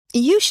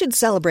You should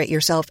celebrate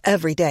yourself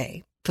every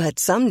day, but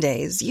some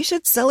days you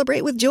should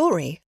celebrate with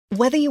jewelry.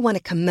 Whether you want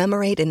to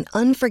commemorate an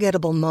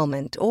unforgettable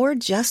moment or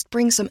just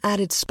bring some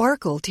added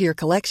sparkle to your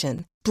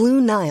collection,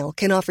 Blue Nile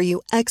can offer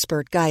you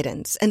expert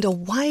guidance and a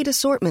wide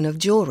assortment of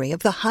jewelry of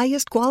the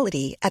highest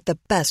quality at the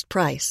best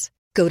price.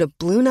 Go to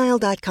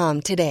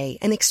BlueNile.com today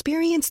and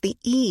experience the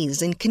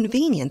ease and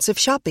convenience of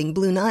shopping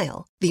Blue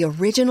Nile, the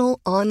original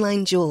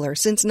online jeweler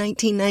since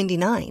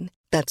 1999.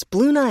 That's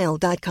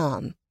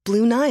BlueNile.com.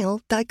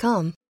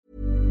 BlueNile.com.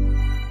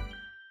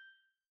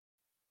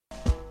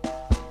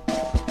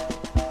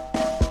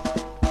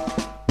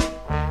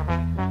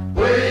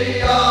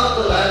 We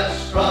are the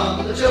lads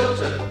from the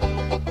Tilton.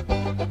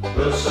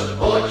 We'll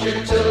support you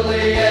till the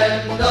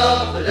end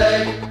of the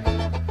day.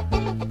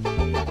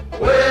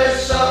 We're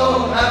so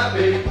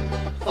happy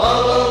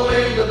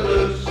following the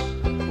blues.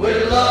 We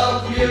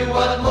love you,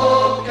 what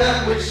more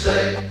can we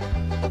say?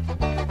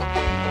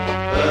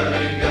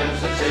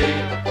 Birmingham's the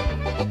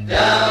team,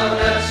 down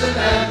at St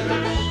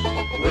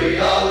Andrews. We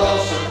are all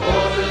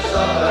supporters of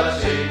our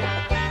team.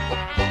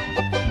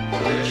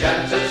 The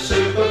chant of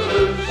Super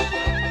Blues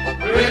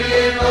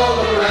ringing all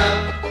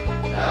around.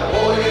 Now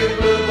all you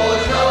blue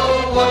boys know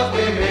what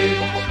we mean.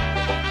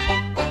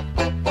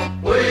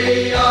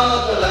 We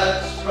are the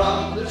lads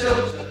from the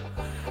Tilton.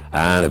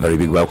 And a very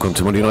big welcome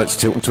to Monday night's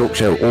Tilton Talk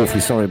Show. Awfully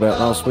sorry about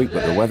last week,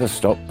 but the weather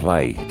stopped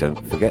play. Don't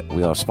forget,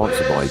 we are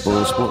sponsored by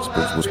Boyle Sports,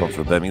 principal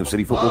sponsor of Birmingham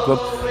City Football Club,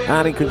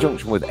 and in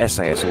conjunction with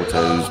SAS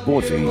Autos,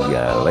 Borsley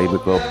Labour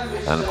Club,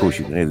 and of course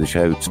you can hear the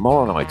show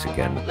tomorrow night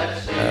again.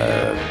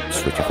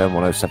 Switch FM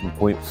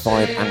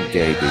 107.5 and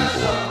DAB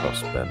all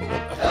across Birmingham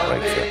at the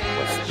Greater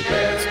West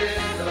Midlands.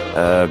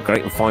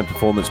 Great and fine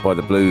performance by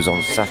the Blues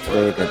on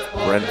Saturday against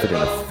Brentford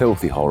in a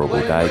filthy, horrible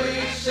day.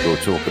 We'll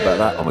talk about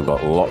that, and we've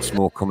got lots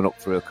more coming up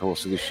through the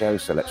course of the show,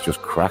 so let's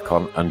just crack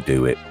on and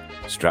do it.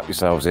 Strap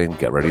yourselves in,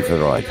 get ready for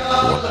the ride.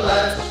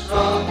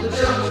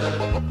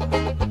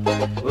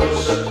 We'll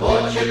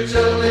support you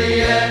till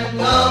the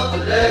end of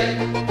the day.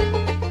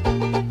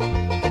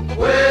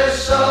 We're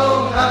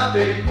so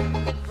happy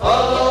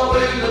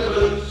following the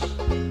blues.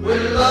 We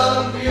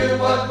love you,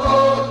 what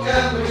more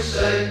can we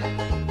say?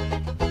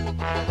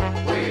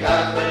 We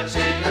have a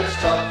team that's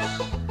tops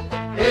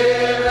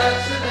here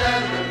at St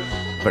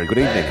Andrews. Very good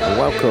evening.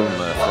 Welcome,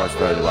 Thrice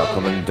Road,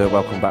 welcome, and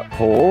welcome back,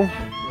 Paul.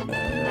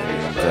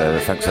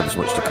 And thanks ever so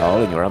much to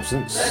Carl in your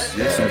absence.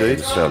 Yes, indeed.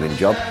 Sterling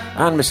job.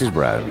 And Mrs.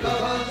 Brown.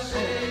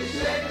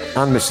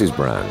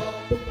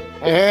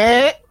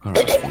 All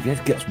right, he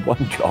gets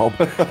one job.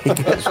 He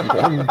gets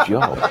one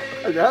job.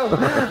 I know.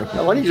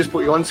 Why don't you just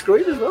put you on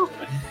screen as well?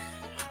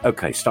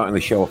 Okay, starting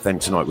the show off then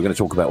tonight, we're going to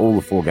talk about all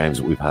the 4 games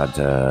that we've had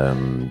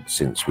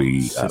since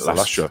the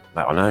last show.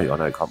 I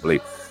know, can't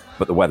believe.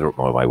 But the weather up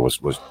my way was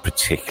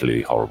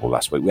particularly horrible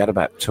last week. We had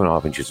about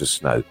 2.5 inches of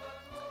snow,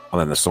 and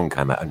then the sun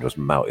came out and just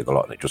melted a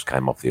lot, and it just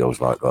came off the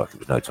hills like it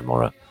was no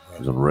tomorrow. It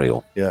was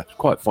unreal. Yeah, it's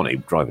quite funny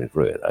driving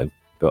through it though.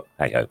 But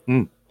hey ho.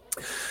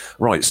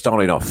 Right,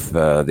 starting off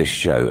this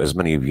show, as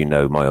many of you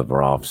know, my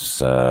other half's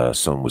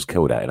son was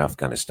killed out in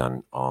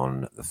Afghanistan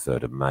on the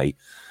 3rd of May,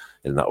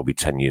 and that will be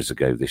 10 years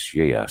ago this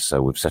year.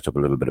 So we've set up a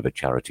little bit of a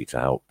charity to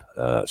help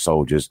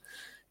soldiers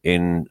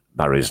in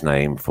Barry's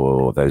name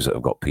for those that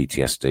have got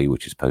PTSD,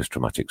 which is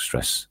post-traumatic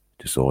stress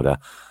disorder,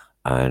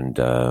 and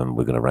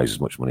we're going to raise as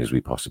much money as we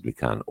possibly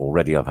can.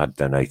 Already I've had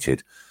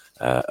donated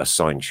a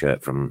signed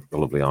shirt from the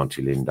lovely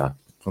Auntie Linda.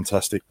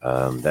 Fantastic.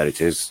 There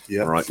it is.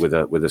 Yeah. Right, with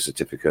a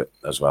certificate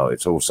as well.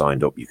 It's all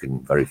signed up. You can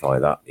verify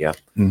that. Yeah.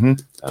 Mm-hmm.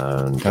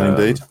 And can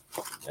indeed.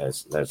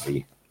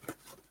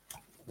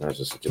 There's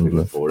a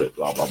certificate for it.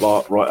 Blah blah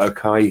blah. Right.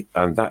 Okay.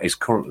 And that is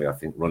currently, I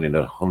think, running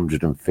at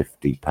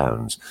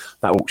 £150.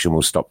 That auction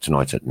will stop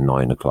tonight at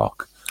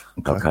 9:00.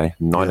 Okay.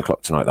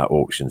 9:00 tonight. That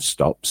auction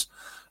stops.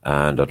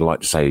 And I'd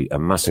like to say a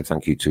massive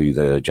thank you to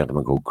the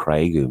gentleman called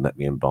Craig who met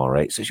me in Bar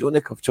 8. He says, "You're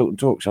Nick of Tilton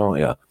Talks, aren't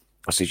you?"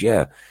 I says,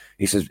 "Yeah."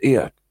 He says,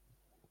 "Here."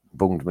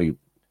 Bunged me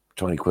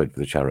 20 quid for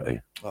the charity.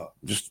 Oh.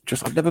 Just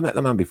I've never met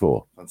the man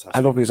before. Fantastic.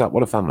 How lovely is that?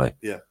 What a family.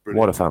 Yeah, brilliant.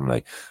 What a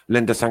family.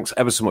 Linda, thanks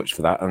ever so much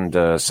for that,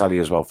 and Sally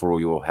as well for all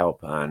your help.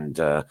 And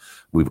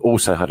we've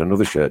also had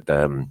another shirt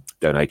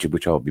donated,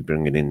 which I'll be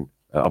bringing in.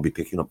 I'll be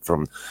picking up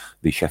from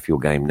the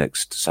Sheffield game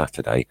next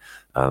Saturday.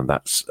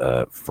 That's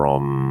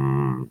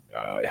from,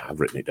 I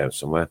have written it down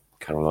somewhere,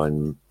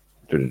 Caroline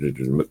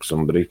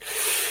somebody.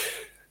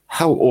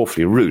 How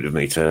awfully rude of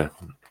me to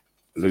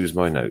lose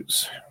my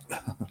notes.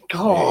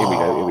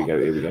 God. Here we go.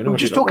 We were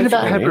just talking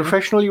about how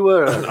professional you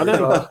were. I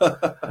know.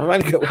 I've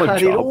only got one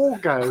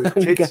job. How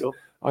did it all go?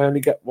 I only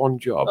get one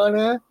job. I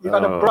know. You've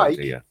had a break.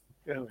 Dear.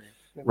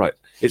 Right.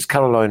 It's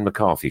Caroline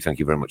McCarthy. Thank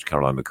you very much,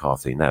 Caroline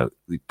McCarthy. Now,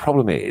 the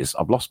problem is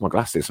I've lost my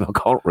glasses and I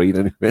can't read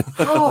anything.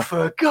 Oh,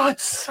 for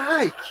God's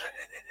sake.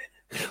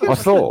 I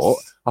thought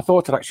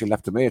I'd actually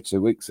left them here 2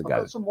 weeks ago.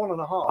 I've got some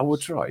 1.5. I will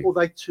try. Or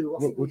they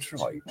 2. We'll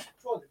try.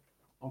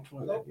 I'll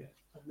try that, yeah.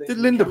 Did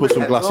Linda put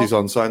some glasses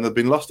on saying they'd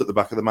been lost at the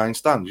back of the main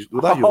stand?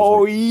 Was that yours?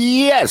 Oh,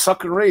 yes, I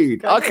can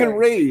read. I can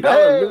read. Hey.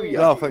 Hallelujah.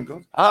 Oh, thank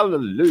God.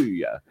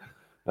 Hallelujah.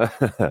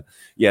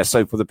 Yeah,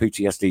 so for the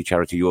PTSD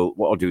charity,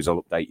 what I'll do is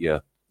I'll update you.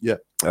 Yeah.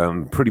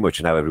 Pretty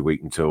much now every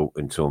week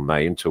until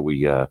May, until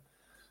we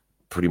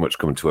pretty much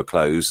come to a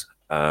close.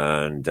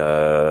 And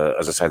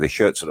as I say, the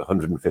shirt's at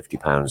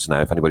 £150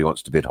 now. If anybody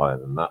wants to bid higher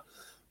than that,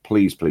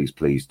 please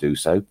do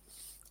so.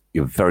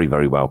 You're very,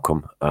 very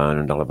welcome.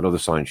 And I'll have another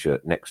signed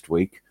shirt next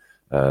week.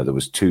 There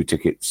was 2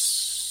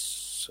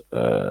 tickets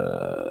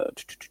for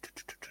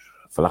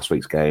last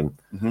week's game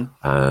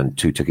and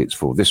 2 tickets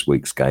for this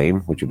week's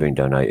game, which have been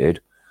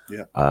donated.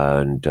 Yeah.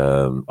 And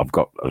I've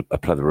got a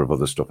plethora of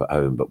other stuff at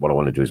home, but what I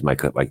want to do is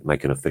make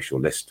an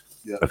official list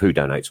of who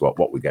donates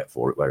what we get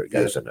for it, where it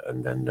goes,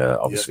 and then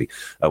obviously,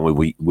 and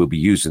we'll be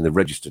using the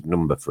registered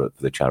number for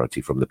the charity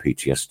from the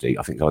PTSD.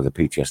 I think it's either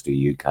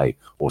PTSD UK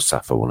or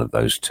SAFA, one of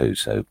those two.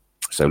 So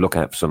look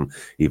out for some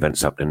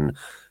events happening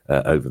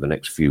over the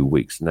next few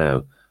weeks.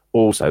 Now,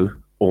 also,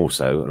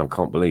 and I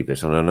can't believe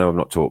this, and I know I've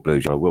not talked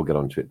blues, I will get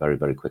onto it very,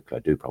 very quickly. I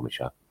do promise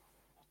you.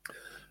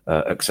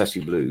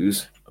 Accessi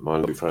Blues, my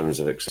lovely friends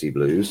at Accessi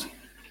Blues.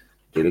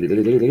 Where's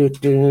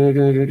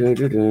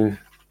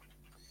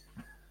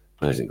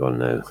it gone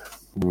now?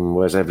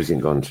 Where's everything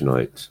gone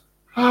tonight?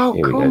 Oh,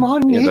 come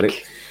on,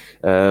 Nick.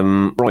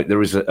 Right,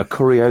 there is a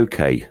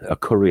karaoke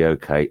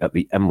at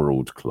the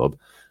Emerald Club,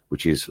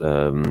 which is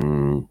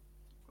 £5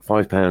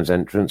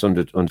 entrance,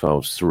 under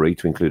 12's £3,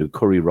 to include a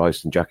curry,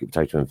 rice and jacket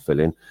potato and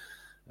filling.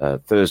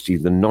 Thursday,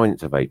 the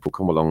 9th of April.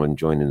 Come along and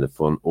join in the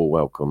fun. All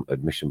welcome.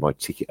 Admission by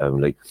ticket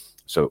only.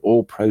 So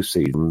all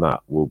proceeds from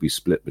that will be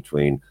split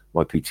between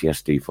my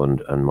PTSD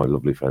fund and my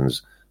lovely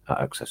friends at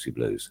Accessi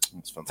Blues.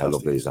 That's fantastic. How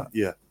lovely is that?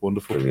 Yeah,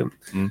 wonderful. Brilliant.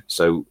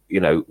 So,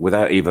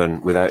 without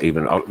even,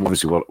 I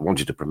obviously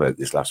wanted to promote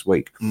this last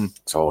week.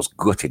 So I was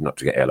gutted not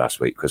to get here last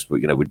week because,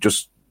 we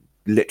just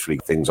literally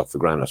things off the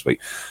ground last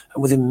week.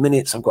 And within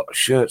minutes, I've got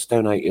shirts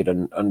donated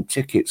and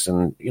tickets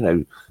and,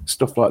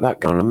 stuff like that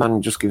going on. A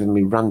man just giving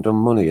me random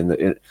money.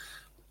 And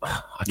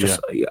I'm just...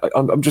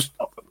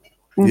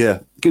 Yeah.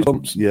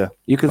 Goosebumps. Yeah.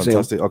 You can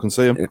fantastic. see them. I can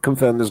see them.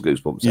 Confirm there's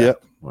goosebumps. Yeah.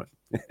 Right.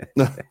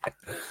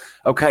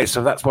 Okay,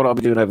 so that's what I'll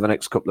be doing over the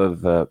next couple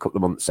of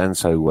months then.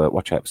 So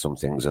watch out for some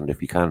things. And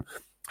if you can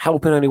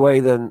help in any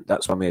way, then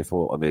that's what I'm here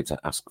for. I'm here to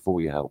ask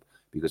for your help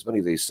because many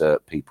of these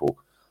people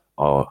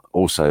are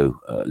also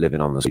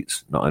living on the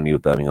streets, not only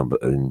of Birmingham,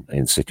 but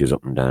in cities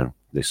up and down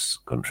this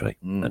country.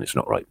 And it's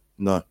not right.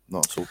 No,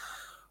 not at all.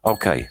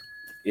 Okay.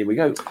 Here we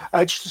go.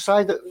 Just to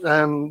say that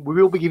we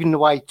will be giving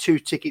away 2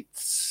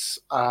 tickets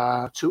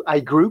to a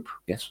group.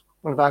 Yes.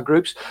 One of our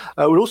groups.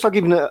 We've also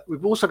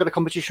got a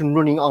competition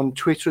running on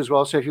Twitter as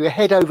well. So if you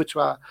head over to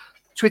our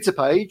Twitter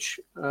page,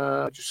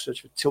 just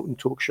search for Tilton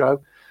Talk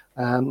Show.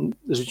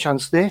 There's a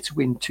chance there to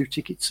win 2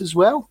 tickets as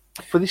well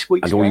for this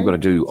week's And all game. you've got to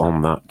do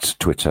on that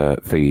Twitter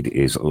feed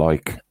is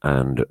like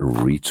and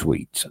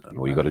retweet. And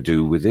all you've got to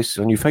do with this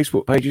on your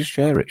Facebook page is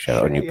share it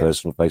on your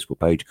personal Facebook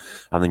page.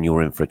 And then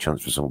you're in for a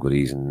chance for some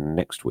goodies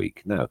next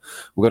week. Now,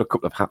 we've got a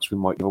couple of hats we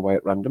might give away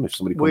at random if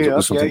somebody comes up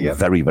with something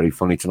very, very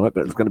funny tonight.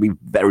 But it's going to be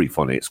very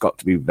funny. It's got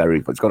to be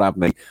it's got to have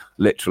me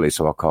literally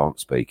so I can't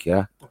speak,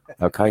 yeah?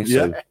 Okay,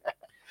 so...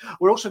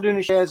 We're also doing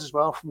the shares as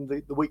well from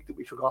the week that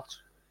we forgot.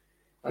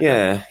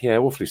 Okay. Yeah.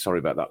 Awfully sorry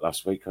about that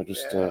last week. I'll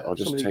just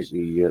take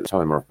the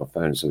timer off my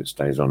phone so it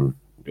stays on.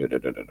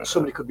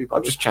 Somebody could be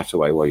bothered. I'll just chat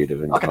away while you're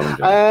doing.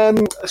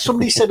 Okay.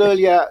 Somebody said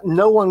earlier,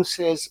 no one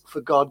says for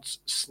God's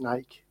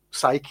sake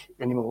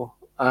anymore.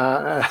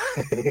 But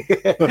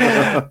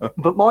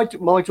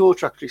my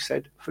daughter actually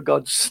said for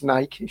God's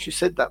snake. And she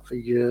said that for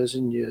years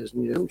and years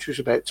and years. She was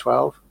about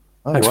 12.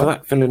 Thanks for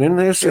that filling in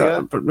there.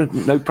 So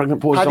no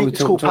pregnant pauses on the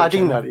It's called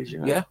padding, that is.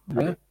 Yeah.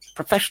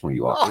 Professional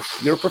you are.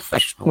 You're a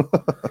professional.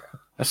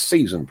 A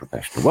seasoned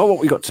professional. Well, what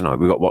we got tonight?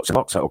 We've got What's in the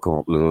Box. That will come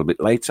up a little bit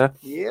later.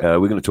 Yeah.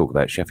 We're going to talk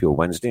about Sheffield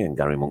Wednesday and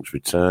Gary Monk's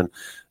return,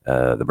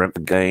 the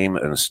Brentford game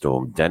and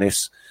Storm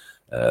Dennis.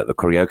 The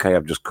karaoke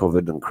I've just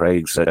covered and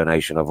Craig's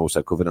donation I've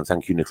also covered. And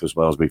thank you, Nicholas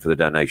Wellesby, for the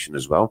donation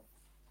as well.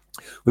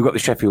 We've got the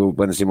Sheffield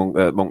Wednesday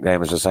Monk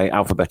game, as I say,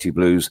 Alphabetti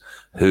Blues,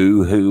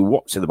 who,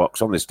 what's in the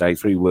box on this day,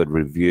 3-word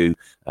review.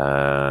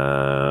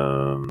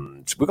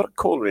 We've got a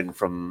caller in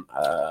from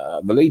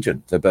the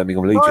Legion, the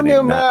Birmingham Legion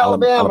in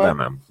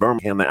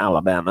Birmingham,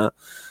 Alabama.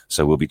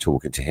 So we'll be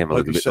talking to him a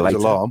little bit later.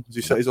 Has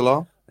he set his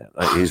alarm?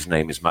 His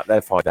name is Matt.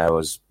 They're 5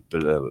 hours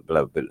below.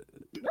 In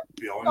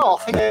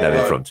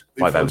front.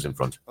 5 hours in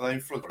front. Are they in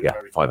front? Yeah,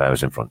 5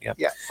 hours in front. Yeah.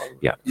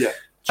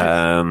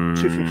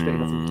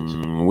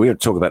 2:15. We'll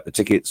talk about the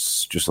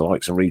tickets, just the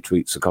likes and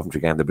retweets, the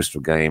Coventry game, the Bristol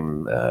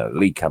game,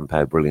 Lee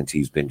Campo, brilliant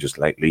he's been just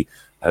lately,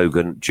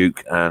 Hogan,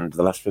 Duke, and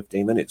the last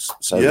 15 minutes.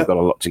 So we've got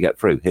a lot to get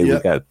through. Here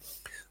we go.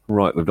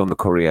 Right, we've done the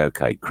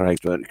karaoke. Craig,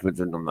 we've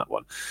done that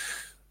one.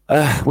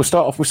 We'll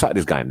start off with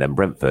Saturday's game then,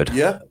 Brentford.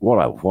 Yeah. What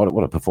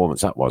a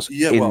performance that was.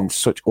 Yeah, in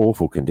such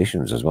awful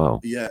conditions as well.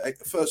 Yeah,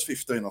 first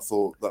 15, I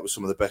thought that was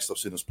some of the best I've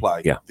seen us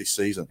play this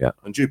season. Yeah.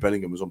 And Jude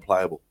Bellingham was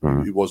unplayable.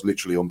 He was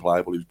literally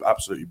unplayable. He was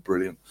absolutely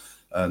brilliant.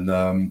 And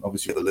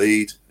obviously the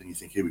lead, and you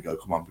think, here we go,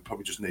 come on, we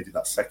probably just needed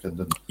that second.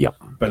 And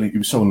he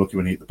was so unlucky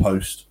when he hit the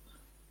post.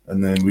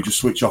 And then we just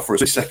switch off for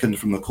a second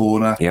from the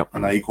corner, Yep.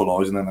 and they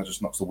equalise, and then that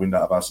just knocks the wind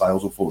out of our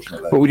sails,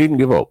 unfortunately. But we didn't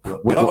give up.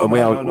 We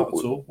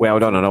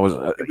held on, and I was.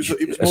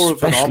 It was more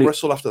of an arm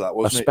wrestle after that,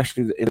 wasn't it?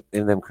 Especially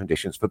in them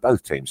conditions for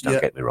both teams. Don't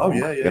get me wrong.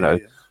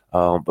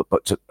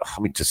 But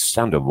to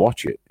stand and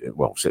watch it,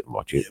 sit and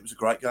watch it. Yeah, it was a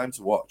great game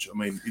to watch. I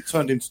mean, it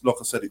turned into, like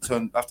I said,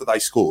 after they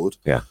scored.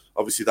 Yeah.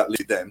 Obviously, that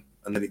lifted them,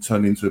 and then it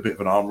turned into a bit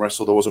of an arm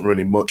wrestle. There wasn't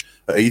really much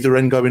at either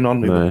end going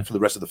on for the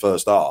rest of the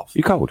first half.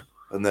 You cold?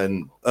 And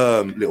then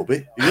a little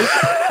bit.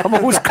 I'm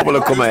always cold when I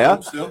come here.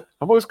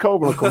 I'm always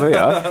cold when I come here.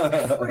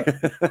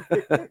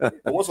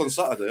 I was on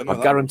Saturday.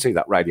 I guarantee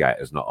that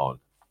radiator's not on.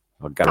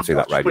 I guarantee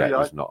that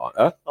radiator's not on.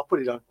 Huh? I'll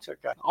put it on. It's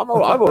okay. I'm all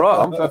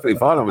right. I'm perfectly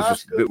fine. I was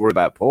just a bit worried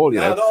about Paul.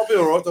 No, that'll be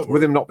all right.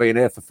 With him not being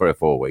here for 3 or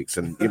 4 weeks,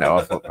 and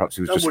I thought perhaps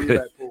he was just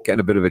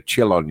getting a bit of a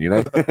chill on.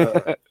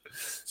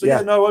 So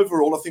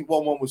overall, I think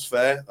 1-1 was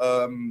fair.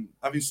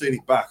 Having seen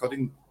it back, I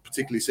didn't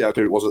particularly see how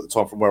good it was at the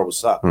time from where I was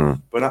sat,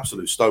 but an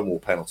absolute stonewall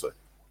penalty.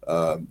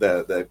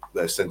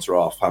 Their centre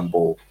half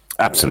handball.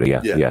 Absolutely,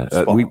 yeah.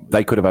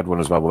 They could have had one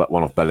as well. That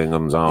one off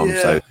Bellingham's arm.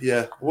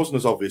 It wasn't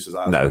as obvious as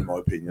that, in my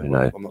opinion.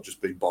 No. I'm not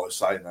just being biased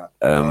saying that.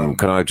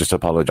 Can I just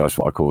apologise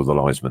for what I called the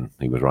linesman?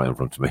 He was right in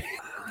front of me.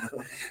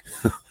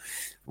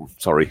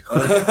 Sorry.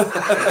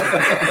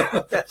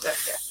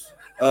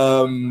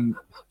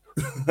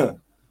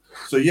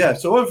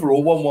 So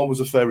overall, 1-1 was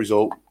a fair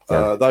result.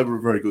 They were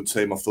a very good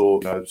team, I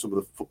thought. Some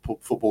of the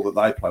football that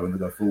they play when they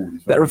go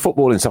forward. They're a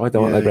football inside,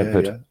 though, aren't they,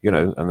 Brentford?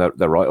 And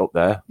they're right up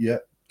there. Yeah.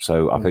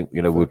 So I think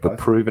we're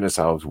proving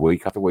ourselves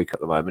week after week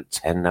at the moment.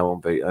 10 now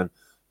unbeaten.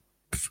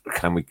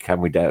 Can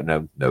we doubt?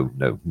 No. I'm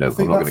not going to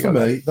go. For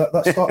me,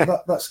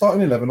 that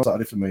starting 11 on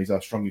Saturday for me is our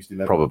strongest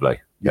 11.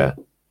 Probably. Yeah.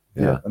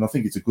 And I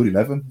think it's a good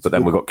 11. But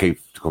then we've got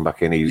Keith to come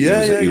back in. He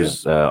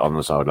was on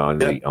the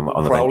sideline. Yeah. On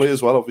the Crowley bench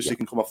as well. Obviously,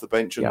 can come off the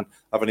bench and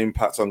have an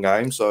impact on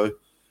games. So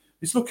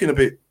it's looking a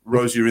bit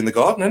rosier in the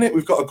garden, isn't it?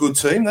 We've got a good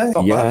team there.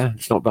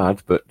 It's not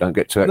bad, but don't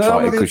get too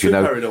excited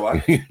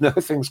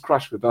because things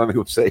crash with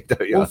Birmingham City,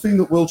 don't you? One thing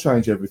that will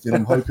change everything,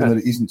 I'm hoping that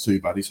it isn't too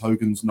bad, is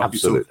Hogan's knocked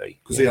it up.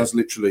 Because he has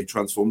literally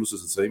transformed us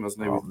as a team,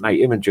 hasn't he? Mate,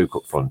 him and Duke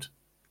up front.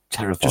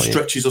 Terrifying. Just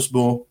stretches us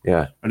more.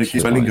 Yeah. And it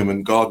gives Bellingham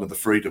and Gardner the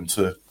freedom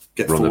to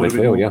get run forward the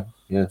midfield,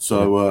 yeah.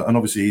 So, and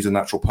obviously he's a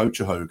natural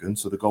poacher, Hogan.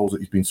 So the goals that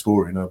he's been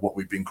scoring are what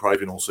we've been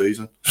craving all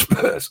season.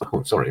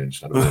 Sorry,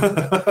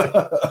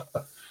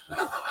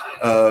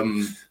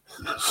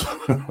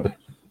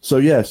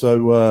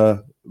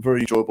 very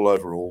enjoyable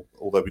overall.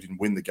 Although we didn't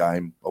win the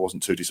game, I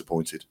wasn't too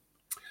disappointed.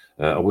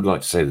 I would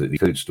like to say that the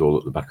food stall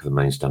at the back of the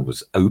main stand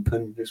was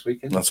open this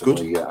weekend. That's good.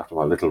 After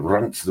my little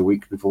rant the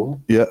week before.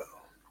 Yeah.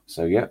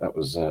 So that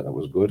was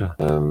good.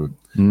 I'm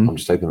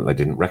just hoping that they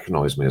didn't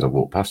recognise me as I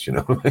walked past.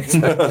 But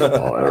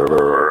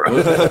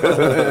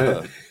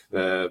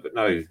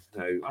no.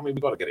 I mean,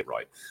 we've got to get it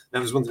right. Now,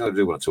 there's one thing I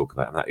do want to talk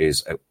about, and that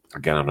is,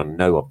 again, and I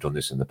know I've done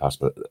this in the past,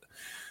 but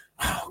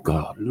oh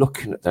God,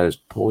 looking at those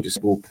poor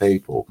disabled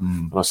people.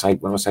 When I say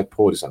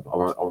poor disabled,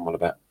 I'm on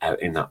about out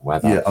in that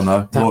weather. Yeah, I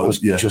know. That was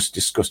just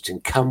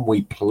disgusting. Can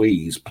we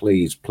please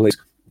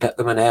get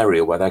them an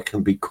area where they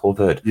can be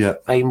covered? Yeah.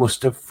 They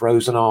must have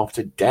frozen half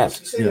to death.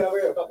 You see over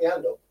here, I've got my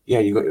hand up. Yeah,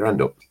 you got your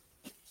hand up.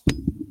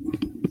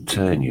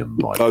 Turn your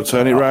mic. Oh,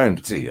 turn it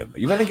round.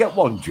 You only get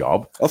one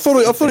job. I thought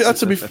it had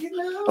to be.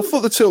 I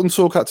thought the Tilton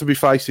Talk had to be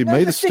facing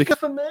me. The sticker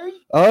for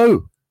me.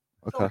 Oh,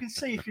 okay. So I can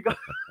see if you got.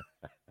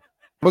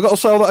 Have I got to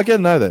sell that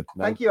again now then?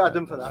 No. Thank you,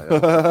 Adam, for that.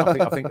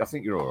 I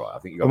think you're all right.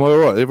 Am I all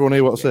right? Everyone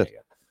hear what I said? Yeah.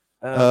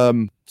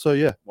 So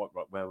yeah.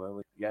 Where were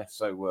we? Yeah.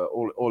 So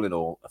all in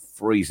all, a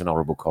freezing,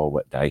 horrible, cold,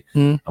 wet day.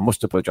 I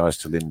must apologise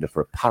to Linda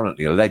for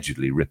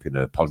allegedly ripping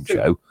her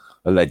poncho.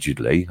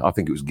 Allegedly, I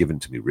think it was given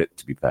to me ripped.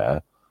 To be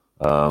fair,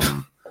 but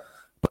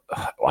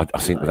I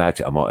think without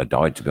it, I might have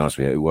died. To be honest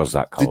with you, it was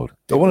that cold.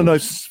 I want to know: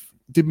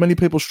 did many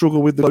people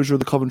struggle with the closure of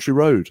the Coventry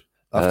Road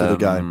after the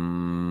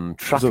game?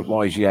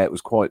 Traffic-wise, it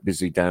was quite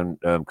busy down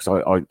because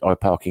I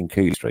park in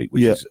Key Street,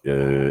 which is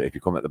if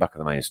you come at the back of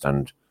the main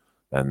stand,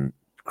 then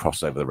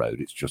cross over the road.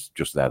 It's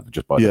just there,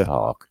 just by the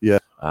park. Yeah.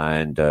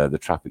 And the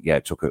traffic,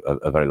 it took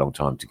a very long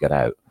time to get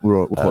out.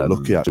 We're quite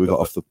lucky, actually. We got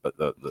off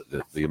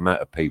the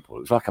amount of people.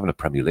 It was like having a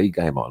Premier League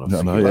game on.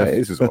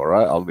 This is all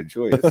right. I'll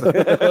enjoy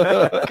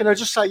it. Can I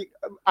just say,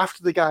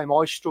 after the game,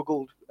 I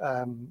struggled.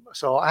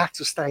 So I had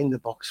to stay in the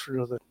box for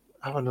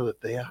have another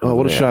beer. Oh,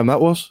 what a shame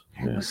that was.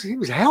 It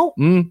was hell.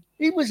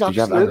 It was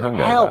absolute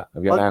hell.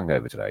 Have you had a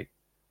hangover today?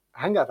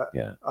 Hangover?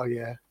 Yeah. Oh,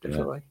 yeah,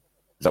 definitely.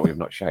 Is that why you've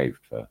not shaved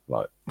for,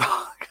 like...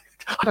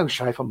 I don't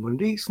shave on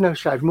Monday. It's no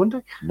shave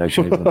Monday. No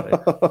shave Monday.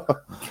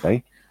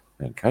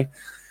 Okay.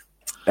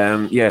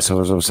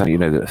 So as I was saying,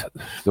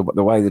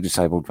 the way the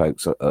disabled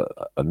folks are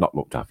not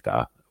looked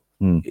after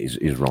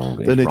is wrong.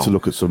 They need to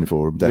look at something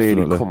for them,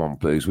 definitely. Really, come on,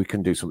 Blues. We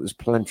can do something. There's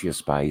plenty of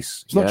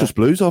space. It's not just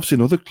Blues. I've seen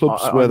other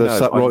clubs where they're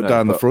sat right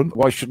down the front.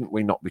 Why shouldn't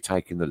we not be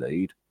taking the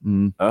lead?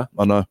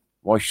 I know.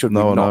 Why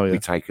shouldn't we not be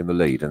taking the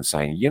lead and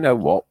saying, you know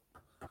what?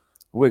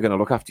 We're going to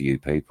look after you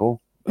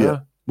people.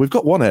 Yeah. We've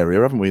got one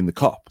area, haven't we, in the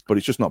Cop, but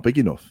it's just not big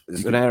enough.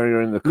 There's an area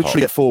in the Cop. Literally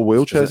get 4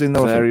 wheelchairs in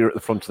there. There's an area at the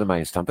front of the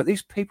main stand. But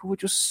these people were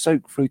just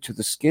soaked through to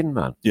the skin,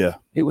 man. Yeah.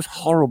 It was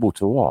horrible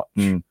to watch.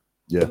 Yeah.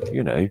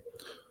 You know.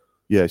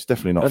 Yeah, it's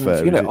definitely not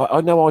fair. You know, I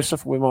know I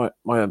suffer with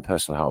my own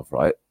personal health,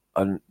 right?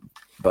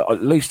 But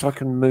at least I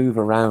can move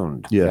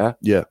around. Yeah.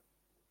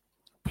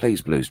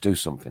 Please, Blues, do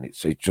something.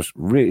 It's just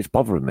really, it's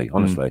bothering me,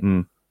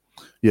 honestly.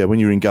 Yeah, when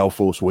you're in gale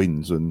force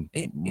winds and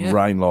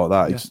rain like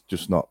that, it's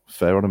just not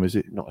fair on them, is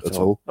it? Not at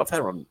all. Not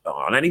fair on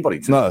anybody.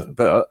 But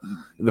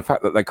the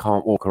fact that they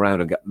can't walk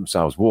around and get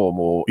themselves warm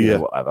or you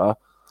know, whatever.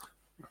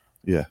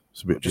 Yeah,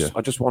 it's a bit.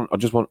 I just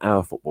want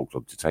our football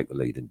club to take the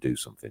lead and do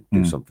something,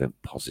 something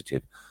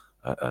positive,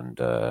 and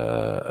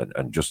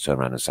just turn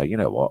around and say, you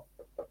know what,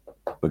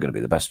 we're going to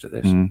be the best at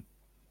this.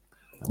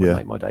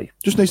 Make my day.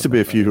 Just needs to be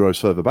a few rows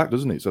further back,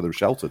 doesn't it? So they're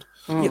sheltered.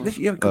 Yeah,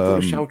 you could put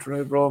a shelter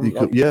over on.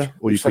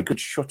 Or they could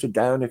shut it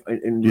down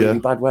in really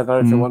bad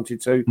weather if they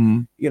wanted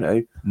to. You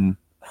know,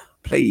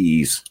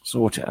 please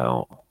sort it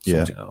out.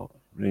 Sort it out.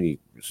 Really.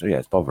 So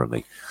it's bothering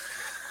me.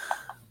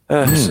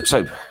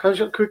 So,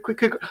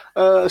 quick,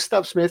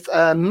 Stav Smith.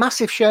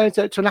 Massive shout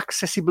out to an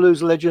Accessi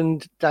Blues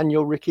legend,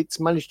 Daniel Ricketts.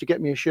 Managed to get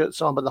me a shirt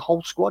signed by the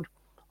whole squad.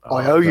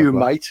 I owe you,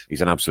 mate.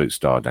 He's an absolute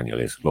star, Daniel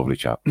is. Lovely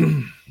chap.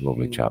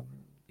 Lovely chap.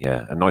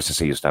 Yeah, and nice to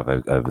see you,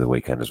 Stav, over the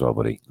weekend as well,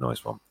 buddy.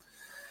 Nice one.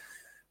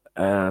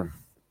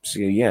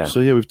 So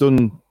we've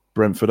done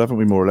Brentford, haven't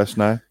we, more or less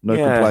now? No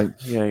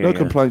complaints. No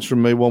complaints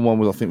from me.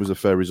 1-1 I think was a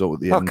fair result at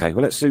the end. Okay,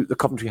 well, let's do the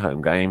Coventry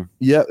home game.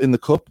 Yeah, in the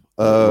Cup.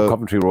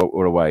 Coventry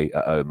were away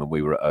at home and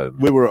we were at home.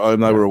 We were at home,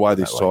 they were away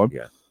this time.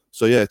 Yeah.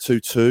 So,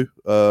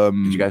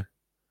 2-2. Did you go?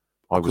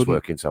 I was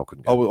working, so I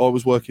couldn't go. I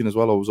was working as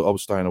well. I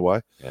was staying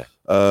away. Yeah.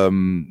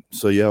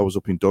 I was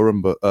up in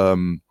Durham, but...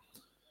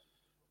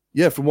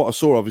 from what I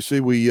saw,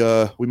 obviously, we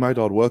made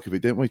hard work of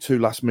it, didn't we? 2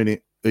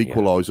 last-minute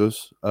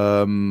equalisers.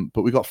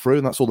 But we got through,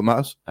 and that's all that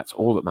matters. That's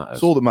all that matters.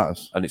 That's all that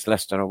matters. And it's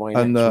Leicester away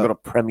next. We've got a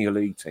Premier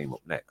League team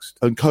up next.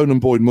 And Conan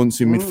Boyd-Muntz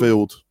in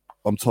midfield,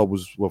 I'm told,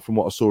 from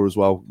what I saw as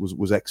well,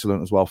 was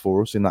excellent as well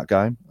for us in that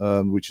game,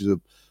 which is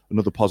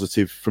another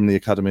positive from the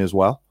academy as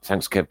well.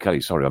 Thanks, Kev Kelly.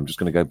 Sorry, I'm just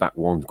going to go back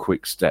one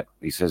quick step.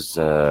 He says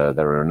there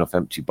are enough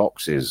empty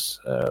boxes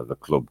the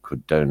club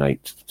could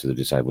donate to the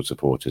disabled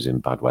supporters in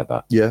bad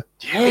weather. Yeah.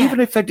 Even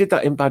if they did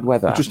that in bad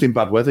weather. Just in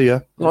bad weather, yeah.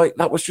 Like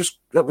that was just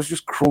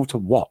cruel to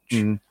watch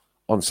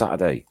on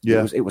Saturday.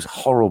 Yeah. It was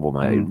horrible,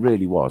 mate. It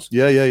really was.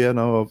 Yeah.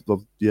 No,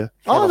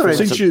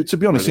 since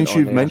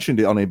you've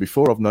mentioned it on here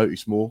before, I've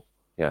noticed more.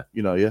 Yeah.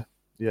 You know, yeah.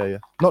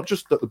 Not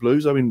just at the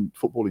Blues, I mean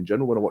football in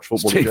general, when I watch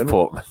football Steve in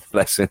general. Portman,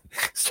 bless him.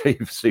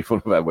 Steve,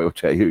 one of our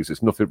wheelchair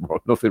users. Nothing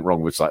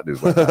wrong with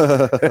Saturday's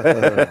weather.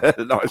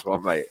 Nice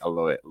one, mate. I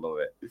love it.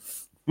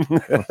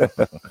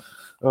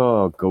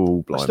 Oh,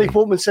 gold blimey. Steve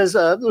Portman says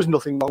there was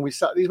nothing wrong with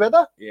Saturday's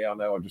weather. Yeah, I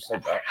know. I just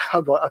said that.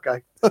 Oh, right,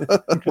 okay.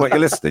 What, you're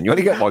listening? You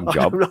only get one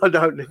job. I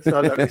don't listen.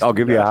 I'll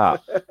give you a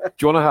hat. Do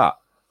you want a hat?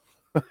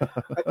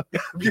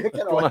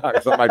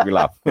 That made me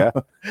laugh. Yeah.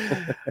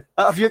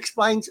 Have you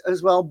explained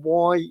as well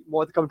why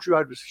the Coventry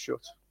Road was shut?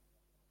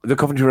 The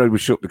Coventry Road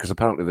was shut because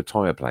apparently the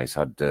tyre place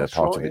had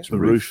part of its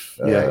roof.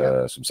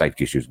 Some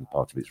safety issues with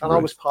part of its roof. And I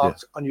was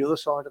parked on the other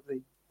side of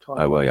the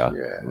tyre. Oh well, yeah.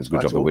 It was a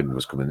good job the wind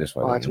was coming this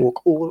way. I had to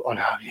walk all. Oh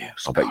no, yeah.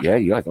 I bet.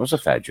 Yeah. That was a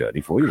fair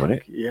journey for you, wasn't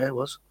it? Yeah, it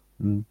was.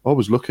 I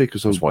was lucky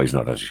because that's why he's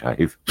not had a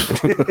shave.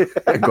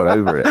 Got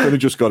over it. Only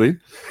just got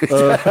in.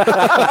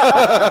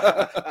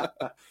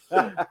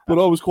 But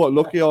I was quite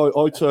lucky.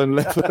 I turned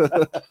left.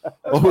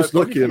 I was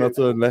lucky, and I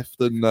turned left,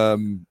 and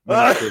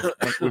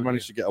we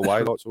managed to get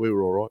away. So we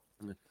were all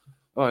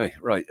right.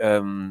 Right.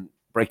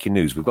 Breaking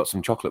news: we've got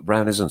some chocolate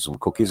brownies and some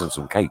cookies and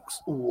some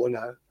cakes. Oh no!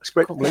 I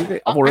can't believe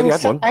it. I've already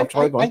had one. I've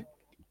tried one.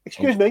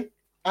 Excuse me.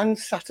 And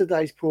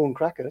Saturday's prawn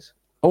crackers.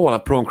 Oh, I'll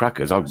have prawn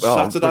crackers.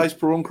 Saturday's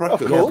prawn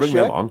crackers. Of course, bring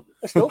them on.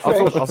 They're still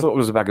fresh. I thought it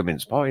was a bag of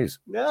mince pies.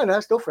 No,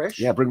 still fresh.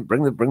 Yeah, bring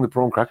the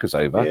prawn crackers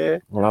over. Yeah,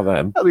 we'll have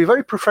them. That'll be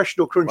very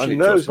professional crunching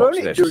those, won't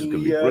it? This is going to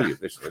be brilliant.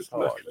 This is.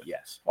 Oh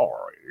yes.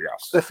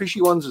 The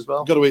fishy ones as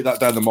well. Got to eat that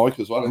down the mic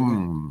as well.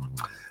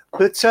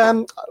 But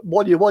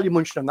while you're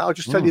munching on that, I'll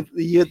just tell you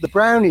the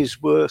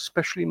brownies were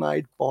specially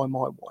made by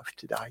my wife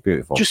today.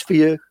 Beautiful. Just for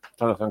you.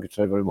 Thank you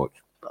so very much.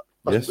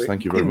 Yes,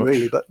 thank you very much.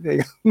 Really, but there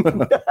you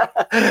go.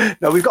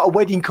 No, we've got a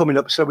wedding coming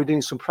up, so we're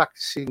doing some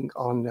practicing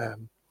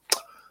on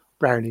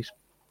brownies.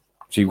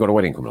 So you've got a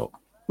wedding coming up?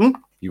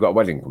 You've got a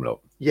wedding coming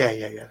up? Yeah.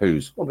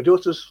 Whose? Well, my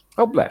daughter's.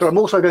 Oh, bless. But I'm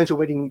also going to a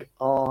wedding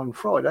on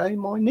Friday,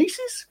 my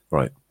niece's.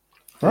 Right.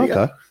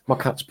 Okay. My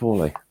cat's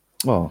poorly.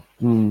 Oh.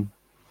 I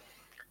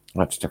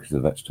have to take her to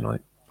the vets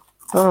tonight.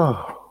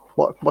 Oh.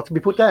 What to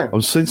be put down?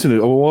 I'm sensing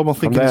it. Why am I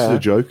thinking this is a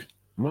joke?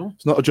 No.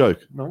 It's not a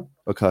joke? No.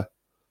 Okay.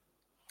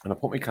 And I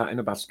put my cat in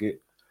a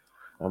basket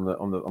on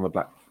the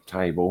black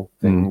table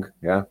thing,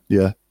 yeah?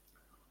 Yeah.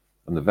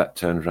 And the vet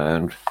turned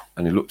around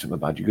and he looked at my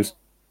badge. He goes,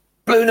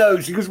 Blue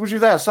Nose. He goes, was you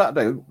there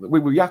Saturday?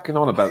 We were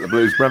yakking on about the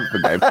Blues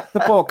Brentford game.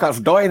 The poor cat's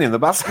dying in the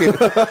basket.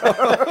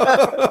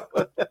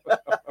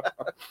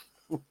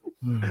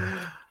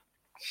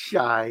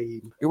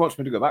 Shame. He wants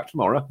me to go back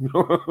tomorrow.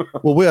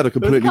 Well, we had a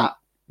completely...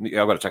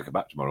 Yeah, I've got to take her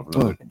back tomorrow for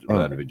another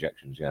round of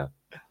injections, yeah.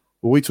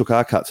 Well, we took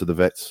our cat to the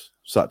vets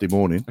Saturday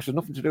morning. Which has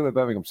nothing to do with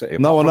Birmingham City.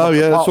 No, I know,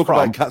 yeah. Let's talk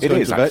about cats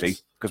going to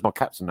vets. Because my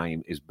cat's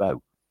name is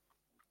Bo.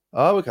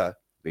 Oh, okay.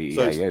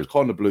 So it's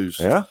kind of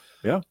blues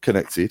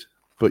connected.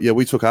 But yeah,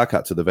 we took our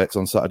cat to the vets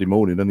on Saturday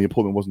morning and the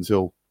appointment wasn't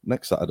until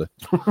next Saturday.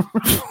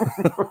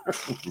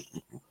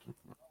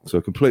 So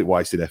a complete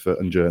wasted effort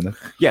and journey.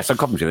 Yeah, so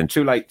Coventry then.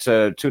 Two late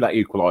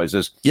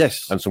equalisers.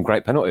 Yes. And some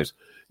great penalties.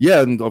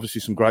 Yeah, and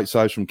obviously some great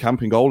saves from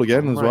Camping goal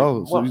again as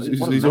well. So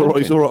he's all right.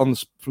 He's all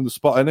right from the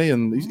spot, isn't he?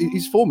 And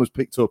his form has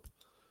picked up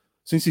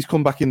since he's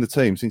come back in the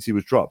team, since he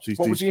was dropped.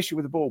 What was the issue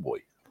with the ball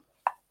boy?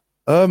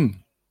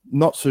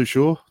 Not so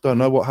sure. Don't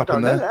know what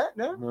happened there.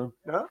 No.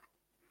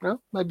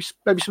 Maybe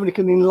somebody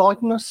can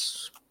enlighten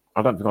us.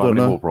 I don't think I have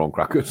any more prawn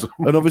crackers.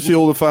 And obviously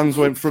all the fans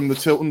went from the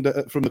Tilton,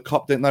 from the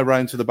Cop, didn't they,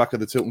 round to the back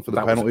of the Tilton for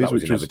the penalties. That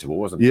was inevitable,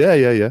 wasn't it?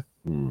 Yeah.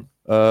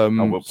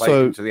 We'll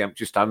play into the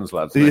empty stands,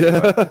 lads.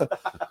 Yeah.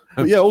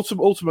 But yeah,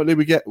 ultimately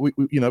we get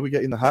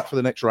in the hat for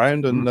the next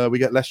round and we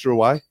get Leicester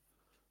away.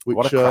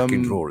 What a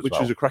cracking draw as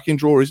well. Is a cracking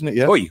draw, isn't it?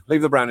 Yeah. Oi,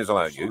 leave the Brownies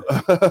alone, you.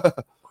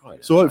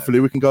 So hopefully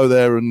we can go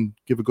there and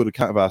give a good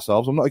account of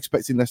ourselves. I'm not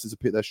expecting Leicester to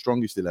pick their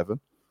strongest 11.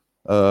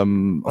 I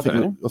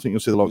think you'll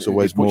see the likes of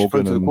Wes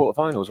Morgan and the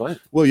quarterfinals, right?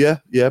 Well, yeah,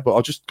 but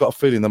I just got a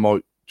feeling they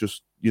might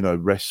just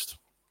rest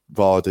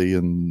Vardy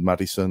and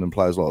Maddison and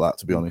players like that.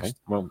 To be honest,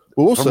 well,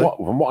 also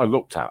from what I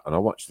looked at, and I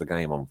watched the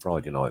game on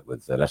Friday night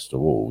with the Leicester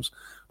Wolves,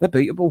 they're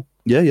beatable.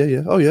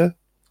 Yeah. Oh yeah,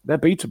 they're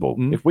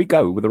beatable. If we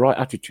go with the right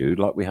attitude,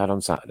 like we had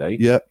on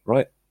Saturday,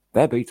 right,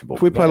 they're beatable.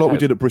 If we play like we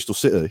did at Bristol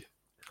City,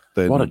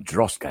 then what a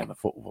dross game of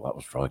football that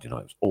was Friday night.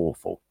 It was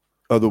awful.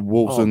 Oh, the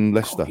Wolves and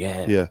Leicester. God,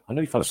 yeah. I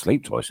know you fell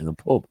asleep twice in the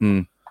pub.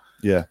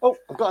 Yeah. Oh,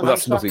 I've got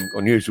that's nothing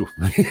unusual.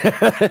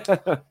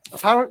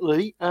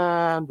 Apparently,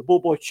 the ball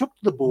boy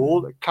chucked the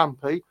ball at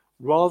Campy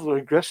rather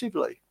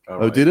aggressively.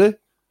 Oh, did he?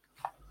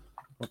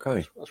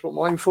 Okay. That's what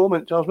my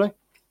informant tells me.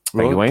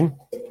 There you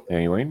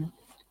Wayne.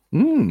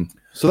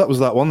 So that was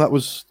that one. That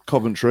was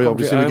Coventry.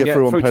 Obviously, we get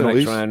through on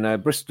penalties.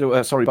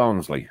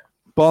 Barnsley.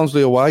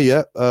 Barnsley away,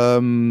 yeah.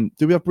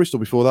 Did we have Bristol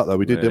before that, though?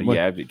 We did, didn't we?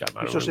 Yeah, it don't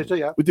matter. Bristol City,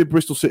 yeah. We did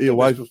Bristol City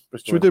away. So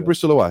we did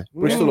Bristol away.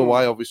 Bristol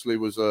away, obviously,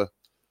 was an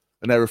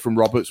error from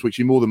Roberts, which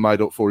he more than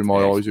made up for in my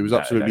eyes. It was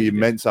absolutely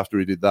immense after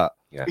he did that.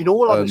 Yeah. In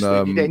all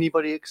honesty, did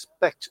anybody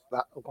expect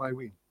that away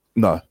win?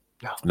 No.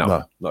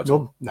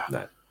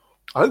 I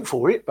hope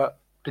for it,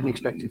 but didn't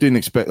expect it. Didn't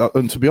expect that.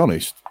 And to be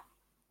honest,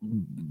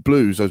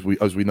 Blues, as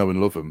we know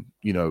and love them,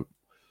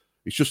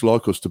 it's just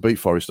like us to beat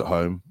Forest at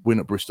home, win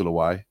at Bristol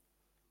away,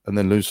 and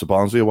then lose to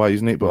Barnsley away,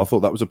 isn't it? But I thought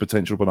that was a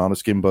potential banana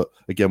skin. But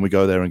again, we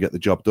go there and get the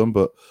job done.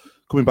 But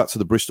coming back to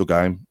the Bristol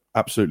game,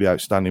 absolutely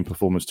outstanding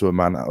performance to a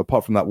man.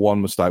 Apart from that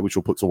one mistake, which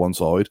we'll put to one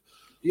side,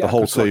 the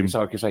whole team.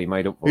 So I can say he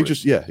made up for it.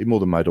 He more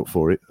than made up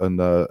for it. And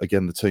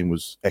again, the team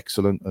was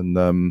excellent. And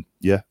and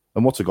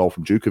what a goal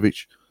from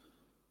Djukovic.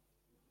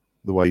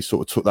 The way he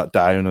sort of took that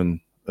down and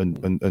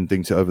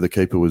dinked it over the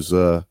keeper was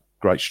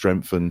great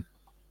strength. And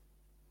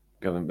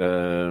going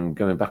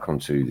back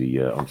onto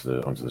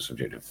the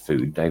subject of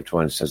food, Dave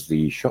Twine says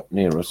the shop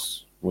near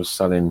us was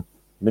selling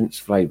mince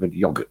flavoured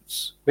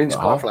yogurts. Mince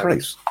pie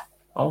flavoured.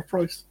 Half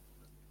price.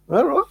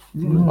 All right.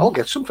 I'll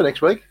get some for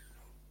next week.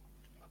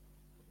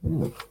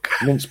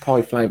 Mince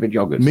pie flavoured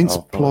yogurts. Mince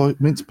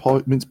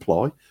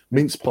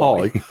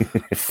pie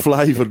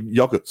flavoured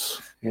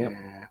yogurts.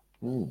 Yeah.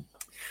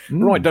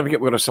 Right, don't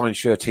forget we've got a signed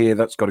shirt here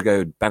that's got to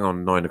go bang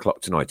on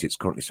 9:00 tonight. It's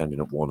currently standing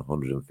at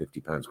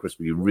 £150. Chris,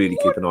 will you really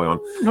keep an eye on?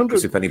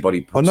 Because if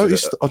anybody puts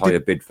a higher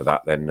bid for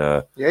that, then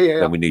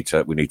then we need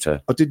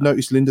to. I did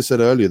notice Linda said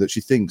earlier that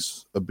she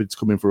thinks a bid's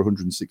coming for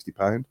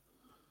 £160.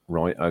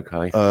 Right,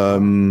 okay.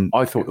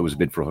 I thought there was a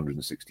bid for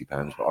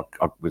 £160, but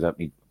I without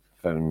me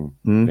phone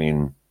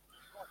being.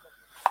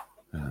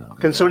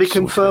 Can somebody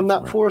confirm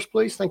that for us,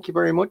 please? Thank you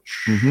very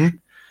much.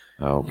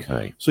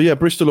 Okay. So, yeah,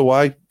 Bristol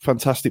away,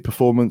 fantastic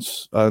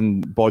performance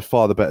and by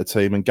far the better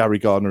team. And Gary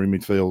Gardner in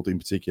midfield in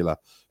particular,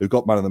 who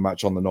got man of the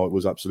match on the night,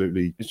 was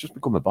absolutely... He's just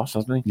become a boss,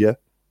 hasn't he?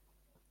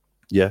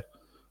 Yeah.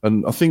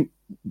 And I think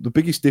the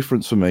biggest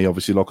difference for me,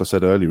 obviously, like I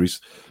said earlier,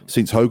 is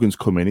since Hogan's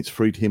come in, it's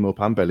freed him up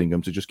and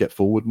Bellingham to just get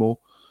forward more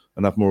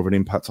and have more of an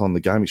impact on the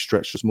game. It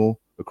stretched us more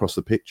across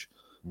the pitch.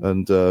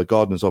 And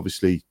Gardner's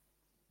obviously,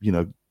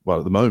 well,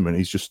 at the moment,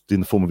 he's just in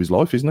the form of his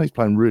life, isn't he? He's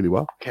playing really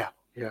well. Yeah.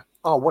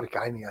 Oh, what a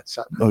game he had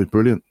Saturday. Oh,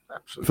 brilliant.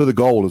 Absolutely. For the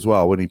goal as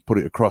well, when he put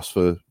it across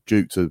for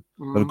Duke and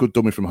a good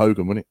dummy from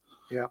Hogan, wasn't it?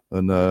 Yeah.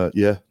 And,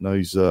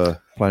 he's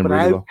playing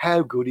really well.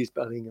 How good is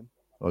Bellingham?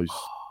 Oh,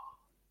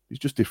 he's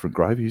just different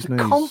gravy, isn't he?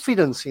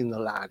 Confidence in the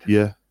lad.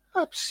 Yeah.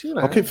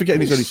 Absolutely. I keep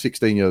forgetting he's only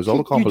 16 years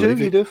old. I can't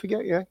believe it. You do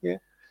forget, yeah.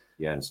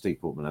 Yeah, and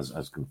Steve Portman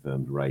has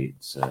confirmed, Ray,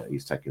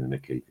 he's taking the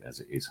mickey as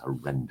it is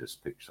horrendous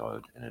pitch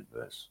side in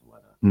adverse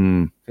weather.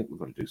 I think we've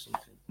got to do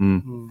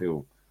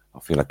something. I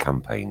feel a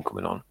campaign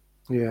coming on.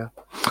 Yeah.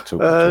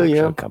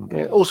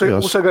 Campaign.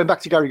 Also going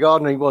back to Gary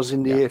Gardner, he was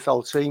in the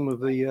EFL team of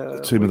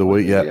the team of the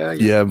week.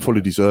 Yeah, and fully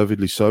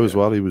deservedly so as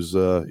well. He was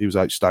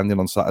outstanding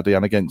on Saturday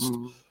and against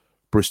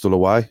Bristol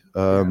away.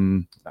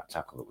 That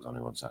tackle that was on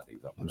him on Saturday,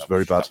 that was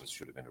very bad. That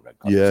should have been a red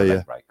card.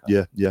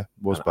 Yeah,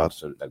 was bad.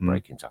 Absolute leg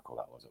breaking tackle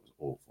that was. It was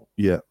awful.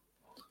 Yeah.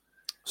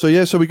 So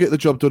we get the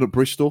job done at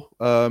Bristol,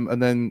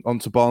 and then on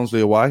to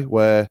Barnsley away,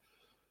 where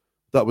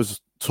that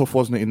was tough,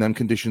 wasn't it, in them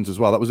conditions as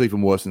well? That was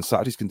even worse than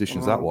Saturday's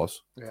conditions, that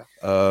was. Yeah.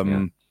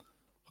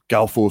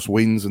 Gale force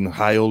winds and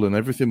hail and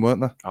everything, weren't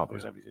there? Oh, there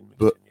was everything.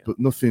 But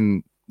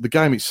nothing. The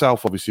game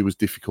itself obviously was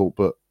difficult,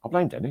 but... I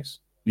blame Dennis.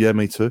 Yeah,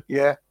 me too.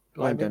 Yeah.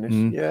 Blame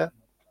Dennis. Yeah.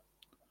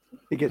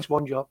 He gets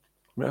one job.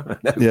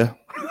 Yeah.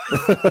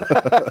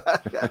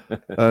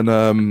 And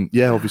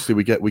obviously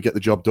we get the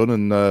job done,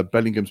 and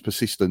Bellingham's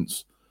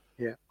persistence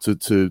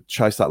to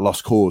chase that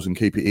lost cause and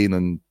keep it in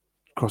and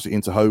cross it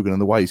into Hogan,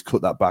 and the way he's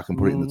cut that back and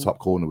put it in the top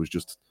corner was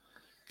just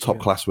top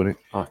class, wasn't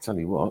it? I'll tell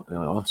you what, I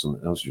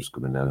was just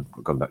coming now,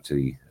 going back to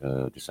the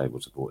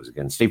disabled supporters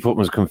again. Steve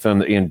Putman's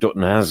confirmed that Ian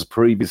Dutton has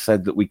previously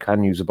said that we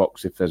can use a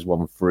box if there's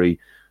one free.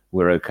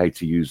 We're okay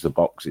to use the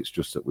box. It's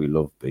just that we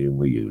love being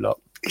with you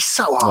lot. He's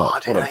so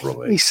hard,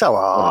 He's so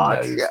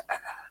hard.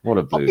 What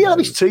a blue. He'll have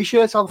his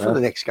T-shirt on for the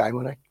next game,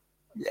 won't he?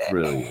 Yeah.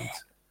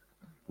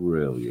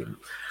 Brilliant.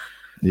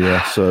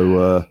 Yeah,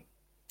 so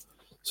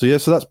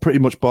that's pretty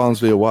much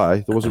Barnsley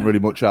away. There wasn't really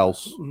much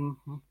else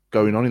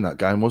going on in that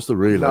game, was there?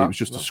 Really, it was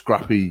just a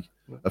scrappy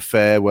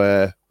affair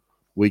where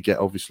we get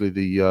obviously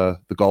the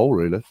goal,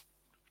 really,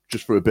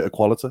 just for a bit of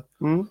quality.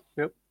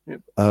 Yep.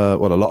 A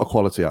lot of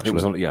quality actually. It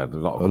was a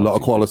lot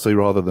of quality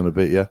rather than a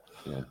bit, yeah.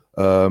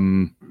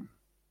 And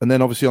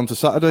then obviously on to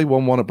Saturday,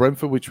 1-1 at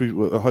Brentford, which we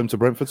were home to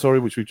Brentford. Sorry,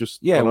 which we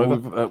just we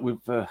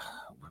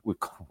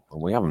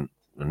haven't.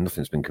 And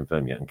nothing's been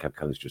confirmed yet. And Kev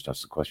Kelly's just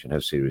asked the question: how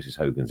serious is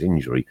Hogan's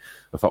injury?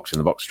 A fox in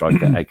the box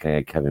striker,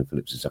 aka Kevin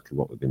Phillips, exactly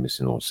what we've been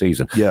missing all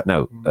season. Yeah.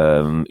 No,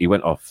 he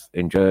went off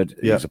injured.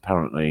 Yeah. He's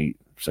apparently,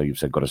 so you've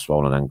said, got a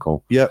swollen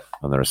ankle. Yeah.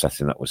 And they're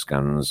assessing that with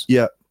scans.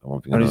 Yeah.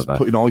 And he's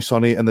putting ice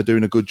on it, and they're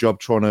doing a good job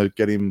trying to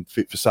get him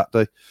fit for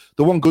Saturday.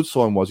 The one good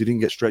sign was he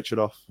didn't get stretchered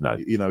off. No.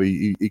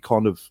 He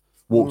kind of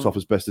walked off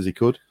as best as he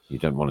could. You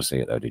don't want to see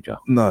it though, did you?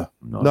 No.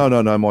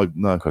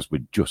 Because we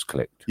just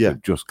clicked. Yeah.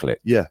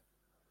 Yeah.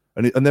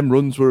 And them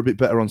runs were a bit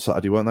better on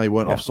Saturday, weren't they? He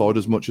weren't offside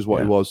as much as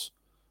what he was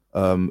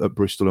at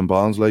Bristol and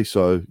Barnsley.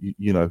 So,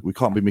 we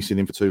can't be missing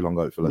him for too long,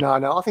 hopefully.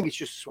 No, I think it's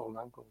just a swollen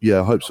ankle.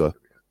 Yeah, I hope so.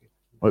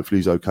 Hopefully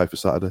he's okay for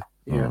Saturday.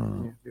 Yeah.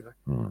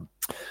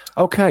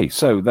 Okay,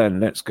 so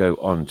then let's go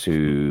on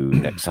to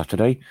next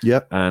Saturday. Yeah.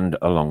 And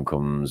along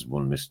comes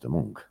one Mr.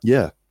 Monk.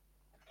 Yeah.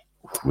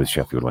 With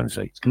Sheffield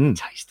Wednesday.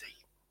 Tasty.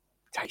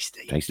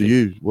 Tasty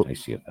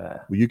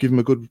affair. Will you give him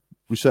a good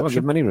reception? I'll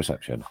give him any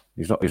reception.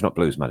 He's not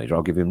Blues manager.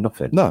 I'll give him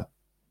nothing. No.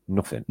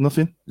 Nothing.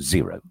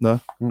 Zero. No.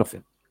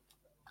 Nothing.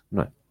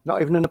 No.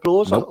 Not even an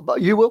applause? Nope.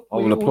 But you will? I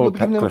will applaud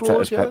Pep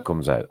Clotet as Pep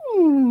comes out.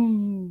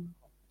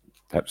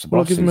 Pep's the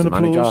boss. He's the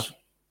manager.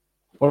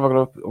 What have I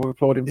got to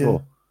applaud him for?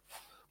 Well,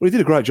 he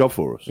did a great job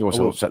for us. He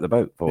also upset the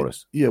boat for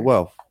us. Yeah,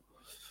 well.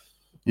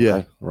 Yeah.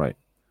 Okay, right.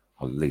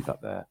 I'll leave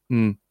that there.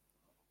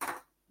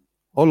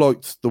 I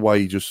liked the way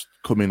he just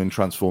come in and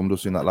transformed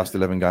us in that last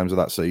 11 games of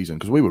that season,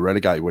 because we were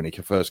relegated when he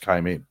first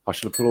came in. I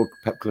should applaud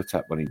Pep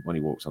Clotet when he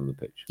walks on the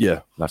pitch.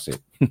 Yeah. That's it.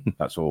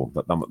 That's all.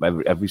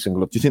 Every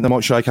single... Do you think they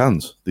might shake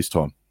hands this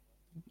time?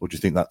 Or do you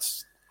think that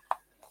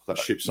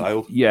ship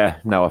sailed? Yeah.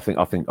 No, I think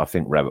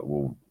Rabbit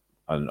will...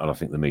 And I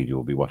think the media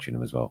will be watching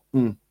him as well.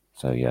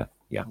 So, yeah.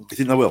 Do you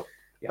think they will?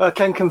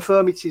 Can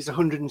confirm it is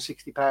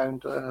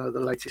 £160, the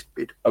latest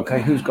bid.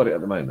 Okay, who's got it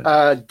at the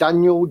moment?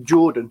 Daniel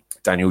Jordan.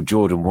 Daniel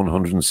Jordan,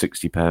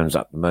 £160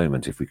 at the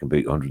moment. If we can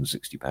beat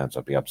 £160,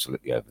 I'd be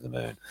absolutely over the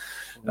moon.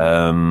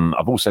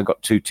 I've also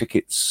got 2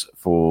 tickets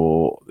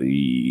for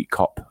the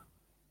COP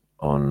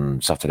on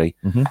Saturday.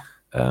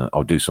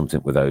 I'll do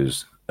something with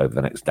those over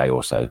the next day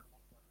or so.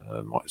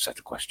 Might set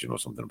a question or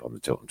something up on the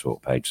Tilton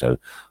Talk page, so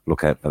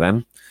look out for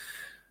them.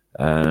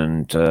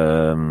 And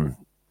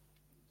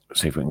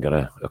see if we can get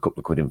a couple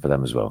of quid in for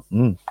them as well.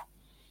 And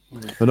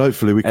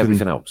hopefully we can...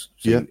 Everything else.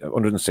 So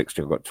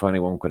 160, I've got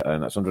 21 quid,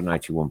 and that's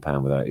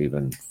 £181 without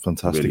even...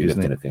 Fantastic, really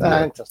isn't it? anything.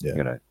 Fantastic.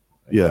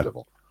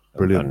 Incredible.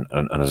 Brilliant.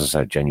 And as I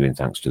said, genuine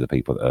thanks to the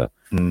people that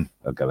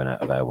are going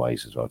out of their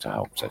ways as well to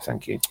help. So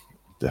thank you.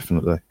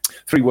 Definitely.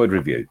 3-word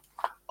review.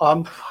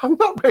 I'm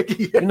not ready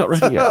yet. You're not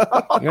ready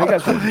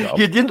yet.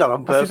 You did that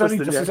on purpose.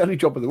 That's his only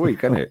job of the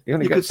week, isn't it?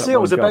 You could see I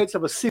was about to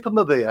have a sip of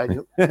my beer.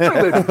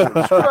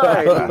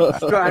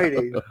 Straight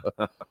in.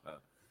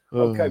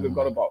 Okay, we've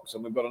got a box,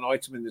 and we've got an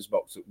item in this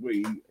box that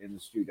we in the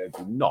studio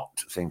do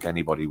not think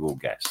anybody will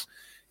guess.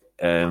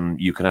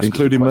 You can ask,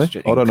 including me.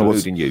 I don't know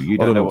what's in you. You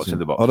don't know what's in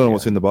the box. I don't know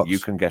what's in the box. You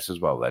can guess as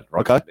well, then.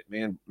 Right? Okay.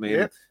 Me and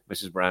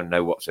Mrs. Brown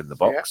know what's in the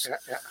box.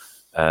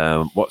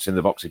 What's in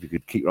the box? If you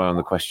could keep your eye on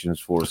the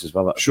questions for us as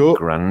well, that's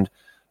grand.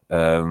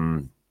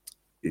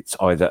 It's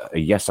either a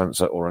yes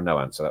answer or a no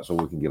answer. That's all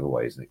we can give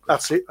away, isn't it?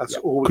 That's it. That's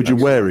all. Could you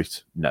wear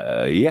it?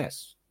 No.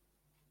 Yes.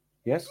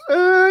 Yes.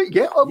 You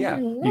can. Yeah.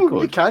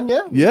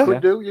 You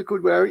could do. You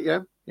could wear it. Yeah.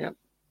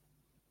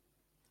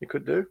 You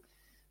could do.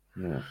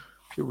 Yeah.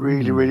 If you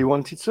really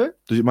wanted to.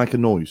 Does it make a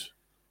noise?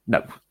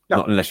 No.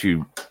 Not unless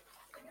you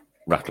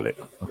rattle it.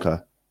 Okay.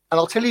 And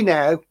I'll tell you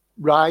now,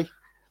 Ray,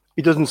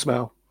 it doesn't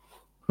smell.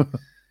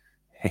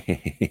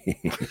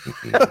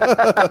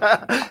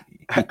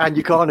 And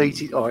you can't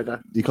eat it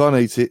either. You can't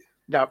eat it?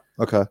 No.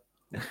 Okay.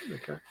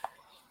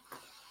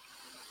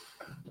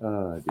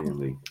 Oh, dear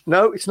me.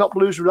 No, it's not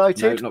blues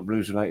related. No, not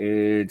blues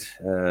related.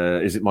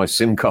 Is it my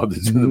SIM card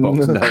that's in the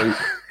box? No.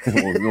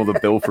 Nor the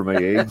bill from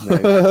EE?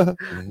 No.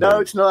 No,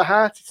 it's not a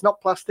hat. It's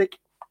not plastic.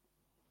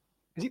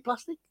 Is it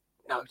plastic?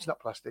 No, it's not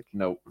plastic.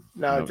 No,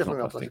 definitely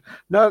not plastic.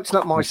 No, it's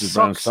not my Mrs.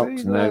 Brown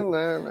socks. No.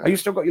 No. Are you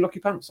still got your lucky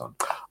pants on?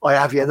 I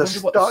have, yeah. They're wonder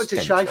what the starting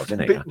to stench shake was, a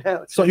innit, bit yeah?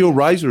 now. It's not your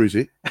razor, is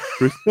it?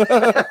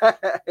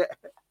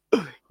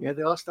 Yeah,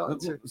 they are starting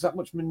to. Is that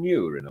much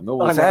manure in them?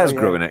 All I this know, hair's yeah.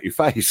 growing at your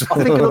face. I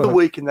think another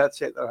week and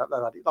that's it. They'll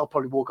have it. I'll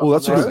probably walk off. Oh,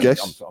 that's a the good road.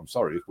 guess. I'm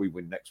sorry if we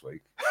win next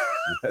week.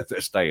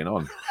 They're staying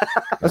on.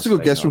 That's a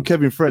good guess from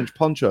Kevin French.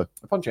 Poncho.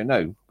 Poncho,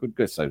 no. Good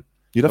guess, though.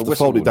 You'd have to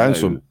fold it down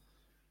some.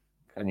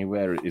 Can you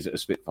wear it? Is it a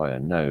Spitfire?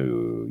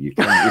 No. You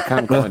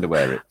can kind of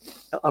wear it.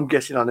 I'm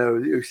guessing I know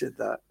who said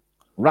that.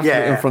 Rattle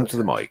it in front of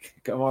the mic.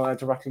 Am I allowed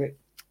to rattle it?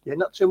 Yeah,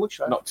 not too much.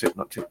 Though. Not too.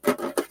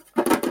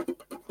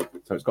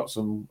 So it's got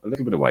a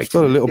little bit of weight. It's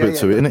got a little bit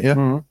to it, isn't it?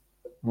 Yeah.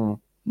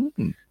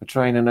 Mm-hmm. A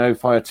trainer, no.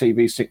 Fire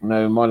TV stick,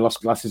 no. My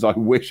lost glasses, I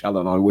wish.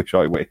 Alan, I wish.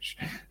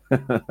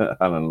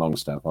 Alan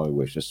Longstaff, I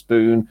wish. A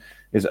spoon.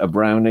 Is it a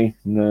brownie?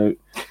 No.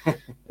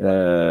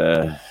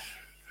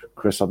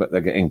 Chris, I bet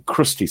they're getting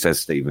crusty, says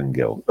Stephen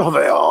Gill. Oh,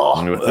 they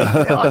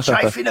are.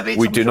 Chafing a bit.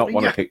 We do not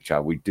want a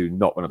picture. We do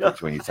not want a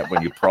picture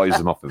when you prize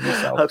them off of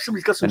yourself.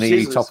 Somebody's got some An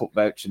scissors. EE top-up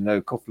voucher,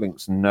 no.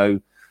 Cufflinks, no.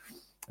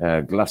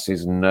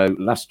 Glasses, no.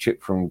 Last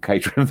chip from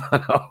catering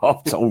van.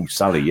 Oh,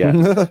 Sally,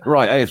 yeah.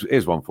 Right,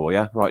 here's one for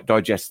you. Right,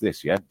 digest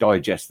this, yeah.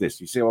 Digest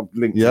this. You see, I've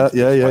linked.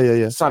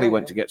 Yeah. Sally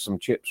went to get some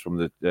chips from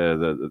the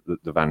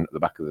van at the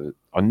back of the.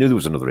 I knew there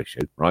was another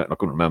issue, right? And I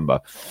couldn't remember.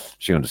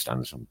 She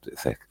understands. I'm a bit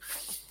thick.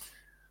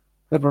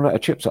 They've run out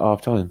of chips at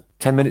half time.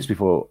 10 minutes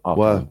before half time.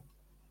 Wow.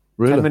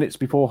 Really? 10 minutes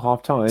before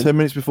half time. 10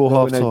 minutes before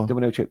half time. There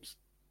were no chips.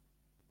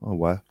 Oh,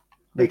 wow.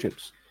 No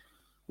chips.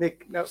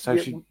 Nick, no, So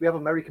we have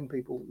American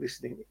people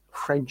listening.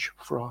 French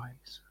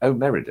fries. Oh,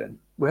 Meriden.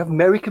 We have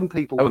American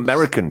people. Oh,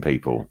 American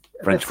people.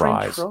 French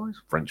French fries.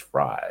 French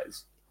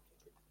fries.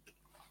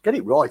 Get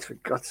it right, for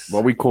God's sake.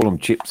 Well, we call them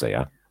chips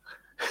here.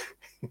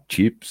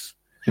 Chips.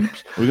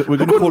 We're going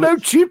to call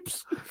it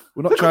chips.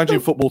 We're not changing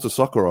football to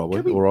soccer, are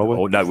we? Or are we?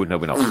 Oh, no, we're not.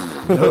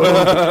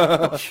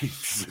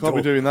 Can't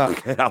be doing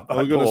that. I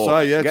was going to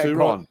say, yeah, too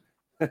right.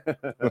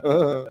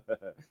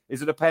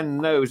 Is it a pen?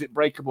 No. Is it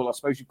breakable? I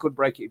suppose you could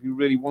break it if you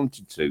really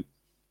wanted to.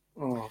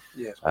 Oh,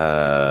 yes.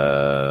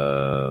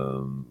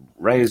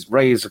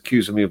 Ray is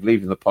accusing me of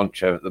leaving the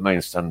poncho at the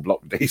main stand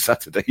block D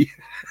Saturday.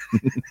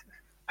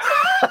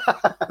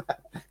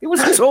 It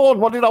was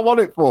torn. What did I want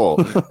it for?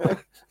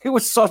 It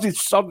was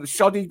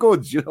shoddy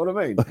goods. You know what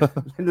I mean?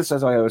 Linda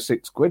says I owe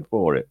 £6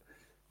 for it.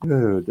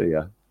 Oh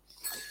dear,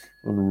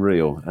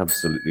 unreal,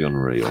 absolutely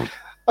unreal.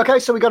 Okay,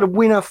 so we got a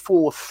winner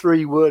for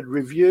 3-word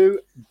review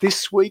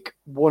this week,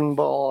 won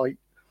by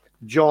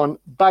John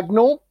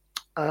Bagnall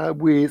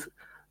with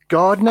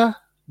Gardner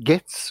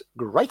Gets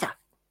Greater.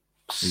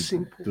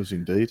 Simple. Does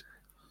indeed.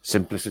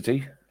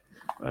 Simplicity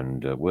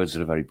and words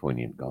that are very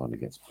poignant. Gardner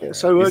Gets Greater. Yeah,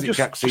 so is it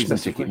Jack's season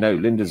ticket? No,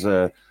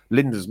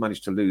 Linda's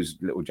managed to lose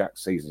little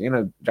Jack's season. You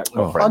know, Jack's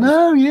got friends. I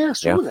know, yeah,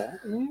 saw that.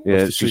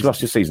 Yeah, she's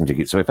lost her season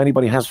ticket. So if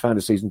anybody has found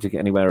a season ticket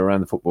anywhere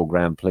around the football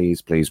ground,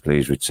 please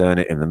return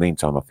it. In the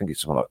meantime, I think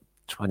it's something like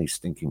 20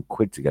 stinking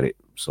quid to get it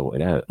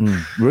sorted out.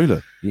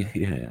 Really?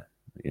 Yeah.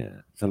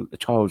 So a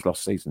child's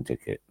lost season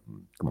ticket.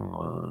 Come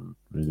on,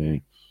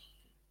 really?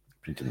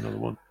 Printed another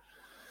one.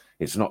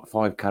 It's not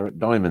 5-carat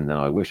diamond. Then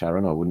I wish,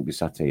 Aaron, I wouldn't be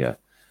sat here.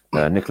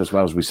 Nicholas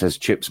Wellsbury says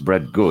chips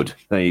bread good.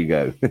 There you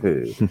go.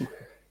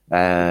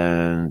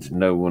 And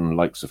no one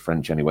likes the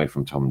French anyway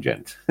from Tom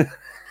Gent.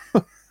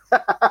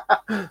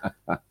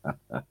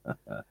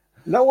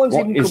 No one's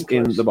what even is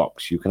in the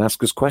box? You can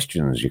ask us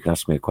questions. You can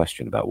ask me a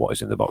question about what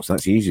is in the box.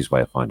 That's the easiest way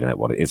of finding out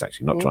what it is,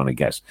 actually, not trying to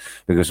guess,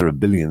 because there are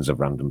billions of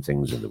random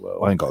things in the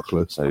world. I ain't got a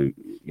clue. So,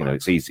 you know,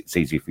 it's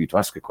easy for you to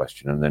ask a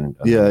question and then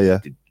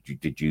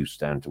deduce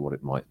down to what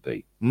it might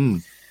be.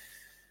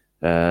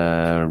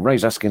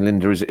 Ray's asking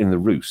Linda, is it in the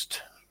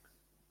roost?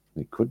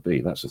 It could be.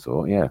 That's a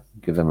thought. Yeah,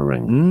 give them a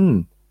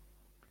ring.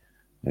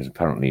 There's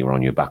apparently you're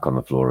on your back on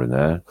the floor in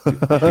there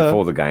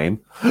before the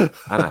game and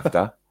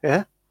after.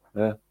 Yeah.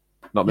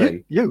 Not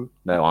me. You?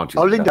 No, aren't you?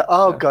 Oh, Linda.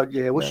 Oh, God,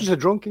 yeah. Well, she's a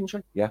drunk, isn't she?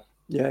 Yeah.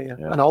 Yeah.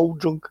 An old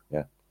drunk.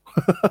 Yeah.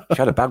 She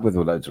had a bag with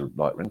loads of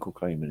like wrinkle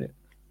cream in it.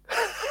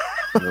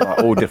 Like,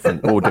 all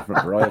different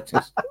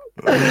varieties.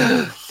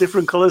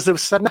 Different colours of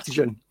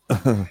sanatogen.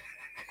 A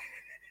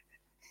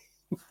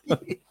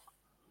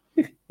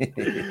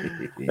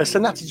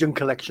sanatogen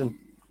collection.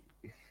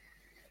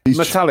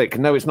 Metallic.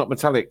 No, it's not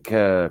metallic,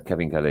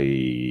 Kevin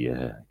Kelly.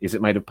 Is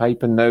it made of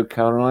paper? No,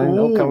 Caroline.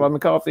 Oh, Caroline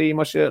McCarthy,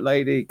 my shirt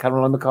lady.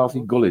 Caroline McCarthy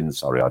Gullin.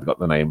 Sorry, I've got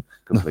the name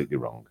completely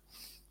wrong.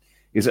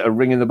 Is it a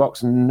ring in the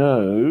box?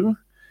 No.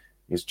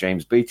 Is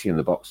James Beattie in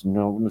the box?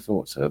 No, I wouldn't have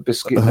thought so.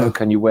 Biscuit? No.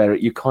 Can you wear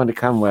it? You kind of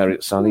can wear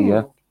it, Sally,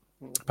 yeah.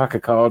 Pack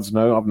of cards?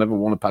 No, I've never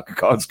won a pack of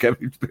cards,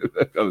 Kevin.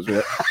 Is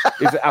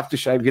it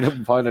aftershave? You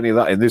don't find any of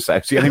that in this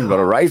house. You ain't even got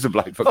a razor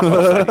blade, for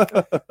God's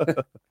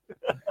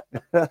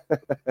sake.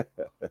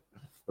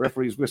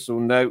 Referee's whistle,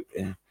 no.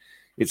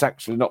 It's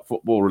actually not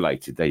football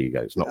related. There you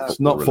go. It's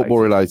not football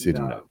related.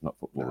 No, not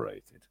football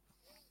related.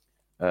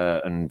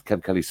 And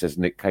Kev Kelly says,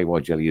 Nick, KY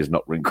jelly is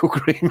not wrinkle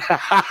cream.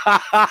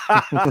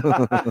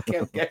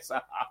 Kev gets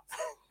that.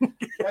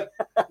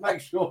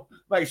 Make sure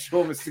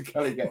Mr.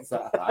 Kelly gets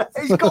that.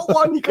 He's got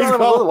one. You can't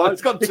have another one.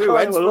 He's got two.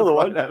 Another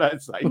one. No,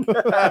 that's like.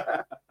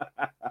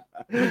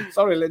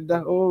 Sorry,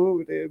 Linda.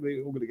 Oh dear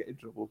me, we're going to get in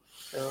trouble.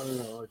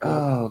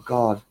 Oh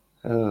God.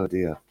 Oh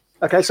dear.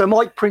 Okay, so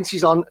Mike Prince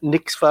is on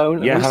Nick's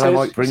phone. Yeah, hello,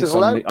 Mike Prince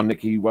on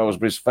Nicky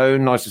Wellsbury's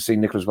phone. Nice to see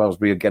Nicholas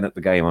Wellsbury again at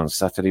the game on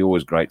Saturday.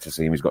 Always great to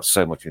see him. He's got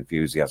so much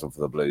enthusiasm for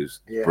the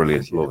Blues. Yeah,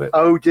 brilliant. Love it.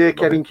 Oh, dear,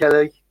 Kevin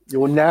Kelly.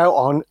 You're now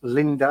on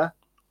Linda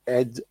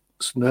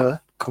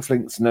Edsner.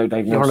 Cufflinks, no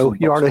Dave Nelson.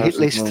 You're on a hit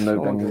list.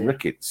 No Daniel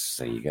Ricketts.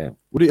 There you go.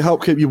 Would it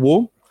help keep you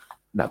warm?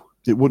 No.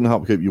 It wouldn't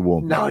help keep you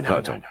warm? No.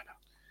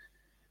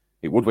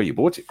 It would where you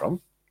bought it from.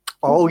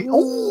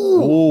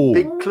 Oh.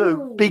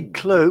 Big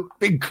clue.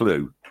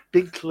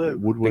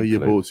 Would where you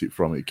bought it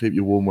from? It keep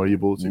you warm where you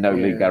bought it. No,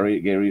 Lee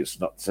Gary, it's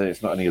not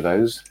any of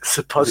those.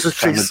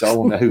 Suppositories.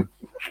 No.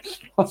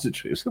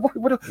 Suppositories.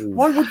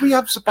 Why would we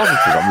have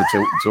suppositories on the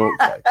Tilton Talk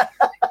Day?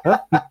 Huh?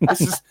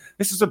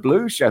 This is a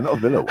Blues show, not a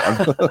Villa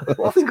one.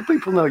 Well, I think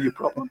people know your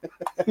problem.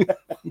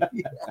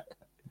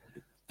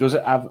 Does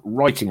it have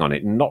writing on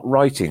it? Not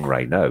writing,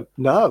 Ray. No.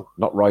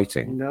 Not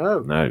writing.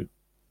 No.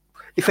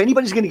 If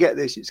anybody's going to get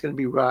this, it's going to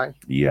be Ray.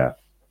 Yeah.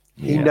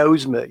 He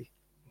knows me.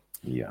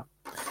 Yeah.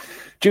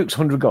 Duke's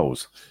 100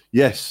 goals.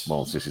 Yes.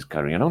 Whilst this is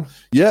carrying on.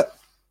 Yeah.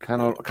 Can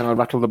I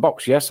rattle the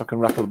box? Yes, I can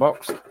rattle the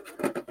box.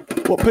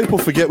 What people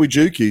forget with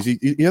Duke is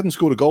he hadn't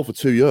scored a goal for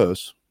 2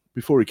 years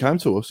before he came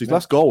to us. His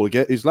last goal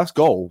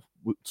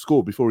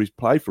scored before he's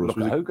played for us.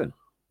 Look at Hogan.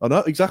 I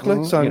know,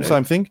 exactly.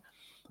 Same thing.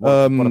 What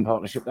a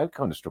partnership. They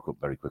kind of struck up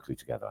very quickly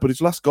together. But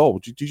his last goal,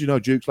 did you know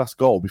Duke's last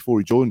goal before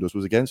he joined us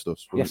was against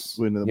us? Yes.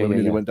 When we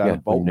nearly went down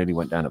at Bolton. We nearly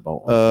went down at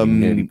Bolton. He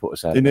nearly put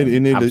us out. He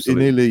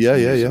nearly,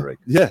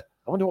 yeah.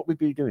 I wonder what we'd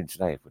be doing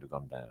today if we'd have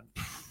gone down.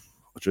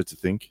 I dread to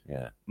think.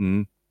 Yeah.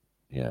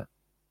 Yeah.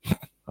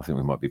 I think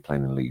we might be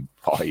playing in League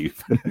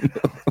 5.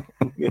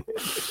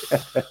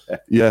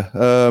 Yeah.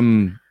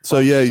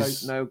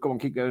 No, go on,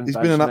 keep going. He's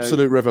been an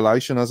absolute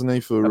revelation, hasn't he?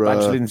 For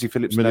Lindsay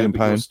Phillips, £1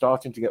 million.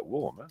 Starting to get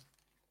warm. Huh?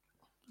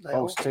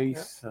 False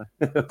teeth.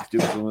 Do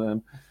some of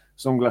them.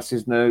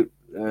 Sunglasses, no.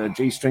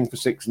 G-string for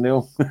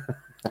 6-0.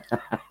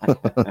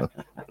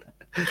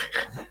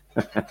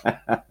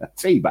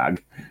 Tea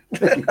bag.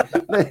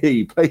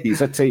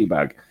 Please, a tea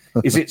bag.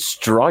 Is it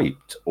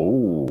striped?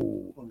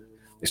 Oh,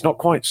 it's not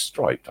quite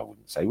striped, I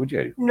wouldn't say, would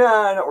you?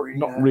 No, not really.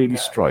 Not really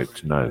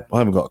striped, no. I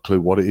haven't got a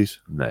clue what it is.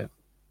 No.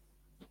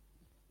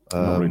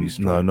 Not really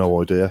striped.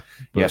 No idea.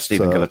 Yes,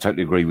 Stephen Gill, I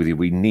totally agree with you.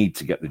 We need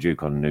to get the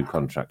Duke on a new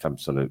contract,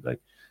 absolutely.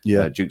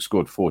 Yeah. Duke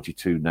scored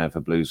 42 now for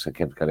Blues. So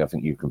Kevin Kelly, I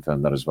think you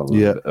confirmed that as well a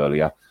little bit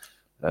earlier.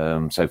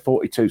 So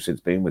 42 since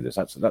being with us.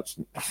 That's.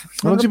 How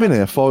long has he been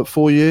here?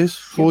 4 years?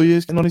 4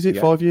 years? And on is it?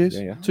 5 years?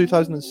 Yeah.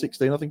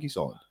 2016, I think he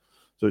signed.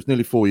 So it's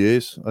nearly 4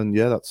 years. And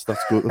that's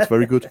good. That's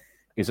very good.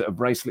 Is it a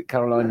bracelet,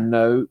 Caroline?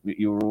 No.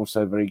 You were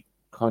also very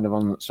kind of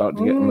on starting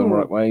to get them the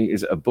right way.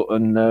 Is it a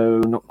button? No,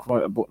 not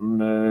quite a button.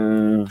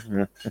 No.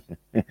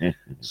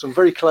 Some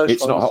very close.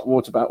 It's not hot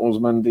water battles,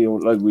 Mandy.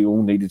 Although we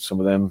all needed some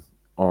of them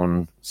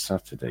on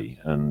Saturday.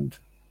 And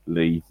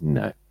Lee,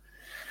 no.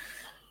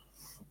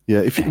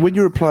 Yeah, when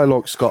you reply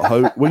like Scott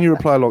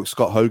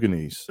Hogan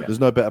is, there's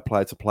no better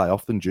player to play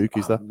off than Duke,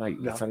 is there? Mate,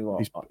 I'll tell you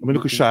what.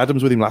 Look at Shea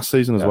Adams with him last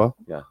season as well.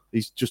 Yeah,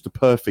 he's just a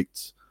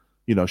perfect,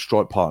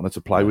 strike partner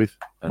to play with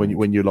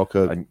when you're like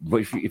a.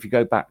 But if you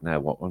go back now,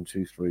 what 1,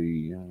 2,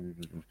 3,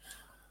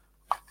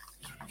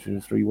 2 or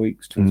 3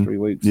 weeks, 2 or 3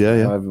 weeks.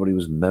 Yeah. Everybody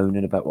was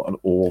moaning about what an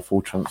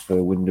awful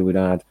transfer window we'd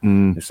had.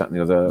 This, that, and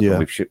the other. Yeah. And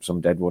we've shipped some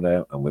deadwood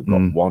out, and we've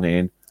got one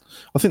in.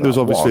 I think there was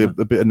obviously a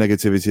bit of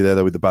negativity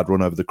there with the bad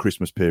run over the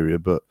Christmas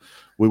period, but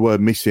we were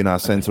missing our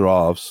centre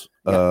halves.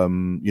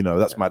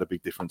 That's made a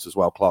big difference as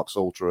well. Clark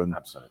Salter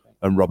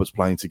and Roberts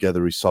playing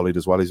together is solid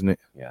as well, isn't it?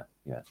 Yeah.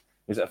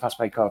 Is it a fast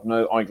pay card?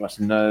 No. Eyeglass?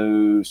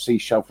 No.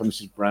 Seashell for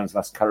Mrs. Brown's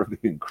last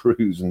Caribbean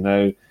cruise?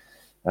 No.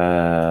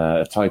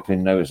 A type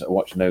in? No. Is it a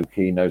watch? No.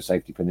 Key? No.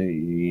 Safety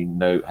pin?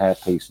 No.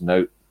 Hairpiece?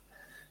 No.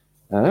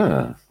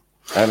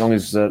 How long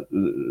is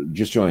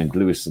just joined?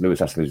 Lewis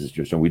Astley has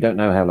just joined. We don't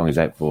know how long he's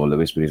out for,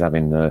 Lewis, but he's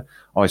having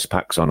ice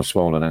packs on a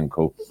swollen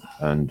ankle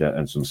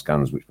and some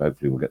scans, which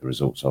hopefully we'll get the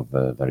results of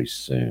very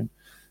soon.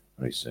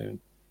 Very soon.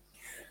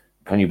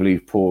 Can you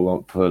believe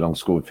Furlong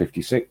scored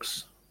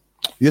 56?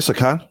 Yes, I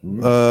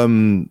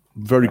can.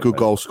 Very good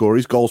goal scorer.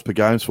 His goals per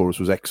games for us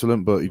was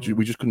excellent, but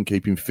we just couldn't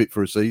keep him fit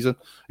for a season.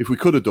 If we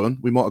could have done,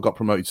 we might have got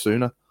promoted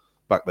sooner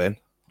back then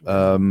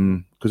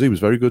because he was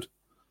very good,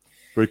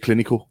 very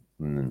clinical.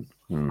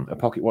 A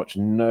pocket watch?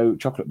 No.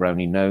 Chocolate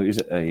brownie? No. Is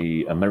it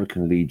a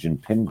American Legion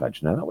pin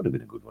badge? No, that would have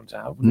been a good one to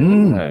have.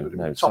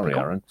 No. Sorry,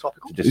 Aaron.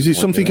 Is it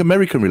something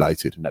American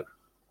related? No.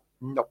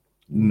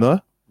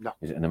 No.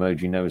 Is it an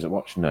emoji? No. Is it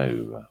watch?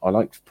 No. I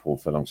liked Paul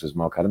Furlong, says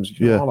Mark Adams.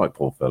 I like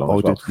Paul Furlong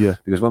as well. Yeah.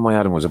 Because when my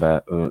Adam was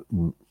about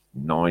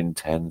 9,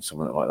 10,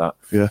 something like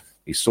that,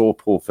 he saw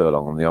Paul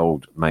Furlong on the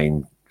old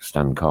main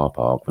stand car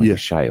park when it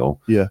was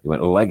shale. Yeah. He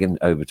went legging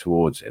over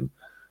towards him,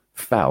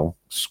 fell,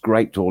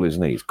 scraped all his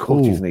knees,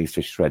 cut his knees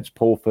to shreds.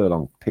 Paul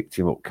Furlong picked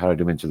him up, carried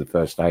him into the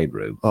first aid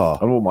room.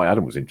 And all my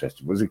Adam was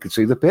interested was he could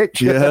see the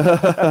pitch.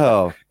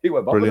 Yeah. He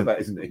went bothered about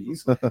his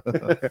knees.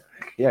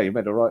 He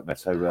made a right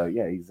mess. So,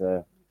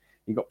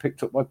 he got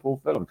picked up by Paul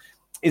Furlong.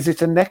 Is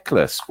it a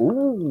necklace?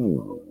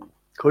 Ooh.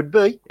 Could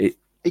be. It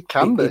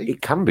can be.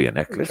 It can be a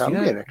necklace. It can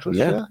be a necklace,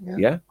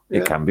 yeah.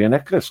 It can be a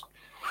necklace.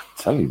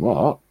 Tell you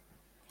what,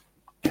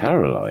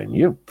 Caroline,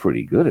 you're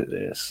pretty good at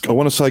this. I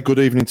want to say good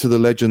evening to the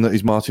legend that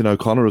is Martin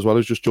O'Connor as well,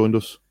 who's just joined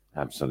us.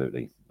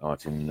 Absolutely.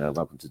 Martin,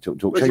 welcome to Talk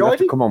Show. You have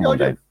to come on one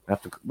day.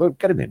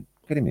 Get him in.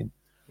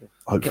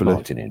 Hopefully. Get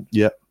Martin in.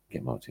 Yeah.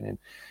 Get Martin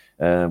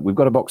in. We've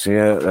got a box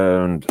here,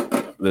 and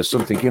there's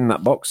something in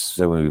that box.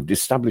 So we've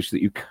established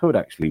that you could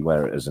actually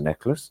wear it as a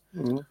necklace,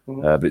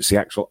 but it's the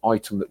actual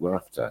item that we're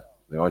after.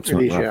 The item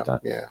that we're after.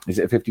 Yeah. Is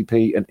it a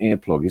 50p, an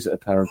earplug? Is it a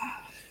pair of...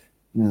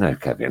 No,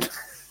 Kevin.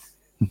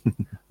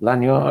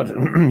 Lanyard.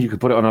 You could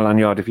put it on a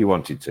lanyard if you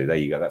wanted to. There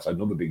you go. That's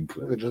another big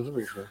clue.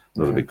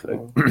 Another big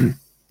clue.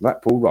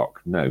 Blackpool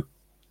Rock. No.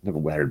 Never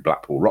wear a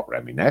Blackpool Rock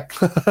around my neck.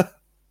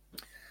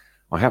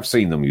 I have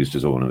seen them used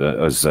as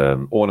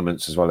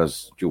ornaments as well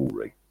as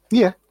jewellery.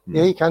 Yeah.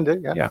 Yeah, you can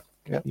do. Yeah.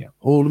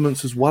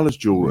 Ornaments as well as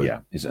jewellery. Yeah.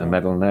 Is it a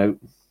medal? No.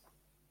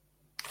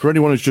 For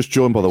anyone who's just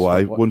joined, by the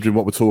way, wondering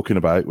what we're talking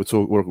about,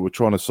 we're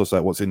trying to suss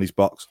out what's in this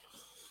box.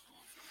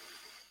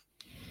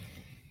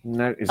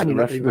 No, is it the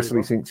ref he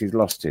thinks he's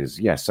lost his?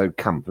 Yeah, so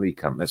Lee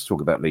Camp. Let's talk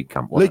about Lee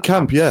Camp. Lee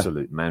Camp,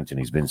 absolute mountain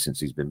he's been since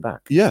he's been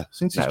back. Yeah,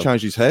 since he's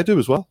changed his hairdo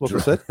as well, like I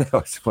said.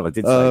 Well, I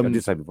did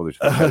say before the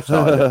show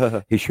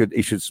started, he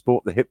should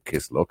sport the hip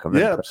kiss look.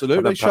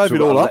 Absolutely. Shave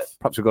it all off.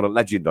 Perhaps we've got a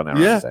legend on our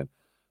hands then.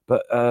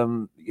 But,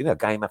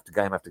 game after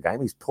game after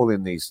game, he's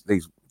pulling these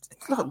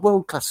like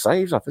world-class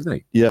saves off, isn't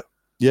he?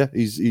 Yeah,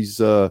 he's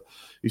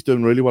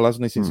done really well,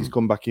 hasn't he, since he's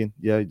come back in?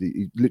 Yeah,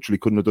 he literally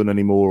couldn't have done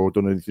any more or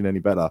done anything any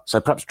better.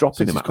 So perhaps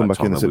dropping him come back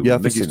in. I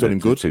think he's done him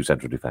good. 2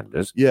 central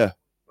defenders. Yeah.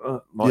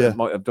 Might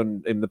have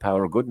done him the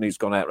power of good, and he's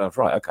gone out and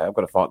right, okay, I've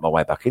got to fight my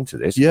way back into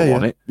this.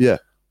 Yeah.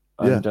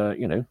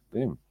 And,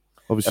 boom.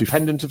 Obviously, a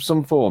pendant of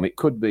some form. It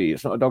could be.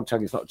 It's not a dog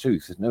tag. It's not a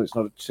tooth. No, it's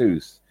not a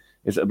tooth.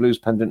 Is it a blues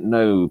pendant?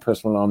 No.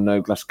 Personal arm?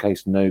 No. Glass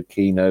case? No.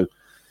 Key? No.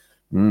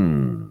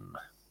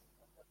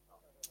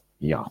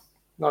 Yeah.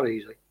 Not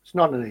easy. It's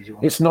not an easy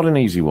one. It's not an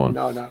easy one.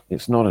 No.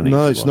 It's not an easy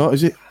one. No, it's not,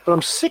 is it? But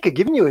I'm sick of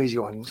giving you easy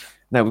ones.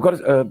 Now, we've got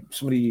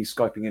somebody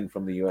Skyping in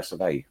from the US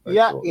of A.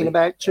 Yeah, in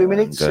about 2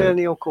 minutes,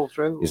 he'll call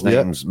through. His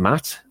name's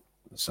Matt,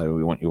 so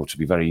we want you all to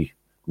be very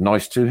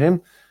nice to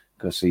him,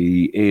 because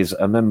he is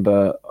a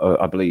member,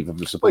 I believe, of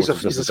the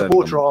supporters he's a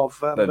supporter of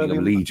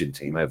Birmingham Legion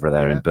team over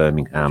there in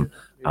Birmingham,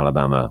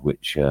 Alabama,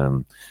 which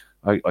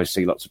I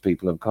see lots of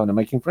people are kind of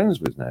making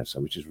friends with now, so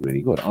which is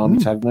really good. Army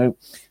tag, no.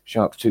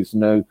 Shark tooth,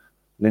 no.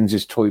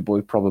 Lindsay's toy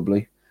boy,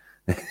 probably.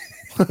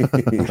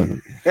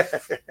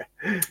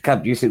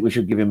 Cab, do you think we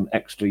should give him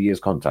extra years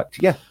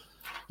contact? Yeah.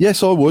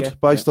 Yes, I would,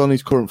 based on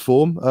his current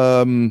form.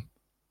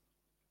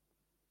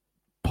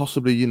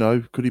 Possibly,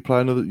 could he play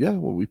another? Yeah,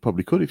 well, we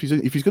probably could. If he's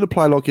going to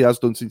play like he has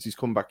done since he's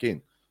come back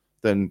in,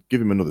 then give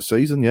him another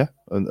season,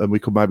 and we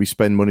could maybe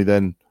spend money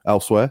then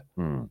elsewhere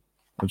and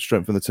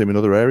strengthen the team in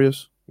other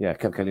areas. Yeah,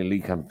 Kev Kelly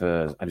Lee Camp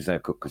had his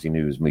haircut because he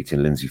knew he was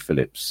meeting Lindsay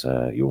Phillips.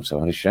 He also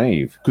had a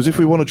shave. Because if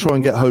we want to try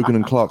and get Hogan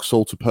and Clark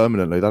salted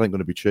permanently, that ain't going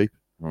to be cheap.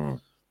 No.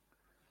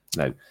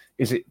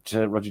 Is it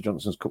Roger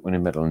Johnson's cup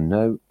winning medal?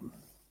 No.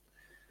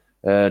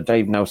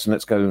 Dave Nelson,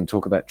 let's go and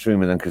talk about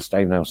Truman then, because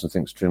Dave Nelson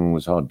thinks Truman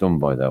was hard done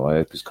by, though. I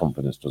hope his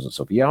confidence doesn't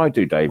suffer. Yeah, I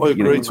do, Dave. I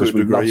agree to a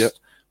degree,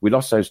 we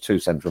lost those 2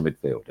 central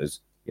midfielders.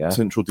 Yeah,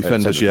 central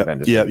defenders, yeah.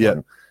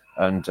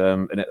 And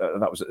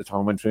that was at the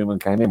time when Truman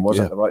came in. Was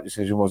it the right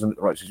decision? Wasn't it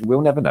the right decision?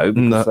 We'll never know,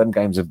 because them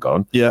games have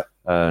gone. Yeah.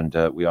 And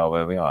we are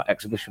where we are.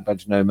 Exhibition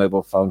badge, no.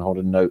 Mobile phone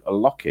holder, no. A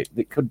locket.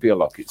 It could be a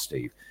locket,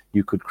 Steve.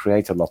 You could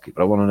create a locket,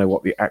 but I want to know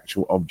what the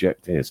actual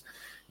object is.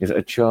 Is it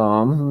a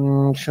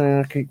charm? Is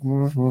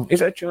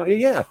it a charm?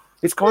 Yeah.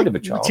 It's kind of a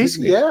charm. It is,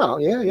 yeah.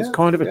 It's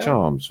kind of a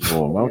charm.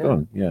 Well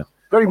done. Yeah.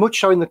 Very much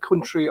so in the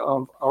country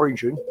of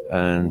origin.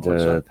 And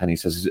Penny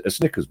says, is it a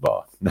Snickers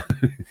bar?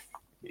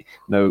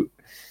 No.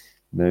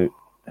 Is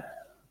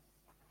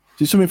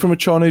it something from a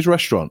Chinese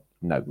restaurant?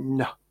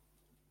 No.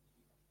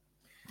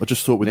 I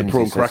just thought with the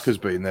prawn crackers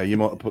being there, you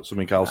might have put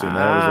something else in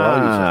there as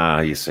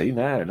well. You see,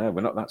 no,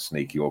 we're not that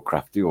sneaky or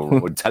crafty or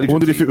intelligent. I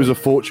wondered if it was a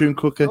fortune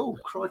cookie. Oh,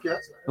 crikey.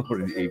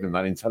 Or even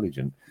that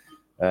intelligent.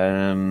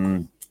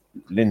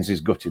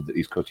 Lindsay's gutted that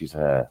he's cut his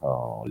hair.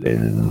 Oh,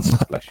 Linz,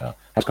 bless her.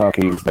 Has car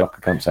keys, the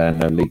locker comes out,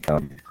 no leak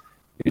on.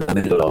 Is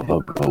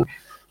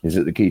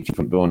it the key to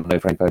front door? No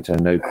frame photo,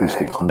 no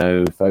acoustics,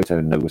 no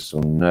photo, no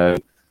whistle, no.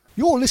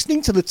 You're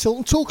listening to the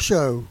Tilton Talk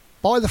Show.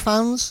 By the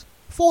fans,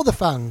 for the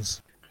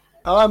fans.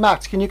 Hello,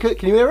 Matt. Can you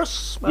hear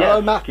us? Yes.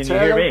 Hello, Matt. Can you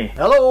hear me?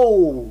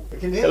 Hello.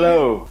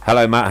 Hello.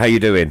 Hello, Matt. How you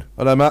doing?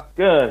 Hello, Matt.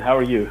 Good. How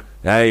are you?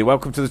 Hey,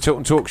 welcome to the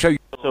Tilton Talk Show.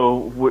 So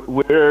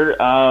we're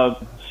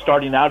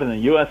starting out in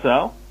the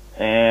USL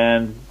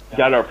and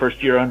got our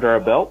first year under our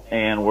belt,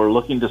 and we're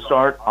looking to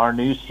start our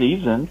new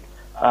season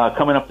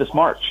coming up this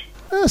March.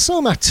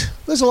 So, Matt,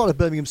 there's a lot of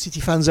Birmingham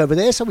City fans over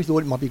there, so we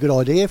thought it might be a good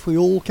idea if we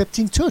all kept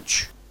in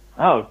touch.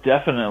 Oh,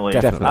 definitely.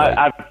 Definitely.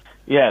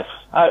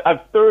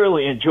 I've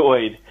thoroughly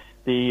enjoyed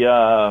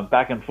the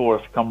back and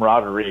forth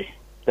camaraderie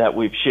that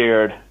we've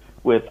shared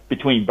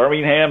between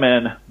Birmingham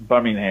and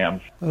Birmingham.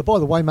 By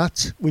the way,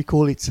 Matt, we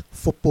call it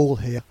football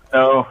here.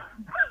 No.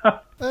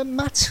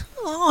 Matt,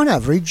 on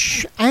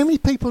average, how many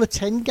people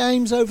attend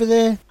games over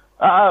there?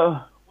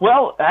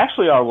 Well,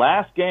 actually, our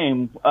last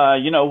game, we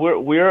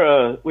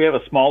have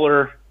a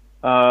smaller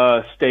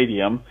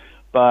stadium,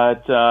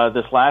 but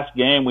this last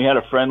game we had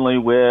a friendly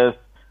with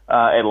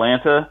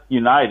Atlanta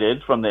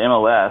United from the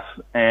MLS,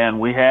 and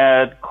we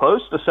had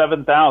close to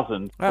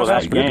 7,000 for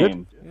that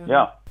game.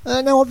 Yeah.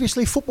 Now,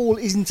 obviously, football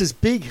isn't as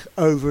big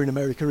over in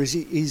America as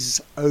it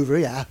is over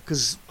here,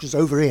 because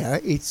over here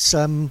it's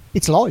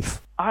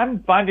life.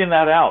 I'm finding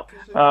that out.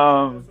 It's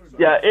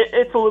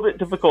a little bit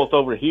difficult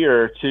over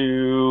here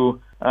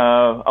to.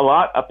 A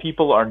lot of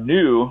people are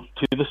new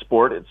to the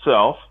sport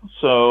itself,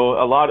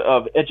 so a lot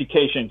of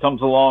education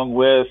comes along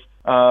with,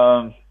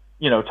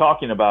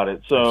 talking about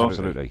it. So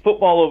Absolutely.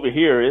 Football over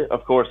here,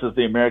 of course, is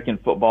the American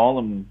football,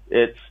 and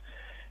it's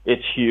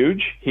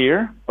huge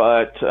here.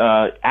 But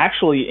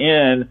actually,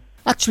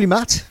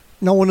 Matt,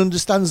 no one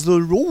understands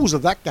the rules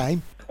of that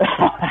game.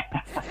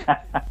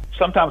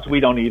 Sometimes we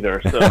don't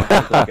either, so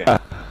it's okay.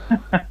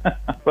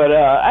 But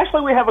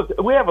actually,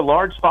 we have a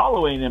large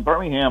following in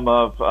Birmingham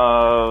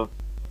of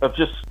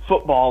just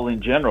football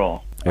in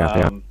general.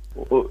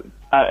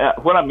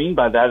 What I mean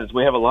by that is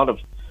we have a lot of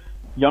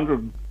younger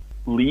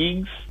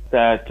leagues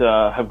that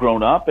have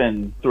grown up,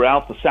 and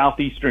throughout the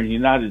southeastern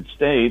United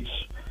States,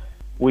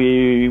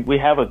 we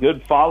have a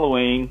good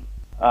following.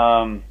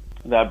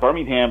 That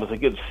Birmingham is a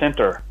good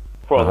center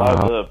for a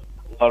lot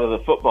of the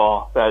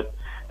football that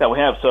we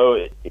have.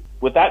 So,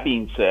 with that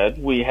being said,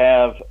 we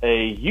have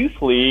a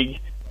youth league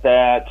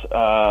that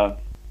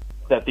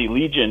the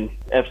Legion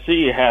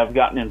FC have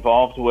gotten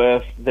involved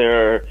with.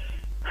 They're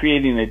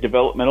creating a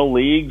developmental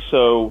league,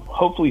 so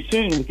hopefully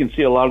soon we can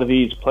see a lot of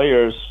these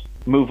players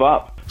move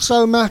up.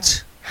 So,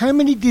 Matt, how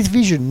many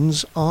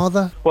divisions are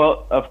there?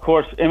 Well, of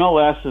course,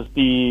 MLS is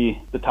the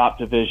top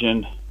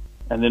division,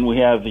 and then we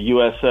have the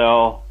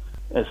USL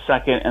as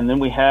second, and then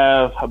we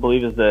have, I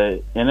believe, is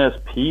the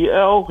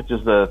NSPL, which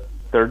is the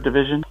third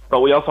division.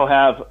 But we also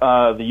have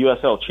the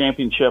USL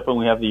Championship, and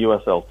we have the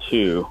USL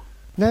 2.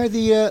 Now,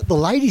 the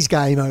ladies'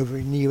 game over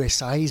in the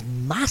USA is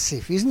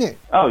massive, isn't it?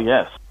 Oh,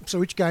 yes. So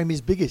which game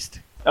is biggest?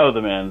 Oh,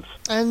 the men's.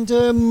 And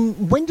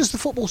when does the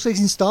football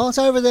season start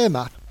over there,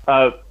 Matt?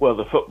 Well,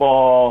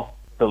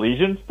 the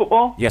Legion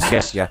football?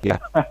 Yes, yeah.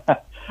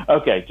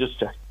 Okay, just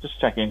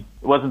checking.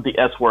 It wasn't the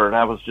S word.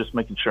 I was just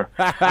making sure.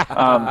 Nice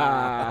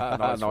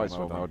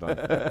one, well done.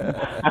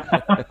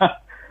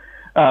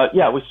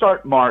 We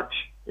start March.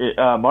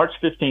 March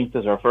 15th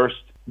is our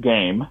first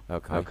game.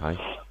 Okay.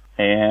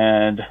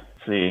 And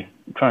let's see.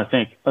 I'm trying to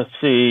think. Let's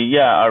see.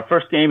 Yeah, our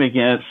first game is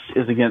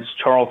against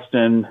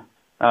Charleston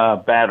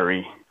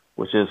Battery,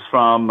 which is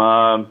from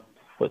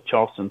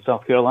Charleston,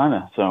 South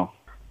Carolina. So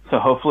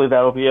hopefully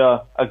that'll be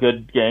a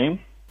good game.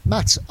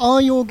 Matt,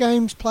 are your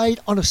games played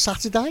on a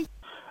Saturday?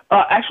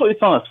 Actually,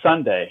 it's on a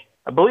Sunday.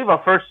 I believe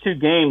our first two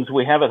games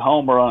we have at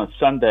home are on a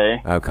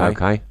Sunday.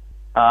 Okay.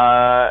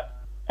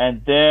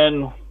 And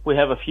then we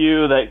have a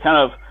few that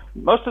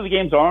most of the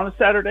games are on a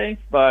Saturday,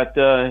 but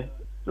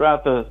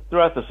throughout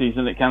the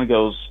season it kind of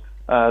goes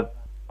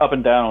up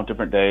and down on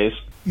different days.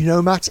 You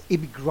know, Matt,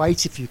 it'd be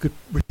great if you could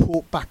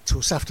report back to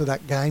us after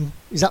that game.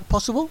 Is that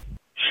possible?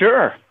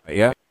 Sure.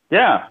 Yeah,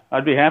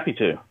 I'd be happy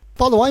to.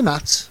 By the way,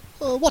 Matt,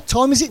 what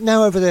time is it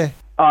now over there?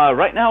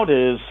 Right now it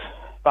is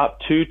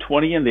about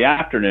 2:20 in the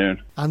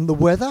afternoon. And the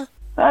weather?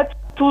 That's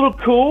a little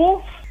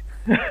cool.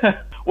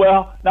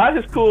 Well, not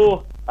as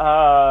cool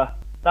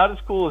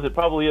as it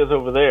probably is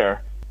over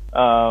there.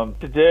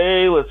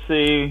 Today, let's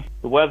see,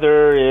 the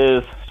weather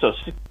is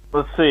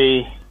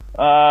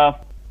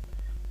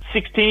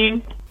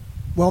 16.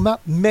 Well,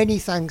 Matt, many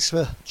thanks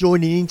for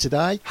joining in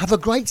today. Have a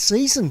great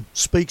season.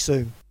 Speak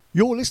soon.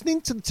 You're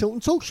listening to the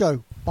Tilton Talk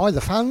Show. By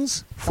the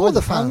fans, for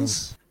the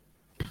fans.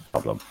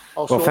 Problem.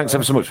 Well, thanks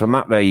ever so much for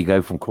Matt. There you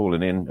go, from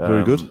calling in.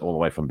 Very good. All the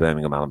way from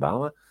Birmingham,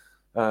 Alabama.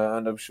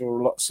 And I'm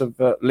sure lots of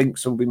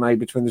links will be made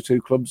between the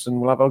two clubs, and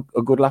we'll have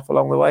a good laugh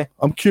along the way.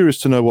 I'm curious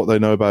to know how much they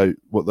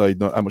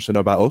know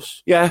about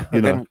us. Yeah,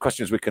 again,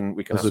 questions we can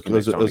as ask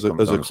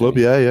a club.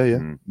 Yeah.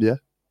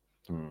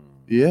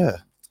 Yeah.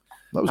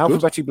 That was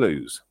Alphabeti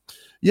Blues.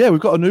 Yeah,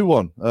 we've got a new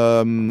one.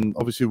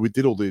 Obviously, we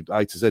did all the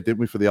A to Z, didn't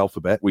we, for the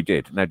alphabet? We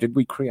did. Now, did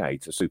we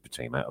create a super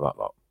team out of that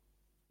lot?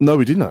 No,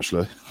 we didn't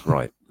actually.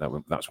 Right.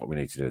 That's what we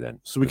need to do then.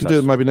 So we can do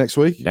it maybe next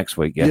week? Next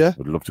week, yeah. Yeah.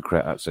 We'd love to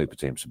create that super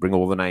team. So bring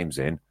all the names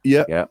in.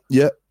 Yeah. Yeah.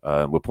 Yeah.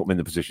 We'll put them in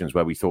the positions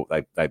where we thought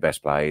they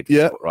best played.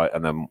 Yeah. Right.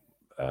 And then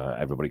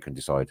everybody can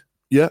decide.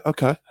 Yeah,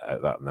 okay.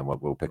 That, and then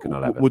we'll pick an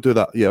 11. We'll do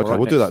that. Yeah, okay. Right,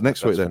 we'll do that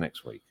next week then.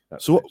 Next week.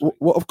 So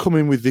what I've come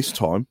in with this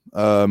time,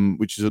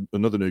 which is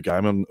another new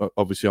game, and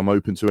obviously I'm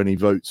open to any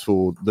votes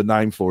for the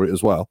name for it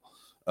as well,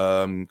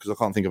 because I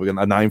can't think of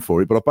a name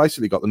for it, but I've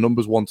basically got the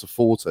numbers 1 to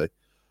 40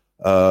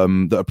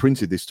 that are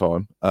printed this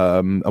time,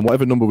 and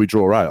whatever number we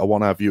draw out, I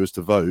want our viewers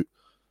to vote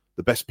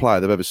the best player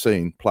they've ever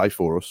seen play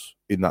for us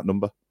in that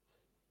number.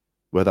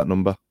 Where that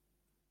number?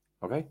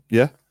 Okay.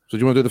 Yeah. So do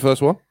you want to do the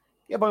first one?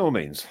 Yeah, by all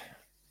means.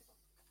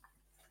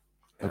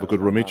 Have a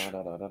good rummage.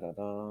 That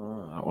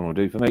one will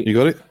do for me. You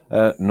got it?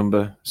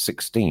 Number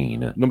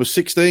 16. Number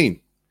 16.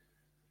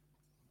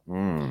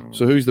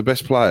 So who's the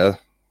best player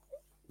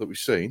that we've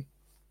seen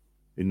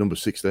in number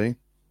 16?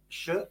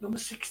 Shirt number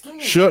 16.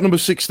 Shirt number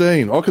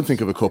 16. I can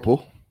think of a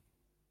couple.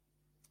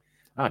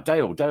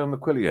 Dale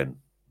McQuillian.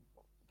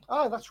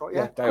 Oh, that's right,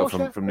 yeah. Dale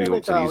from New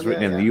York City. He's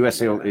written in. The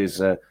USL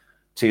is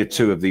tier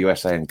 2 of the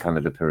USA and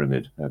Canada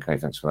pyramid. Okay,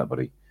 thanks for that,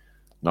 buddy.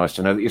 Nice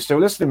to know that you're still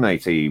listening,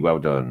 matey. Well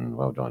done,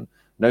 well done.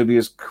 Nobody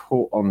has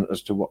caught on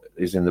as to what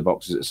is in the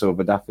box. Is it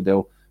silver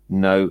daffodil?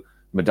 No.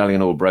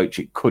 Medallion or brooch?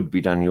 It could be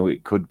Daniel.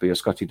 It could be a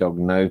Scotty dog.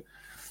 No.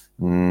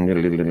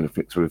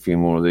 Flick through a few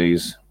more of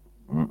these.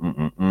 A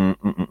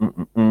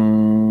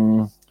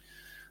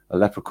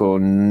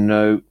leprechaun?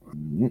 No.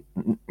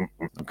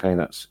 Okay,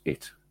 that's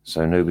it.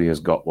 So nobody has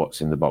got what's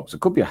in the box.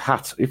 It could be a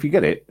hat. If you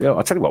get it,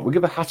 I'll tell you what, we'll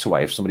give a hat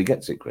away if somebody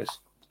gets it, Chris.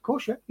 Of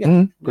course, yeah.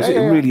 Because it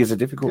really is a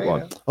difficult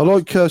one. I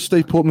like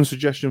Steve Portman's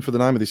suggestion for the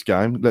name of this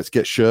game. Let's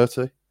get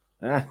shirty.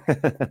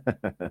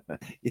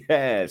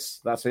 Yes,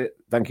 that's it.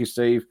 Thank you,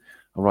 Steve.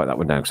 I'll write that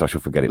one down because I shall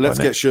forget it. Let's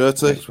get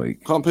shirty. Next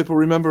week. Can't people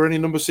remember any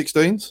number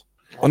 16s?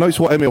 I know it's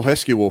what Emil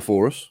Heskey wore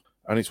for us,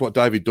 and it's what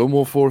David Dunn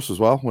wore for us as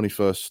well when he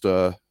first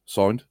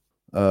signed.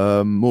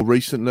 More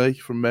recently,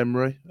 from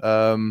memory,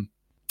 trying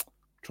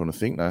to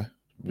think now.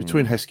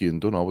 Between Heskey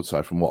and Dunn, I would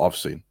say, from what I've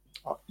seen.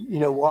 You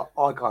know what?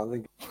 I can't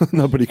think.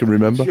 Nobody can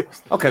remember.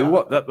 Okay,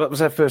 well, that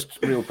was our first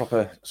real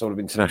proper sort of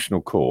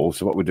international call.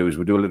 So what we do is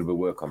we do a little bit of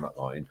work on that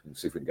line and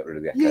see if we can get rid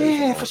of the echoes.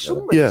 Yeah, for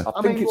some reason.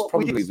 I think it's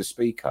probably the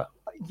speaker.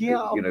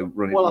 Yeah,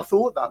 running. Well, I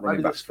thought that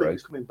maybe the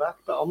speaker's speaker's coming back,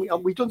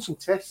 but we've done some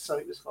tests and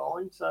it was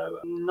fine. So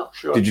I'm not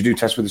sure. Did you do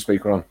tests with the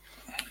speaker on?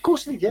 Of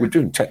course we did. Yeah. We're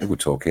doing technical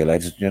talk here,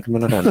 ladies and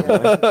gentlemen. I don't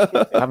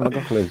know. I haven't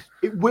got a clue.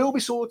 It will be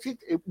sorted.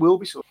 It will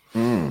be sorted.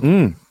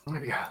 Mm.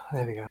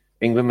 There we go.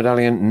 England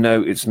medallion?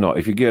 No, it's not.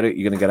 If you get it,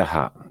 you're going to get a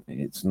hat.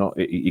 It's not.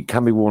 It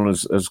can be worn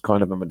as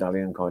kind of a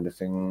medallion kind of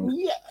thing.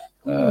 Yeah.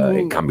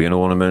 It can be an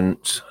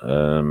ornament.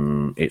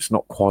 It's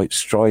not quite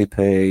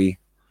stripy.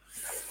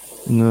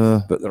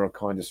 No, but there are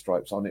kind of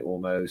stripes on it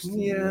almost.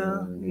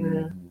 Yeah.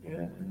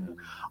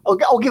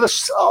 I'll give a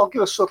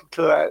subtle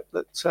clue out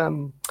that.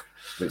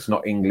 It's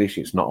not English.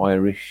 It's not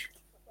Irish.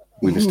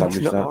 We've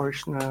established it's not that.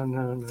 Irish.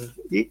 No.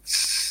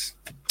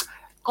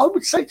 I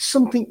would say it's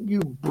something you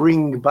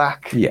bring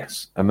back.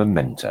 Yes, a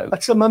memento.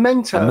 It's a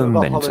memento. A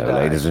memento,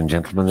 ladies and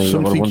gentlemen.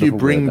 Something you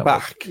bring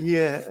back.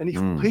 Yeah, and if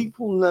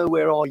people know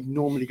where I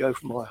normally go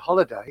for my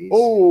holidays.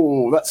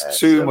 Oh, that's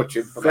too much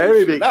information.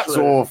 Very big. That's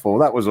awful.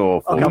 That was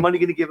awful. Okay, I'm only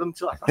going to give them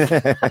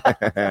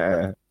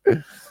to.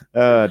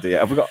 Oh dear.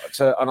 Have we got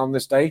an on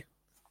this day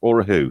or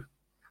a who?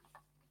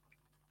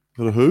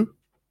 Got a who?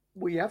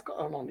 We have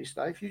got an on this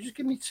day. If you just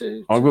give me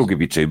two. I will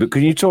give you two, but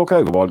can you talk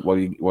over while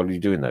you're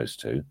doing those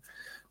two?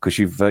 Because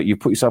you've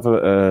put yourself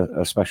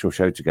a special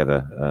show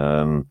together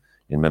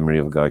in memory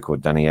of a guy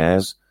called Danny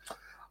Ayres,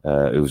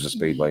 who was a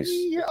speedway.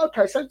 Yeah,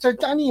 okay. So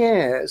Danny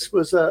Ayres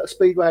was a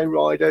speedway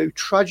rider who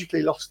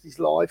tragically lost his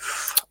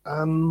life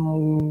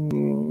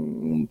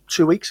 2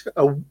 weeks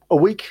ago, a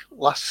week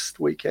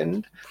last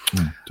weekend.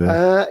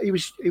 He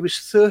was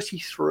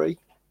 33,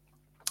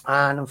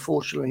 and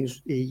unfortunately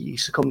he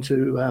succumbed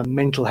to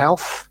mental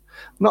health.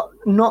 Not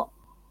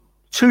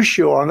too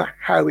sure on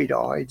how he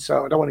died,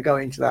 so I don't want to go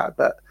into that,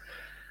 but.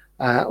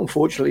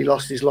 Unfortunately,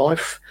 lost his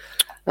life,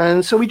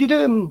 and so we did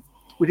a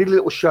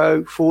little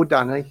show for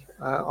Danny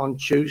on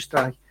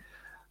Tuesday,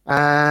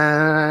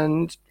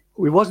 and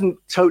we wasn't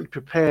totally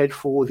prepared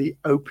for the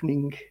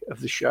opening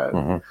of the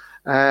show.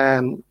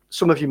 Mm-hmm.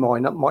 Some of you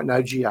might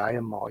know GA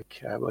and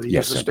Mike. Well, he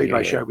does the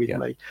speedway show with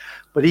me,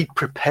 but he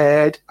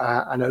prepared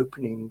an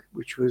opening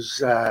which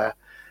was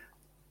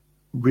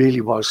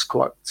really was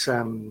quite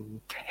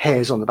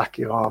hairs on the back of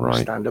your arm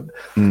stand up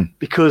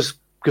because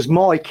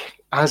Mike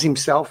has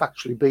himself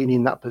actually been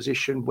in that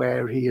position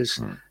where he has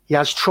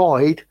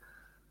tried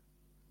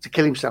to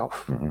kill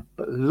himself,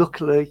 but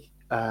luckily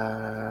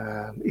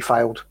he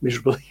failed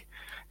miserably.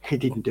 He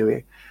didn't do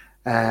it,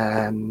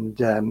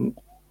 and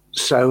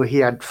so he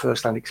had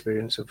first-hand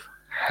experience of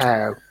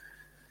how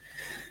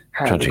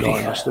the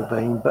guy must have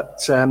been. But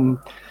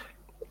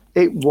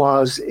it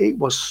was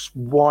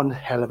one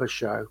hell of a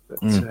show. But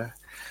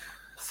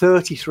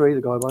 33,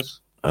 the guy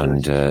was.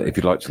 And if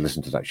you'd like to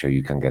listen to that show,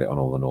 you can get it on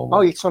all the normal.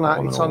 Oh, it's on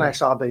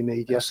SRB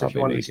Media. SRB so if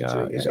you want to Media,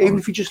 listen to it, even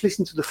if you just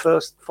listen to the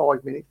first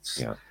 5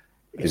 minutes,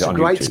 it's a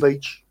great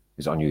speech.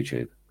 Is it on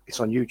YouTube? It's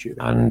on YouTube,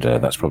 and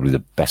that's probably the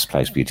best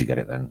place for you to get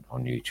it then,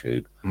 on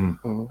YouTube.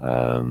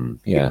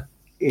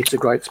 It's a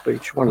great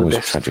speech. One of the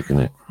best. Tragic, isn't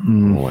it?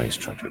 Always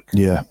tragic.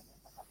 Yeah,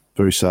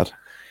 very sad.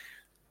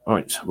 All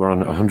right, we're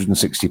on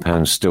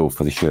 £160 still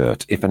for the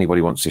shirt. If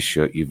anybody wants this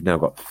shirt, you've now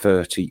got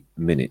 30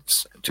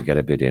 minutes to get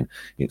a bid in.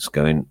 It's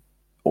going,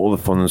 all the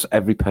funds,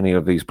 every penny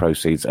of these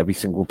proceeds, every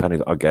single penny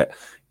that I get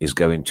is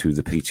going to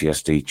the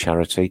PTSD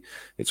charity.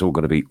 It's all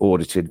going to be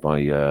audited by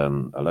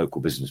a local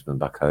businessman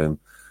back home.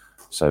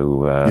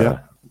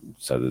 So,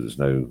 so there's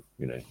no,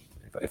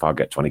 if I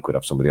get 20 quid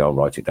off somebody, I'll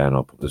write it down.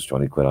 I'll put this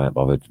 20 quid. I ain't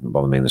bothered. Doesn't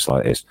bother me in the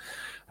slightest.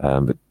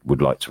 But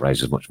would like to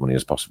raise as much money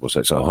as possible.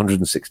 So it's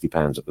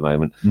 £160 at the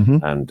moment.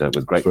 And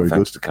with great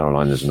thanks to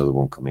Caroline, there's another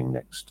one coming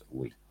next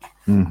week.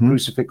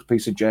 Crucifix,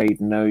 piece of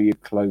jade, no, you're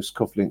close.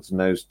 Cufflinks,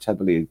 nose,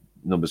 Tebley,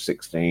 number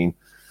 16.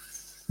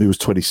 He was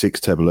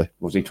 26, Tebley.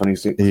 Was he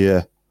 26?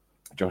 Yeah.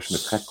 Josh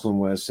McEachran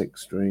wears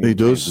 16. He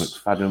does.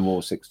 McFadden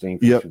wore 16.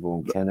 Yep.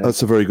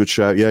 That's a very good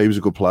shout. Yeah, he was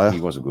a good player.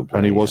 He was a good player.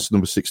 And he was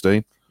number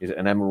 16. Is it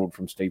an emerald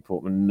from Steve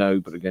Portman? No,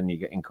 but again, you're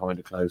getting kind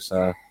of close.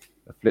 A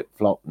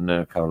flip-flop?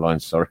 No, Caroline,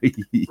 sorry.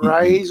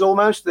 Ray's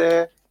almost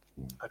there.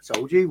 I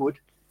told you he would.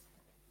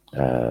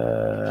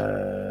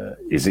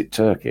 Is it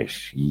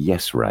Turkish?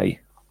 Yes, Ray.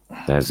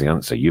 There's the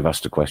answer. You've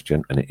asked a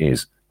question, and it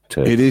is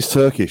Turkish. It is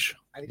Turkish.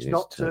 And it's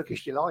not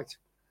Turkish Delight.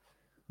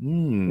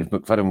 If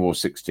McFadden wore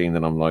 16,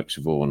 then I'm like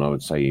Siobhan. I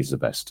would say he's the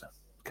best.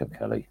 Kev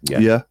Kelly.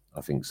 Yeah.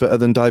 I think so. Better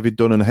than David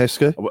Dunn and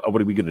Heske. What are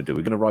we going to do?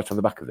 We're going to write on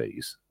the back of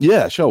these?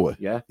 Yeah, shall we?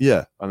 Yeah?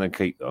 Yeah. And then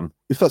keep them.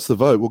 If that's the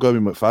vote, we'll go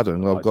with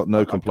McFadden. I've got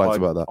no complaints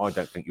about that. I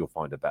don't think you'll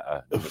find a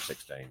better number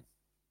 16.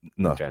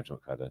 No. James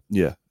McFadden.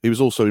 Yeah. He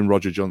was also in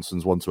Roger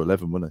Johnson's 1 to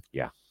 11, wasn't he?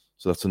 Yeah.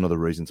 So that's another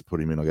reason to put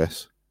him in, I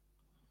guess.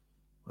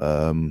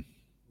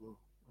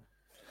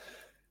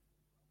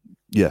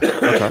 Yeah.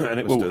 Okay.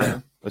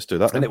 And let's do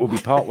that. And it will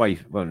be all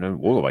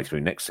the way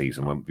through next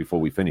season before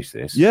we finish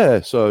this.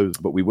 Yeah.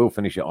 But we will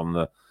finish it on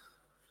the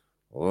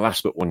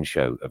last but one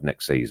show of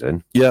next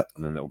season. Yeah.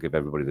 And then that will give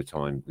everybody the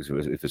time.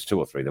 If there's 2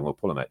 or 3, then we'll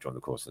pull them out during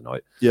the course of the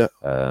night. Yeah.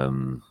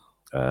 And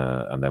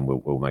then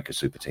we'll make a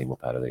super team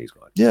up out of these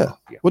guys. Yeah.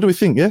 What do we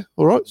think? Yeah.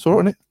 All right. It's all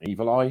right, isn't it?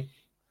 Evil Eye.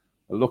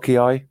 A Lucky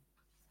Eye.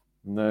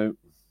 No.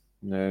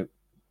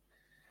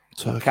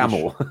 Turkish.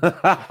 Camel.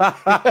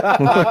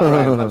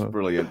 That's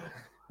brilliant.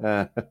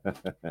 By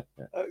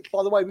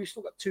the way, we've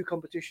still got 2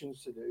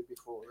 competitions to do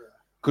before.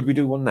 Could we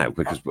do one now?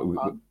 Because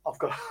I've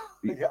got.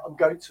 Yeah, I'm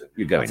going to.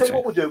 You're going to. I'll tell you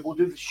what we'll do. We'll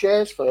do the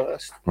shares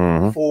first.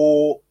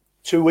 For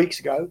 2 weeks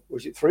ago.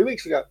 Was it 3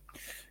 weeks ago?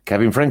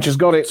 Kevin French has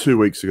got it. 2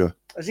 weeks ago.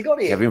 Has he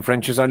got it? Kevin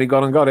French has only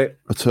gone and got it.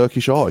 A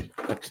Turkish eye.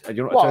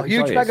 What? A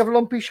huge bag of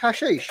lumpish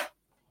hashish.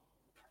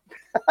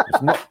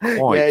 It's not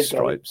quite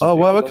stripes. Oh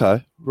well,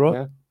 okay, right.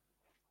 Yeah.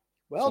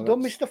 Well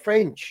done, Mr.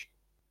 French.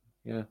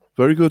 Yeah,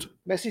 very good.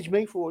 Message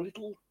me for a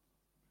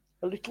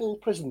little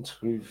present.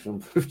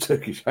 Some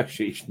Turkish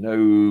hashish.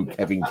 No,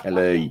 Kevin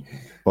Kelly.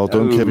 Well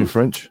done, Kevin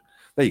French.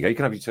 There you go. You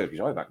can have your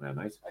Turkish eye back now,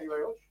 mate. Thank you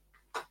very much.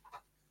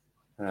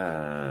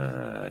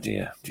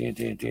 Dear.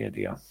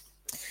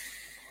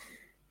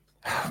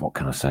 What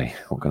can I say?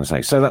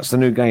 So that's the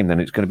new game then.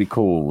 It's going to be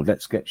called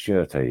Let's Get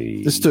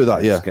Shirty. Let's do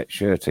that, Let's Get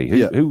Shirty.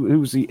 Who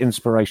was the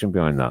inspiration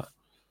behind that?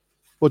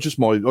 Well,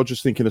 I was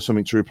just thinking of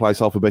something to replace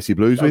Alphabetti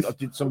Blues with.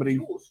 Did somebody...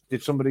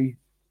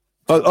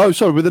 Oh,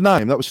 sorry, with the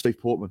name. That was Steve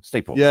Portman.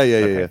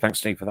 Yeah. Thanks,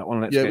 Steve, for that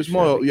one. It was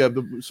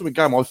something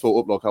game I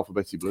thought up like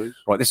Alphabetti Blues.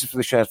 Right, this is for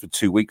the shares for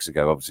 2 weeks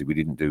ago. Obviously, we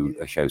didn't do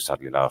a show,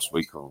 sadly, last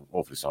week. I'm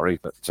awfully sorry,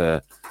 but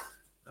it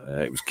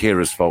was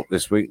Kira's fault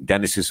this week.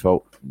 Dennis's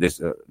fault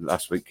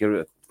last week.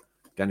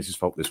 Dennis's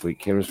fault this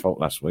week. Kira's fault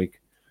last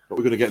week. What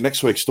we're going to get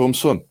next week? Storm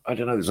Sun? I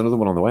don't know. There's another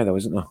one on the way, though,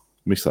 isn't there?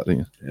 Missed that,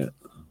 didn't you?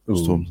 Yeah.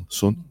 Storm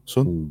Sun?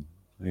 Ooh.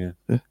 Yeah.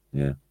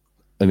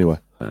 Anyway.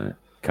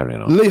 Carry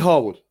on. Lee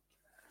Harwood.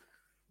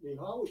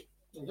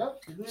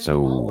 So,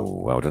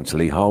 well done to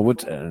Lee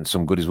Harwood. And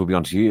some goodies will be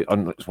on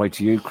its way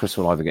to you. Chris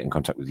will either get in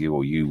contact with you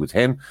or you with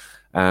him.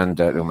 And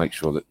they'll make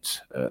sure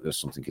that there's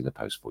something in the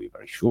post for you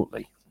very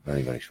shortly.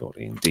 Very, very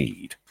shortly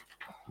indeed.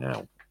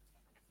 Now.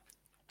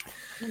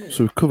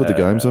 So we've covered the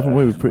games, haven't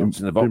we? We've been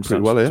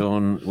pretty well here.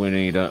 Done. We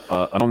need an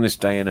on this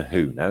day and a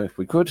who now, if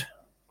we could.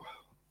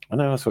 I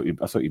know. I thought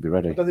you'd be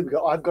ready. I don't think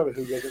I've got a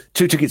who ready.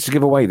 2 tickets to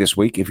give away this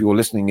week. If you're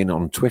listening in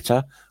on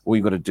Twitter, all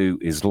you've got to do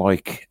is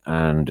like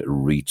and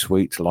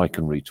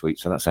retweet.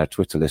 So that's our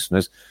Twitter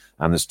listeners.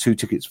 And there's 2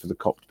 tickets for the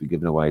Cop to be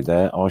given away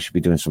there. I should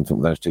be doing something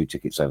with those 2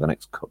 tickets over the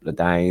next couple of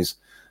days,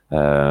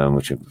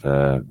 which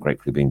have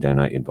gratefully been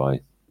donated by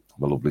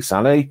the lovely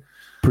Sally.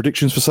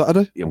 Predictions for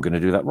Saturday? I'm going to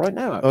do that right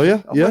now. Actually.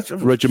 Oh, yeah?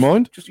 Read your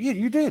mind?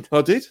 You did.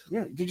 I did?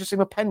 Yeah. Did you see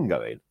my pen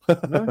go in?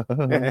 No?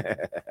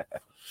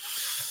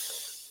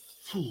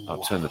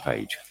 I'll turn the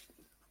page.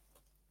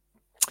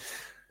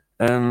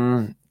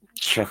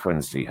 Chef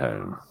Wednesday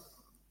home.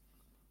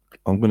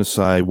 I'm going to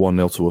say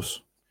 1-0 to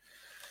us.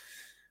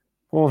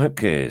 Paul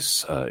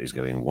Hipkiss is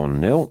going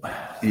 1-0.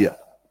 Yeah.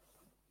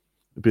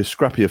 It'll be a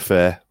scrappy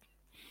affair,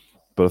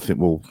 but I think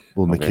we'll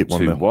nick it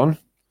 1-0. 2-1.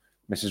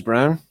 Mrs.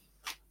 Brown?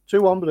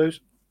 2-1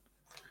 Blues.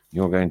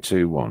 You're going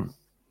 2-1.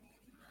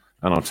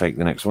 And I'll take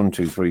the next 1,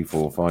 2, 3,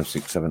 4, 5,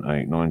 6, 7,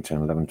 8, 9,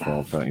 10, 11,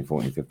 12, 13,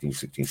 14, 15,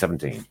 16,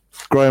 17.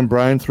 Graham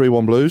Brown,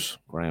 3-1 Blues.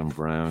 Graham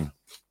Brown.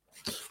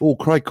 Oh,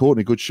 Craig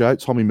Courtney, good shout.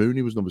 Tommy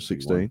Mooney was number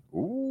 16.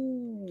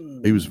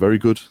 Ooh. He was very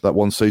good. That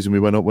one season we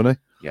went up, wasn't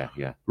he?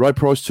 Yeah. Ray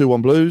Price,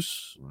 2-1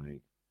 Blues. Ray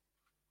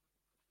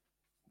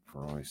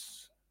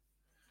Price,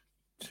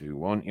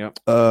 2-1, yep.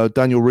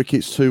 Daniel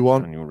Ricketts,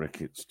 2-1. Daniel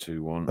Ricketts,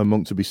 2-1. And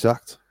Monk to be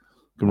sacked.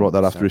 You can write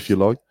that after if you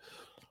like.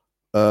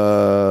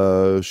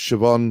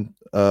 Siobhan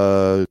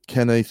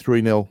Kenny,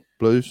 3-0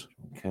 Blues.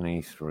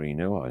 Kenny,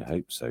 3-0. I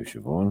hope so,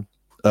 Siobhan.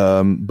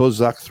 Buzz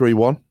Zach,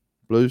 3-1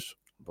 Blues.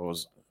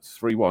 Buzz,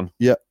 3-1.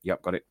 Yep,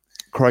 got it.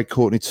 Craig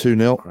Courtney,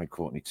 2-0. Craig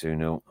Courtney,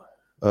 2-0.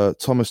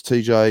 Thomas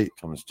TJ.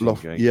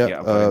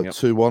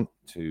 2-1.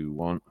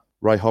 2-1.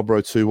 Ray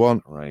Hobro,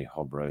 2-1. Ray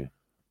Hobro,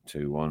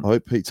 2-1. I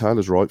hope Pete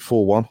Taylor's right.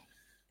 4-1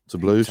 to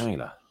Blues.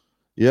 Taylor.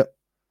 Yep.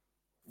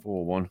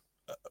 4-1.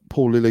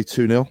 Paul Lilly,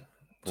 2-0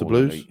 to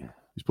Blues. Lilly.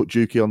 He's put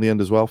Dukey on the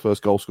end as well,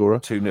 first goal scorer.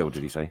 2-0,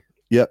 did he say?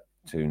 Yep.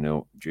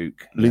 2-0,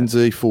 Duke.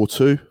 Lindsay,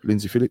 4-2.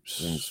 Lindsay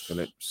Phillips. Lindsay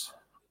Phillips.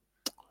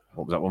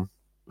 What was that one?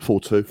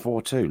 4-2.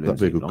 4-2, Lindsay. That'd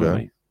be a good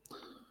game.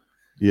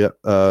 Yep.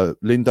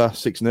 Linda,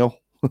 6-0.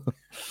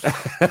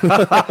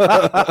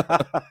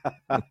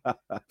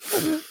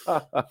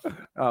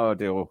 Oh,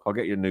 dear. I'll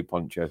get you a new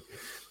poncho.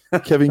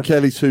 Kevin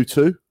Kelly,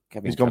 2-2.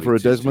 He's gone for a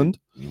Desmond.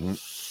 Mm-hmm.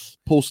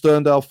 Paul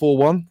Sterndale,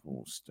 4-1.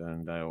 Paul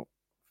Sterndale,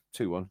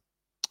 2-1.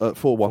 4-1.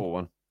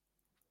 4-1.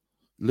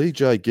 Lee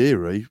J.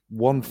 Geary,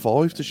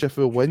 1-5 to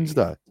Sheffield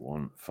Wednesday.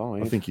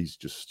 1-5. I think he's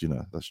just,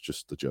 that's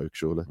just a joke,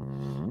 surely.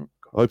 I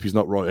hope he's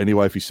not right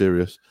anyway if he's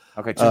serious.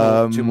 Okay, two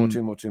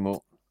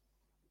more.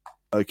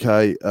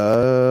 Okay.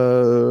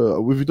 Have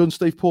we done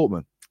Steve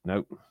Portman?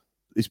 No.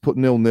 He's put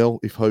 0-0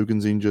 if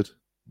Hogan's injured.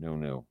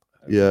 0-0.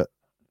 Yeah.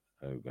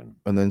 Hogan.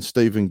 And then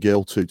Stephen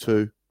Gill,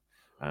 2-2.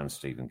 And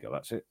Stephen Gill,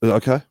 that's it.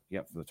 Okay.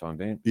 Yep, for the time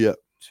being. Yeah.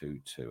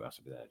 2-2. That's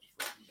a bit there.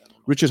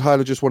 Richard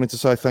Hayler just wanted to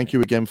say thank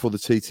you again for the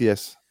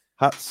TTS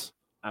hats.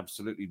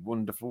 Absolutely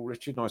wonderful,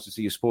 Richard. Nice to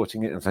see you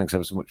sporting it, and thanks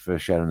ever so much for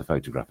sharing the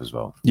photograph as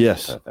well.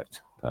 Yes.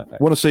 Perfect. I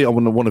want to see it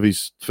on one of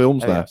his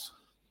films now. Yes.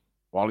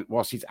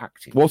 Whilst he's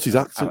acting. Whilst he's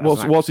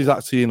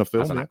actually in a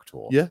film. As an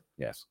actor. Yeah.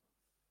 Yes.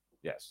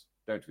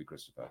 Don't be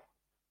Christopher.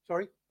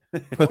 Sorry.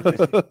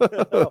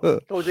 I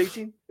was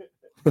eating.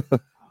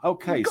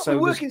 Okay,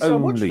 so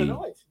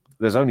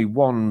there's only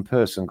one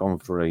person gone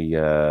for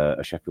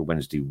a Sheffield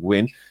Wednesday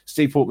win.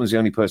 Steve Portman's the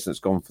only person that's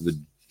gone for the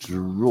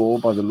draw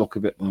by the look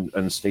of it,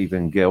 and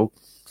Stephen Gill.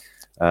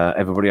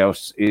 Everybody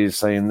else is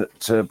saying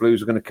that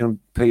Blues are going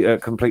to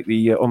complete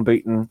the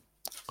unbeaten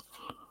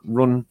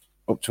run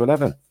up to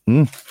 11.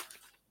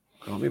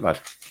 Can't be bad.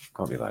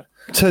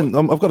 10.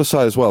 I've got to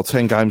say as well,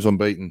 10 games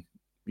unbeaten.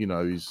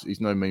 He's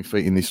no mean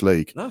feat in this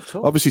league. No,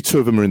 obviously, 2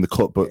 of them are in the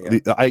cup, but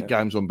the 8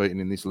 games unbeaten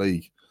in this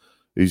league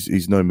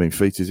is no mean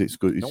feat. Is it? It's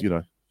good. It's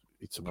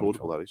it's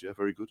applaudable. That is,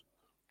 very good.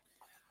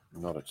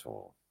 Not at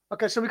all.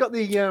 Okay, so we've got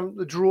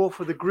the draw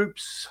for the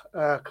groups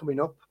coming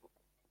up.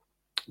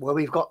 Well,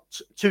 we've got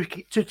two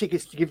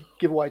tickets to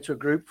give away to a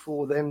group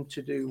for them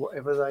to do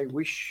whatever they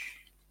wish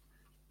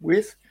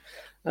with.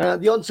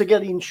 The odds are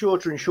getting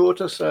shorter and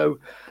shorter, so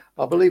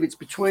I believe it's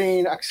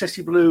between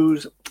Accessi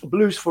Blues,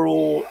 Blues for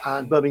All,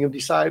 and Birmingham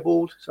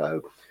Disabled.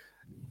 So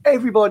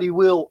everybody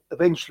will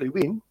eventually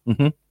win.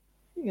 Mm-hmm.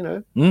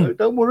 So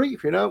don't worry.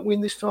 If you don't win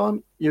this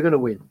time, you're going to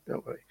win.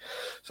 Don't worry.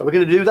 So we're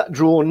going to do that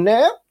draw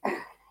now.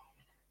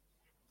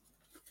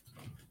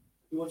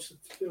 Who wants to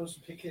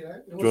pick it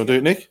out? Do you want to do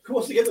it, Nick? Who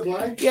wants to get the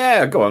blame?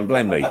 Yeah, go on.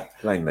 Blame me.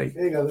 There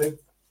you go, then.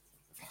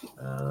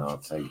 I'll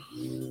take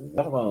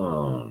that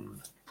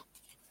one.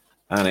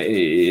 And it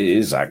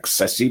is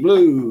Accessi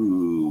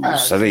Blues.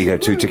 So there you go.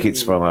 2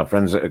 tickets from our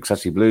friends at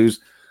Accessi Blues.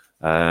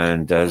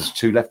 And there's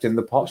 2 left in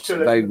the pot.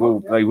 They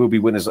will be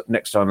winners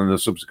next time and the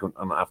subsequent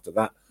and after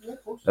that. Yeah,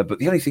 but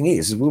the only thing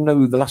is we'll know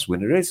who the last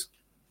winner is.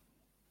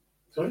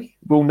 Sorry?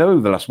 We'll know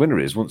who the last winner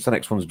is once the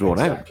next one's drawn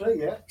out.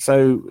 Yeah.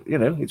 So,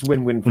 it's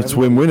win-win. It's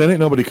win-win, isn't it?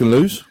 Nobody can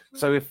lose.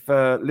 So if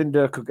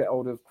Linda could get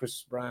hold of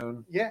Chris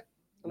Brown. Yeah.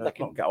 Not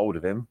get hold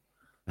of him.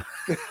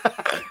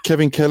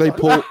 Kevin Kelly,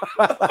 Paul.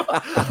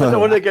 I don't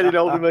want to get it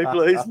hold of me,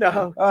 please.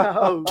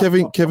 No.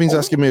 Kevin's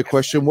asking me a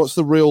question. What's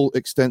the real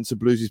extent to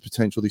Blues'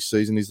 potential this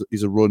season?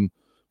 Is a run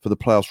for the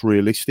playoffs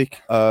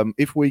realistic?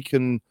 If we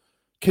can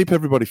keep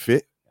everybody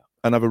fit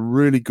and have a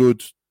really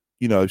good,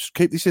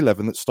 keep this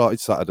 11 that started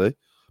Saturday,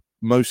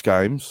 most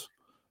games,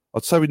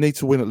 I'd say we need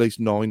to win at least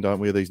 9, don't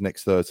we, of these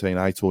next 13,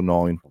 8 or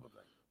 9.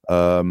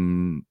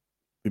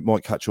 It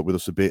might catch up with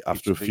us a bit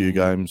after a few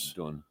games.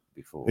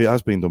 Before. It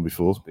has been done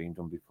before. It's been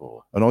done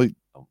before. And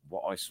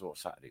what I saw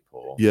Saturday,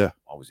 Paul, I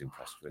was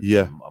impressed with.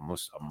 Yeah. I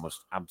must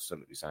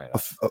absolutely say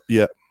that.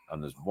 Yeah.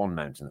 And there's one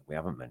mountain that we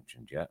haven't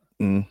mentioned yet,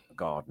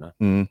 Gardner.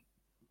 And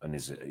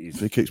if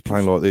he keeps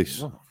playing like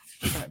this. Out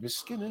of his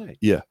skin, isn't he?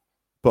 Yeah.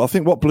 But I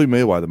think what blew me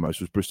away the most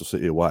was Bristol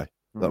City away.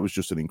 That was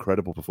just an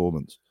incredible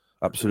performance.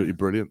 Absolutely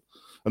brilliant.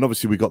 And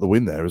obviously we got the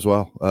win there as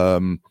well.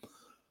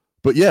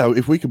 But yeah,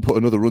 if we can put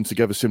another run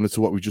together similar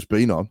to what we've just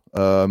been on,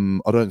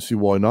 I don't see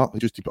why not. It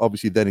just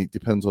obviously then it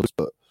depends on us,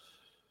 but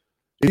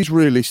it is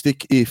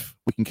realistic if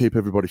we can keep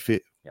everybody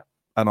fit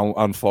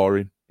and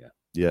firing.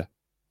 Yeah.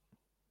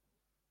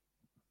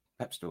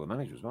 Pep's still the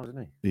manager as well, isn't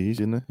he? He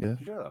is, isn't he? Yeah.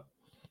 Sure.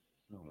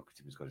 Oh, look at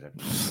him, he's got his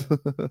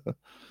head.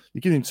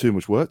 You're giving him too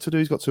much work to do.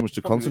 He's got too much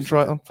to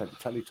concentrate on.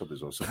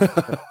 Teletubbies or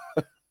something.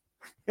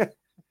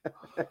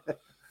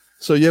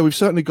 So, yeah, we've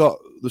certainly got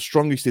the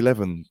strongest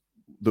 11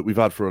 that we've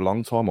had for a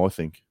long time, I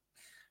think.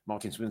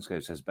 Martin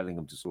Swinsko says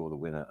Bellingham to score the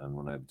winner and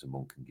run over to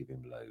Monk and give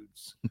him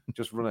loads.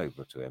 Just run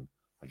over to him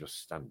and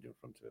just stand in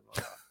front of him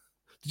like that.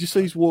 Did you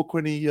see his walk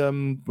when he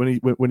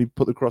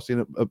put the cross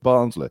in at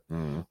Barnsley?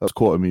 That was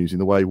quite amusing,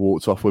 the way he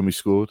walked off when we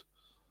scored.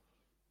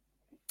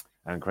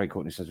 And Craig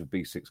Courtney says if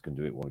B6 can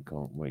do it, why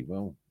can't we?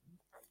 Well,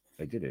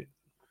 they did it.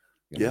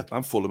 Yeah,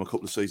 and Fulham a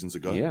couple of seasons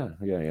ago. Yeah.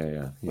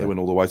 They went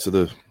all the way to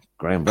the...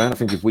 Graham Brown, I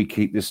think if we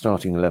keep this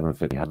starting 11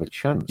 fit, we have a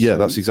chance. Yeah,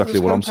 that's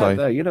exactly what I'm saying.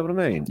 There, you know what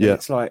I mean? Yeah.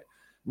 It's like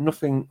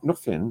nothing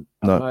at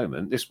the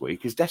moment this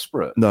week is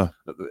desperate. No.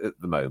 At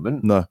the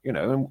moment. No. You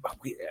know, and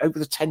over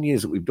the 10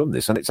 years that we've done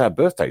this, and it's our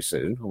birthday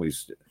soon.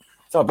 It's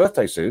our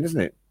birthday soon,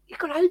 isn't it? You've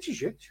got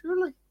ages yet,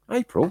 surely.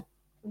 April.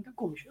 Don't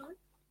call me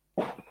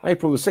shy.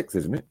 April the 6th,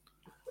 isn't it?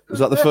 Was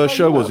that the first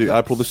show, was it?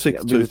 April the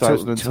 6th,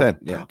 2010?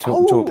 Yeah,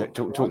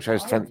 Talk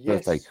Show's 10th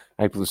birthday.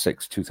 April the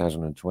 6th,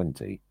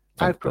 2020.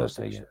 10th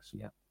birthday, yes.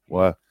 Yeah.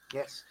 Wow.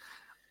 Yes.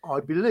 I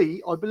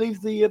believe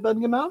the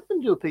Birmingham Mail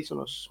can do a piece on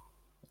us.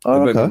 The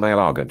Birmingham Mail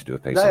are going to do a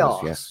piece They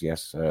on us.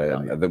 Yes.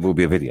 There will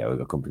be a video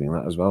accompanying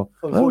that as well.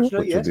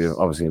 Unfortunately, which will be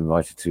obviously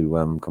invited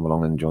to come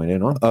along and join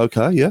in on.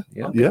 Okay, yeah.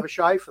 I'll give a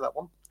shave for that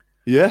one.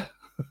 Yeah.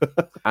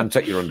 And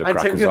take your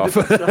undercrackers off.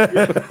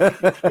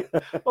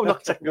 I'm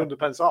not taking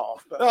underpants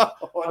off, but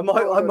I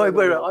might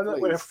wear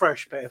a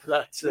fresh pair for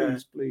that.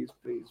 Please.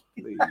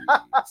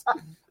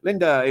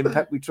 Linda, in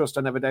Pep we trust.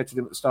 I never doubted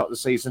him at the start of the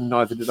season.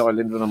 Neither did I,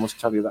 Linda, and I must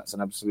tell you that's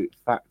an absolute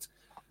fact.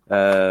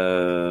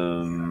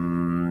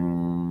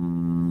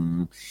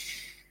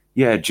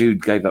 Yeah,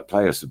 Jude gave that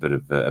player a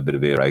bit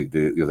of earache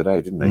the other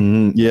day, didn't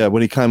he? Yeah,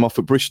 when he came off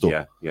at Bristol.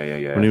 Yeah.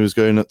 When he was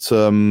going at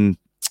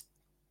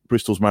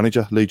Bristol's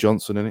manager, Lee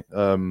Johnson, isn't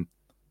it?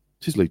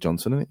 It is Lee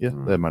Johnson, isn't it? Yeah,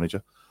 their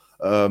manager.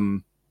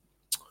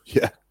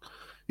 Yeah.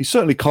 He's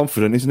certainly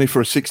confident, isn't he,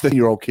 for a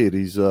 16-year-old kid?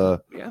 He's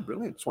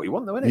brilliant. It's what you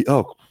want, though, isn't it?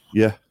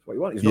 Yeah. It's what you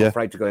want. He's not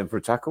afraid to go in for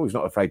a tackle. He's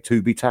not afraid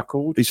to be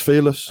tackled. He's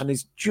fearless. And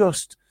he's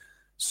just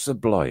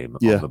sublime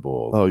on the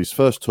ball. Oh, his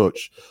first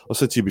touch. I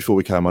said to you before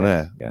we came on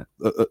air. Yeah.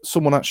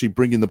 Someone actually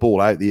bringing the ball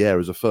out the air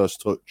as a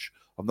first touch.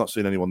 I've not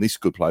seen anyone this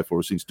good play for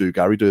us since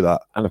Gary do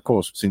that. And of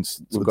course,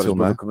 since we've got his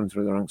brother coming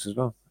through the ranks as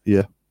well.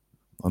 Yeah,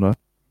 I know.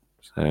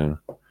 So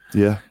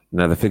yeah.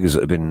 Now the figures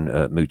that have been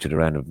mooted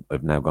around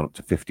have now gone up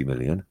to 50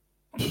 million.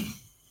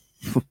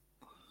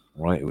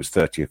 Right, it was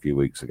 30 a few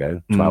weeks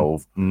ago.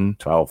 12,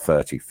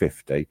 30,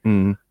 50.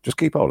 Just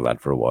keep hold of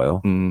that for a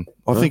while.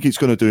 I think it's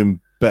going to do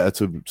him better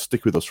to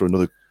stick with us for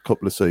another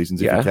couple of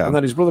seasons if he can. And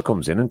then his brother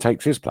comes in and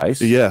takes his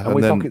place. Yeah, and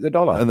we pocket the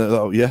dollar. And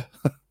then,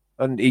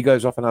 and he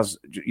goes off and has,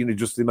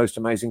 just the most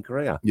amazing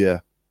career.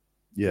 Yeah.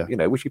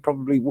 Which he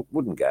probably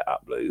wouldn't get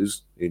at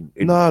Blues.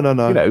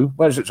 No.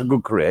 Whereas it's a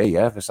good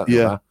career, for something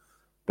like that.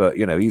 But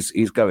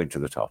he's going to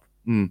the top.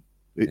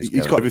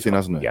 He's got everything,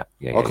 hasn't he?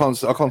 Yeah. I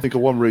can't think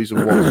of one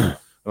reason why.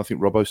 I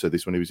think Robbo said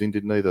this when he was in,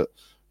 didn't he? That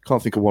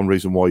can't think of one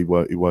reason why he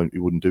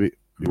wouldn't do it.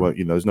 He won't.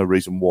 There's no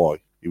reason why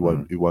he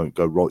won't. He won't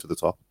go right to the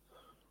top.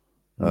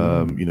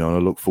 And I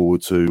look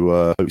forward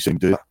to seeing him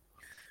do that.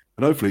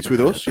 And hopefully it's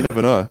with us. You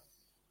never know.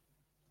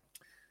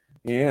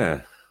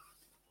 Yeah.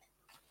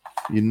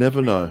 You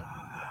never know.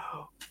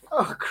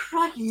 Oh,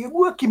 crikey, you're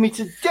working me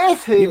to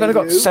death here. You've only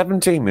got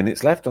 17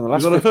 minutes left on the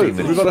last 15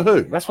 minutes. We've got a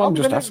who? That's what I'm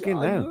just asking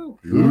now.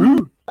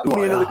 We've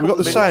got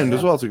the sound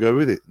as well to go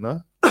with it,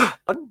 no?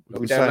 Have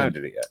we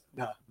downloaded it yet?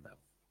 No.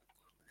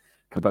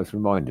 Can we both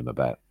remind him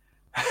about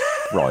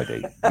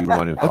Friday? You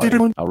remind him I did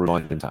remind. I'll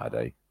remind him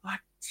Saturday.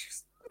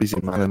 Busy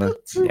man, isn't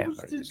he? Yeah,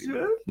 very busy.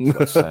 He's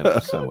got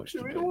so much to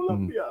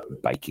do.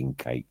 Baking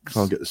cakes.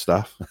 Can't get the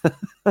staff.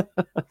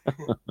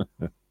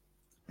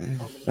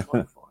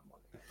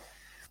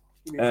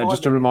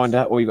 Just a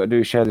reminder, all you've got to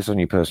do is share this on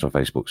your personal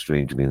Facebook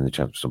stream to be in the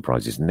chance for some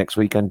prizes next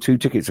weekend. 2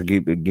 tickets are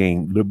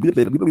being I'll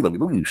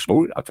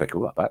take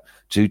all that back.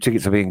 2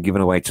 tickets are being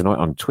given away tonight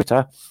on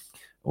Twitter.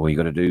 All you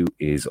got to do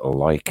is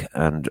like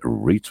and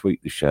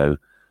retweet the show,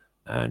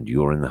 and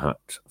you're in the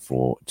hat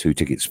for 2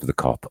 tickets for the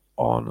Cop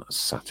on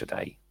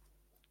Saturday.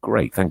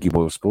 Great. Thank you,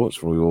 Boyle Sports,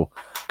 for your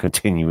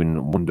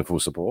continuing wonderful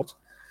support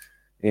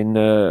in,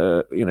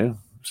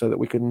 so that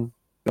we can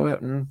go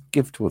out and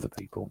give to other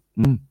people.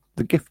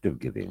 The gift of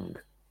giving.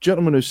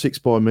 Gentleman who sits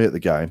by me at the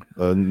game,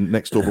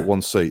 next door but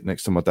one seat,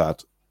 next to my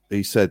dad,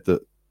 he said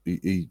that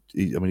he's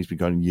been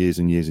going years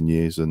and years and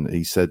years, and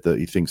he said that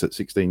he thinks at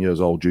 16 years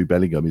old, Jude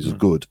Bellingham is as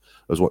good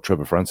as what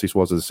Trevor Francis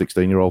was as a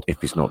 16-year-old. If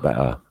he's not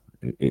better.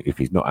 If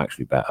he's not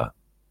actually better.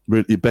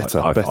 Really better.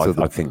 I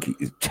think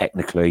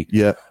technically,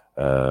 yeah.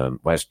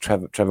 Whereas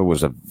Trevor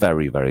was a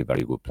very, very,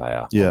 very good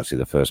player. Yeah. Obviously,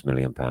 the first £1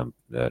 million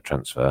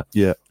transfer.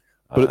 Yeah,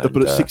 but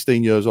at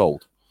 16 years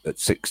old. At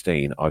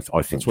 16, I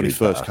think that's when he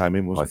first came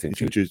in. I think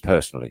Jude,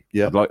 personally.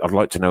 Yeah, I'd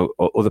like to know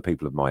other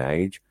people of my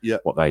age. Yeah.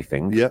 What they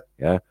think. Yeah,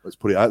 yeah. Let's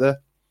put it out there.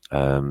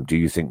 Do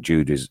you think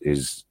Jude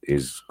is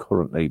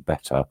currently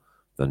better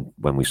than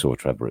when we saw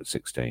Trevor at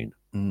 16?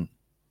 I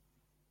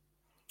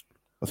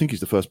think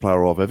he's the first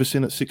player I've ever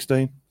seen at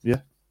 16.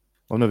 Yeah,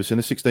 I've never seen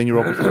a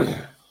 16-year-old before.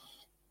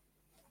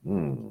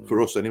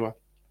 For us, anyway.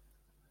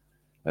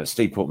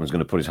 Steve Portman's going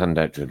to put his hand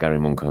out to Gary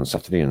Monk on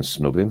Saturday and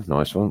snub him.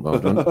 Nice one. Well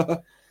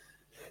done.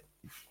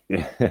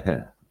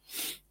 Yeah.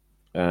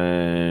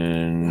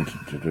 And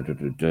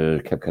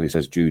Kev Kelly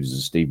says Jude is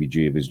the Stevie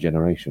G of his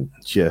generation.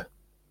 Yeah.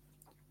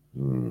 I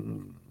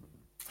mean,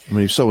 he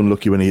was so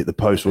unlucky when he hit the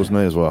post, wasn't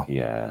he, as well?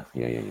 Yeah.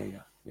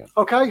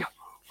 Okay.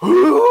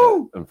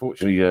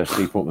 Unfortunately,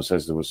 Steve Portman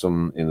says there was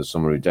some in the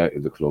summer who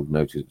doubted the club.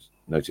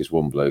 Noticed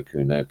one bloke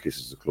who now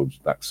kisses the club's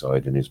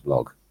backside in his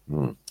blog.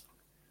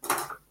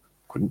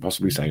 Couldn't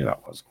possibly say who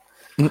that was.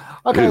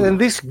 Okay, then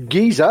this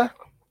geezer,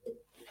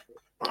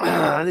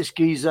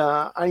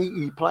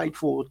 he played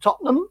for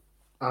Tottenham,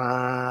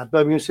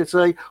 Birmingham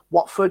City,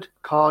 Watford,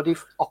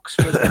 Cardiff,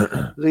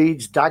 Oxford,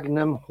 Leeds,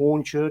 Dagenham,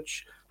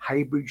 Hornchurch,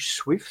 Heybridge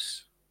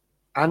Swifts,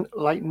 and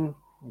Leighton.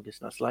 I guess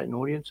that's Leighton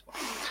Orient.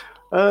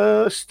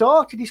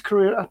 Started his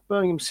career at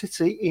Birmingham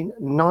City in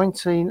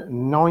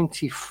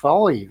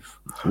 1995.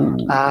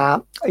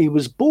 He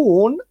was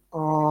born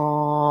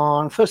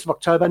on 1st of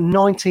October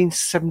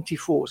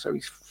 1974, so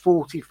he's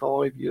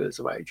 45 years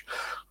of age,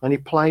 and he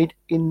played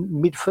in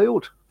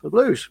midfield for the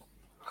Blues.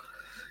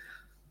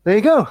 There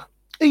you go.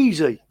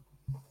 Easy.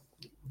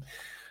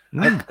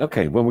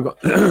 Okay, well,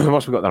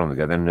 once we got that on the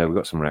go, then we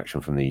got some reaction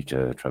from the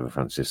Trevor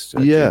Francis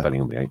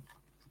Bellingham B8.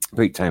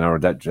 Pete Taylor,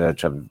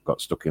 Trevor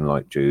got stuck in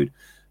like Jude.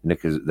 Nick,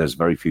 there's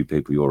very few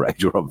people your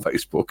age are on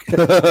Facebook.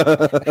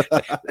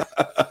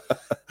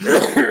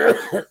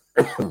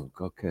 Oh,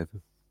 God,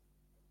 Kevin.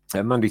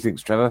 Mandy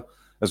thinks Trevor,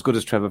 as good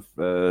as Trevor,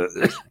 but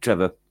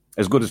Trevor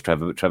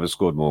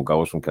scored more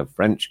goals from Kev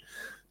French.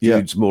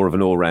 Jude's more of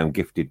an all-round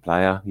gifted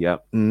player. Yeah.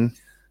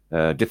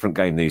 Different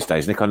game these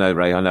days. Nick, I know,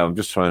 Ray, I'm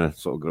just trying to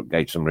sort of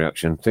gauge some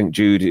reaction. I think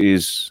Jude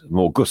is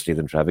more gusty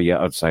than Trevor.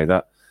 Yeah, I'd say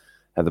that.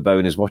 Heather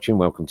Bowen is watching.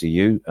 Welcome to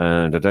you.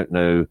 And I don't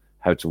know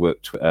how to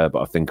work Twitter,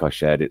 but I think I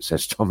shared it.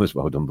 Says Thomas,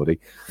 well done, buddy.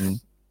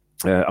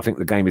 I think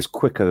the game is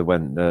quicker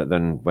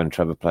than when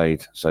Trevor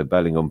played. So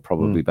Bellingham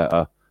probably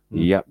better.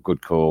 Yep,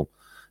 good call.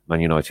 Man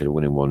United are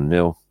winning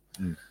 1-0.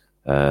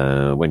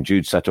 When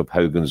Jude set up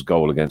Hogan's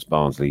goal against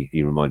Barnsley,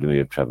 he reminded me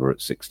of Trevor at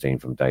 16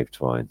 from Dave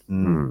Twine.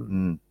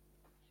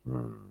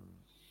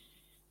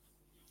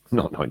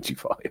 Not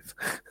 95.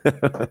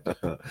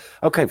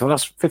 Okay, for the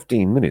last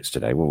 15 minutes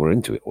today, well, we're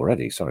into it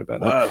already. Sorry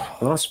about that. Wow.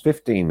 For the last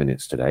 15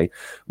 minutes today,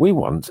 we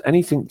want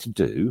anything to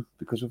do,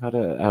 because we've had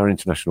our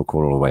international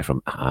call all the way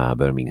from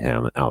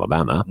Birmingham,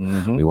 Alabama.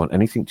 We want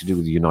anything to do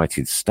with the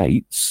United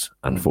States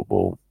and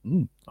football.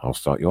 I'll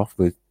start you off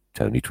with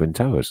Tony Twin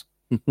Towers.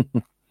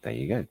 There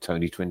you go,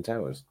 Tony Twin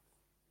Towers.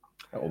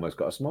 That almost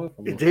got a smile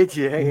from you. It did,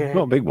 yeah.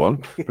 Not a big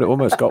one, but it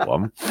almost got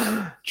one.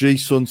 G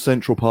Sun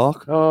Central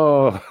Park.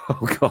 Oh,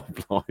 God,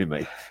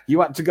 blimey.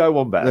 You had to go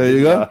one better. There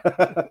you go.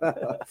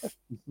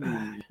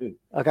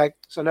 Okay,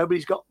 so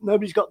nobody's got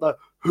the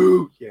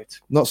who yet.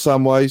 Not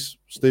Samways.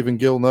 Stephen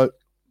Gill, no.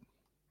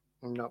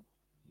 No.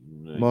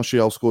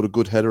 Martial scored a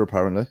good header,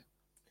 apparently.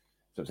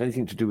 So it's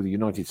anything to do with the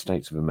United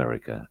States of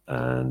America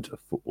and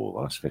football.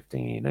 Last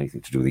 15.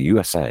 Anything to do with the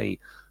USA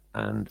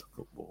and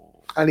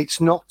football. And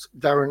it's not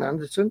Darren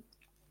Anderton,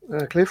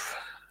 Cliff.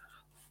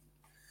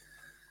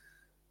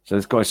 So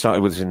this guy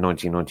started with us in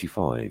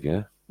 1995,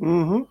 yeah?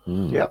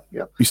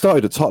 Yeah. He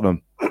started at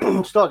Tottenham.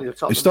 He started at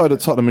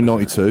Tottenham in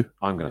 92.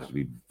 I'm going to have to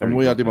be very and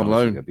we had him on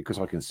loan. Because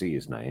I can see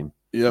his name.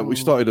 Yeah, we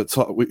started at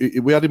Tottenham.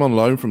 We had him on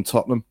loan from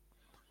Tottenham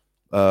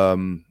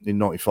in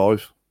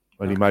 95.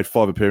 And he made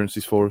 5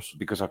 appearances for us.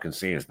 Because I can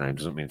see his name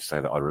doesn't mean to say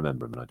that I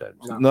remember him and I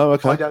don't. No,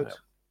 okay. I don't.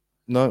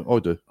 No, I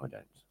do. I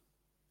don't.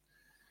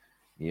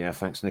 Yeah,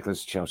 thanks,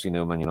 Nicholas. Chelsea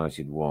 0, Man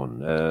United 1.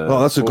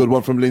 That's a good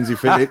one from Lindsay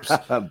Phillips.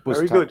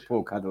 Very good.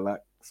 Paul Cadillac.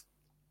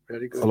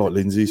 Very good. I like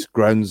Lindsay's.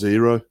 Ground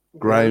Zero.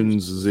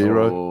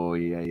 Oh,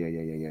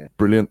 yeah.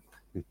 Brilliant.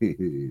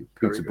 Peter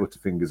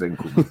Butterfingers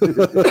ankle.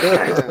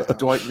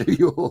 Dwight New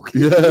York.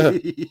 Yeah.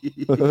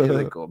 Here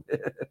they come.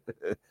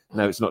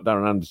 No, it's not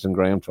Darren Anderson,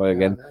 Graham. Try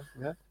again.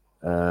 Yeah.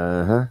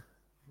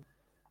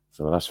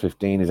 So the last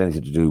 15 is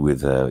anything to do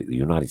with the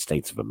United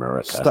States of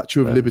America.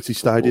 Statue of Liberty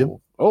Stadium.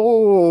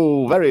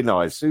 Oh, very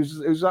nice.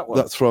 Who's that one?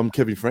 That's from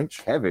Kevin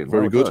French. Kevin.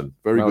 Very good. Done.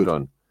 Very well good.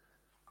 Done.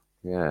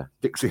 Yeah.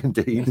 Dixie and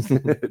Dean.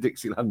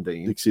 Dixieland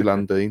Dean.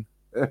 Dixieland Dean.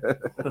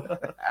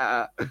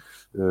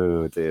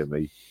 Oh, dear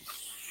me.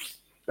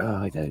 Oh,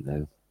 I don't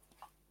know.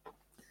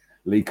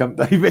 Lee Camp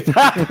David.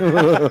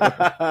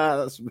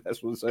 That's the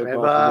best one so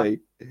far for me.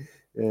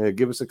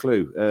 Give us a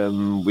clue.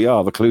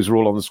 The clues are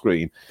all on the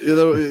screen.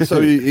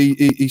 So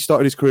he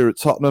started his career at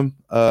Tottenham,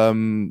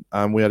 and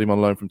we had him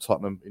on loan from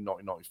Tottenham in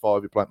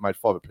 1995. He made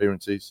 5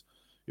 appearances.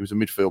 He was a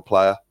midfield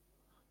player.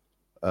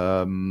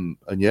 And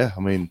yeah, I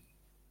mean,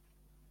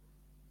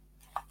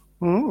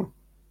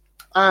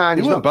 and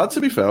he wasn't bad,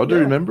 to be fair. I do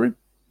remember him.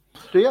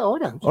 Yeah, I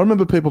don't. I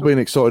remember people being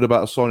excited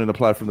about signing a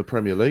player from the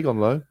Premier League on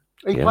loan.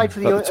 He played for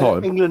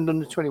the England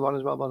under 21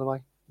 as well, by the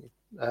way.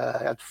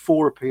 Had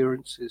 4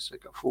 appearances. He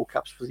got 4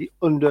 caps for the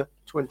under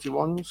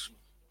 21s.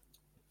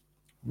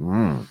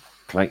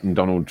 Clayton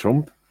Donald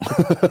Trump.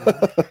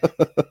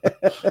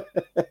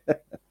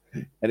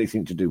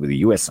 Anything to do with the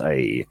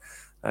USA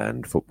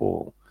and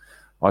football.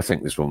 I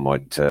think this one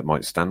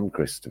might stand,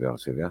 Chris, to be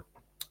honest with you.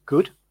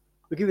 Good.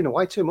 We're giving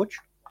away too much.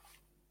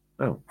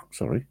 Oh,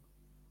 sorry.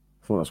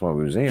 I thought that's why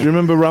we was here. Do you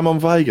remember Ramon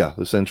Vega,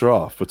 the centre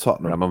half for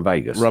Tottenham? Ramon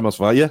Vegas. Ramos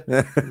Vega.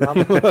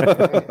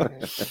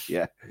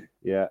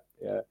 Yeah.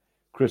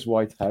 Chris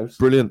Whitehouse.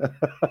 Brilliant.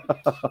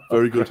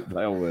 Very good.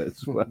 They all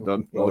words. Well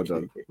done.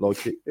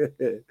 Like it.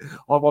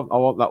 I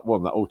want that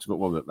one, that ultimate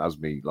one that has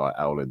me like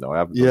howling though. I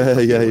haven't. Yeah. I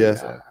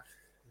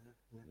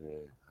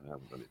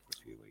haven't done it for a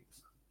few weeks.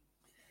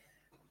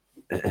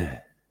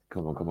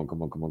 Come on.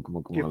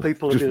 Give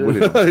people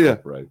Yeah.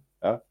 Bro.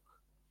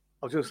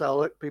 I was going to say, I'll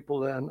let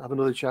people have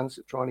another chance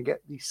at trying to get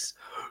this.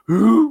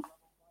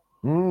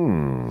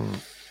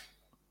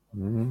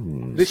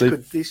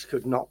 This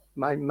could not,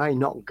 may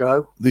not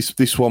go.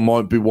 This one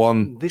might be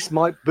one. This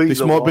might be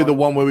the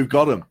one where we've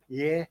got him.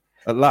 Yeah.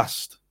 At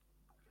last.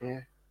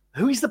 Yeah.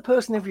 Who is the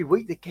person every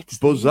week that gets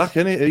Buzz Zach,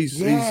 isn't it?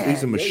 He's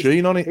a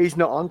machine on it. He's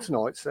not on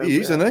tonight, so he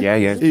is, isn't he?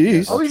 Yeah. He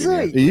is. Oh, is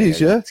he? He is,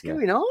 yeah. What's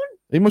going on?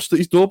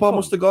 His doorbell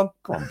must have gone.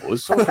 Come on,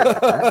 Buzz. He's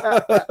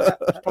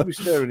probably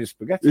stirring his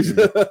spaghetti in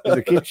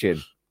the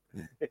kitchen.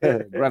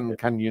 Grand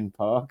Canyon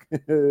Park.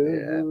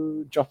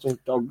 Jotto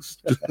dogs.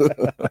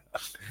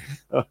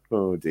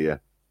 Oh dear.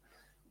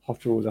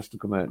 Hot always has to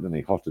come out, doesn't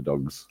he? Hotter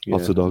dogs.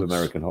 Hotter dogs.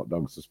 American hot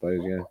dogs, I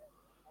suppose, yeah.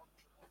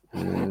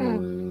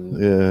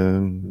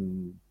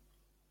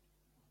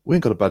 We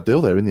ain't got a bad deal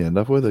there in the end,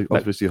 have we? They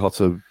obviously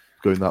Hotter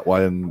going that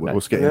way and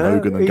us getting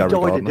Hogan and Gary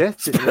Gardner. He died of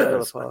death,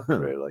 didn't he? Park,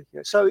 really.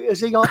 Yeah. So has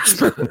he got?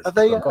 Have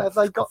they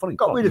got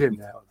rid of him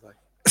now?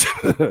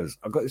 Have they?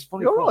 I've got this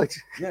funny. You're right.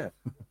 Yeah.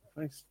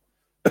 Thanks.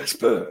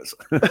 Spurs.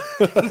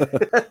 Gotta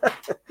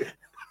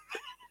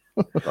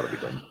be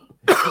done.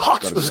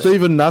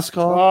 Stephen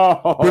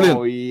NASCAR. Oh,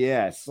 brilliant.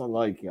 Yes, I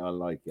like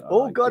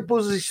it. God,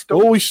 Buzz is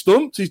stumped. Oh, he's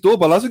stumped. His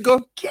doorbell hasn't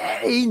gone.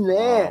 Get in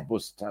there.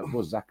 Buzz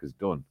Zach is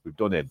done. We've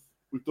done him.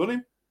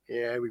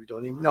 Yeah, we've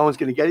done him. No one's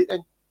going to get it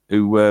then.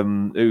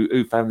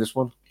 Who found this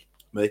one?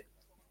 Me.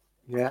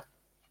 Yeah.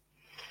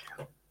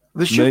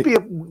 There should be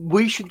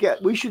we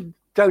should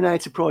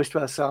donate a prize to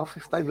ourselves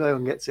if no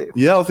one gets it.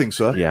 Yeah, I think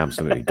so. Yeah,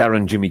 absolutely.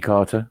 Darren Jimmy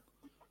Carter.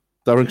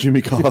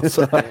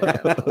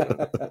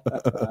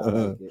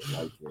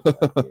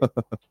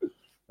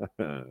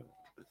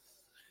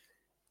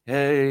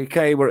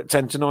 Okay, we're at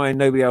 10 to 9.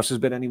 Nobody else has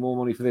bid any more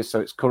money for this,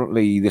 so it's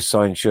currently this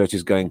signed shirt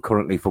is going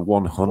currently for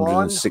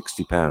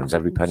 £160.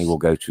 Every penny will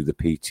go to the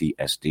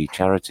PTSD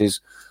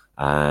charities,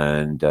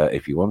 and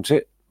if you want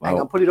it, hang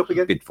on, put it up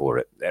again. Bid for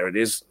it. There it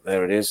is.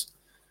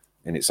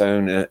 In its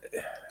own.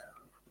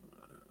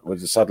 With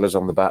the Saddlers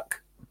on the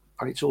back.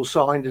 And it's all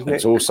signed, isn't it?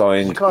 It's all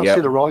signed. You can't see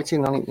the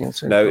writing on it.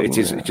 Yet, no, it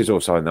is. It is all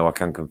signed, though. I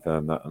can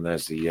confirm that. And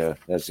there's the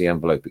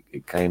envelope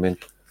it came in.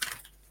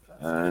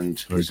 And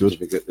very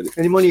good.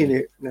 Any money in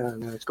it? No.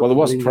 It's got there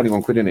was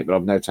 21 quid in it, but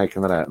I've now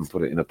taken that out and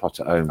put it in a pot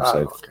at home.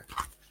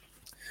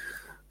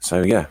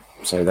 So yeah.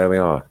 So there we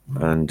are.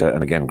 And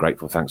again,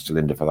 grateful thanks to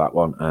Linda for that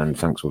one, and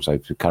thanks also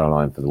to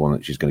Caroline for the one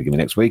that she's going to give me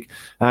next week,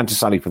 and to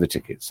Sally for the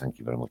tickets. Thank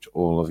you very much,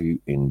 all of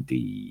you,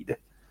 indeed.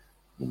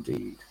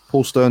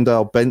 Paul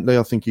Sterndale Bentley,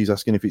 I think he's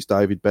asking if it's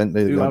David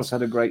Bentley. Who else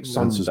had a great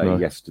Sunday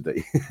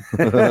yesterday?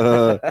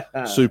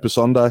 Super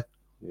Sunday.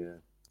 Yeah.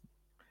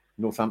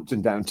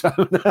 Northampton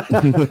downtown.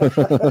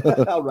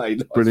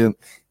 Right, brilliant.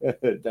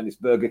 Dennis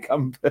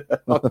Bergerkamp.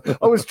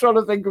 I was trying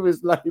to think of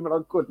his name and I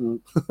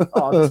couldn't.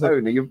 Oh,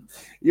 Tony, you've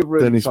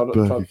really Dennis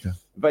Bergerkamp.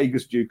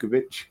 Vegas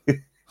Djukovic.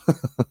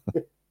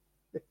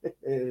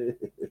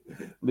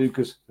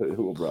 Lucas.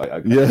 Oh, right.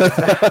 Okay. Yeah.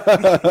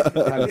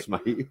 Thanks,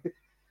 mate.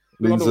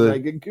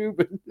 Ronald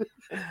Cuban.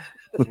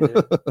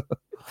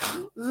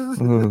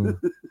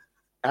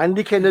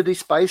 Andy Kennedy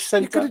Space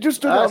Center. You could have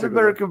just done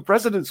American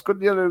presidents,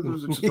 couldn't you?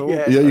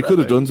 Yeah, you could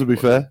have done, to be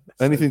fair.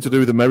 Anything to do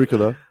with America,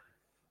 though.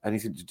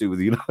 Anything to do with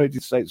the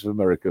United States of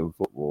America and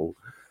football.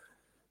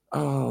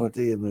 Oh,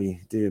 dear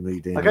me.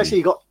 Okay, so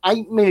you got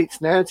 8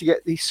 minutes now to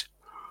get this.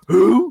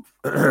 Who?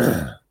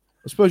 I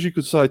suppose you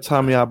could say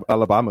Tammy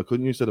Alabama,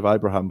 couldn't you, instead of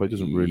Abraham, but it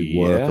doesn't really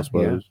work, I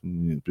suppose.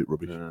 Yeah. It's a bit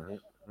rubbish.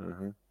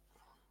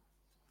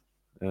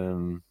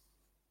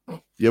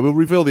 Yeah, we'll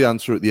reveal the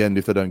answer at the end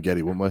if they don't get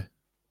it, won't we?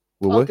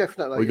 Will we?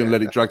 Definitely. We're going to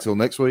let it drag till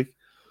next week.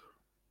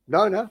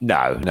 No. If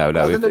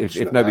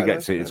nobody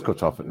gets it, it's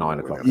cut off at 9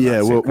 o'clock.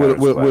 Yeah,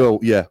 we'll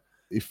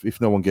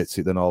if no one gets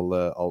it, then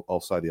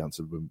I'll say the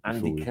answer.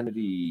 Andy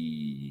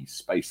Kennedy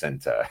Space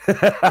Center.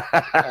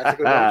 That's a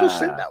good one. I just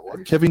said that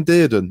one. Kevin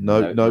Dearden.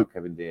 No, not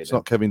Kevin Dearden. It's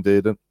not Kevin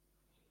Dearden.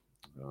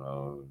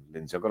 Oh,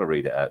 Lindsay, I've got to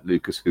read it out.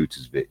 Lucas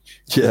Hootersvich.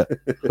 Yeah.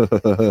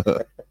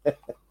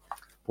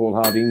 Paul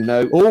Harding,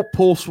 no. Oh,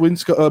 Paul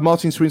Swinscoe.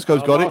 Martin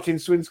Swinscoe's got Martin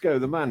Swinscoe,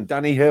 the man.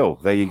 Danny Hill.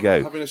 There you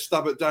go. Having a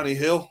stab at Danny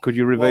Hill. Could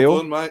you reveal?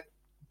 Well done, mate.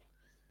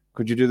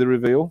 Could you do the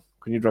reveal?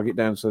 Can you drag it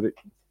down so that...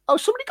 Oh,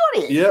 somebody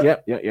got it?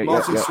 Yeah.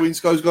 Martin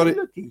Swinscoe's got it.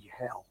 Bloody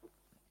hell.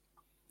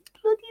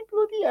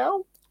 Bloody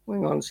hell.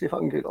 Hang on, see if I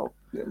can get it up.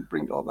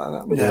 Bring it up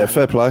there. Yeah,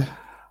 fair play.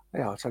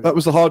 Yeah, that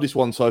was the hardest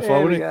one so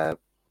far, wasn't it?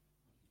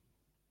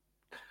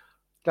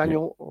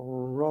 Daniel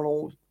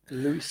Ronald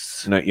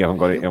Lewis. No, you haven't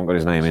got it. You haven't got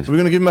his name in. So we're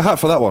going to give him a hat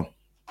for that one.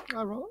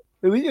 All right.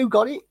 Who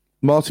got it?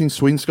 Martin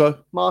Swinscoe.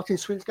 Martin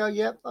Swinscoe,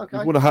 yeah. Okay.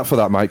 You want a hat for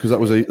that, mate, because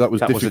that was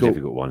difficult. Was a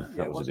difficult one.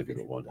 That was a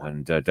difficult one.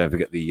 And don't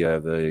forget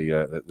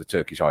the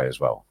Turkish eye as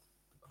well.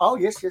 Oh,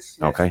 yes.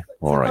 Okay,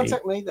 all right.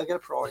 Contact me, they get a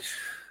prize.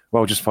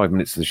 Well, just 5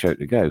 minutes of the show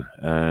to go.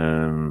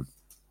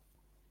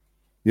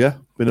 Yeah,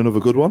 been another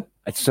good one.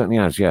 It certainly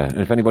has, yeah.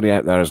 And if anybody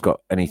out there has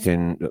got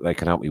anything that they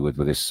can help me with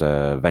this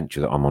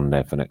venture that I'm on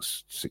there for the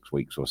next 6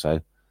 weeks or so,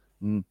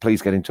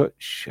 please get in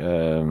touch.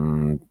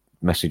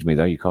 Message me,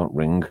 though. You can't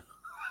ring.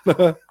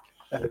 My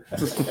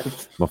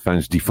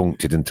phone's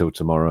defuncted until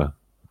tomorrow.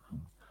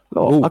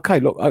 Look,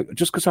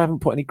 just because I haven't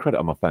put any credit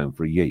on my phone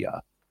for a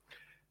year.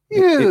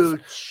 You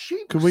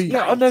cheap. Can we?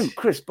 Yeah, I know,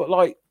 Chris, but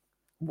like,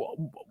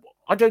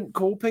 I don't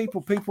call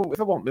people. People, if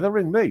they want me, they'll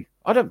ring me.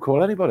 I don't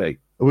call anybody.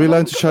 Are we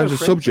allowed to change the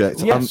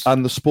subject Yes.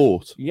 and the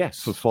sport?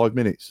 Yes. For 5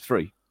 minutes?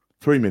 3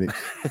 minutes.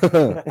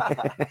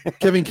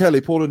 Kevin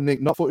Kelly, Paul and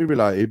Nick, not footy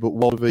related, but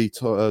Wilder v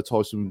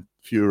Tyson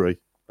Fury,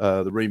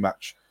 the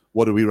rematch.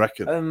 What do we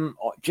reckon? Do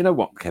you know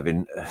what,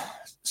 Kevin?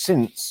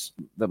 Since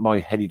my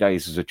heady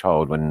days as a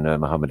child, when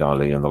Muhammad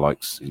Ali and the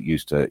likes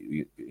used to,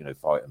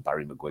 fight, and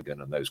Barry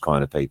McGuigan and those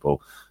kind of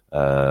people,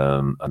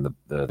 and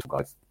the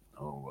guy.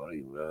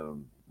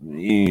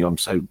 I'm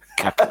so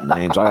capped at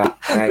names.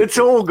 The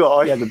tall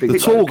guy. Yeah, the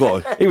tall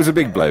guy. He was a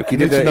big bloke. He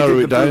did narrow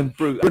it down.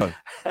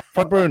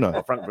 Frank Bruno.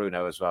 Oh, Frank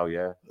Bruno as well,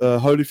 yeah.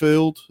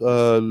 Holyfield,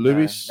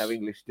 Lewis. No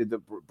English did the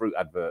Brute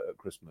advert at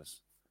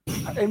Christmas.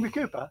 Henry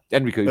Cooper. Yeah.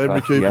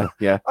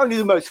 Only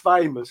the most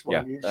famous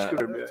one. Yeah. I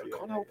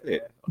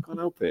can't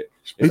help it.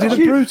 He did a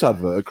Brute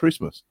advert at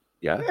Christmas.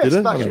 Yeah. Did it?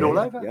 Splashing all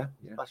over. Yeah.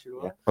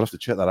 I'll have to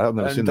check that out. I've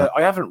never seen that.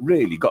 I haven't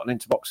really gotten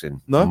into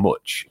boxing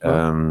much.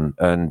 No.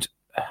 And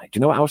do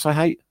you know what else I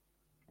hate?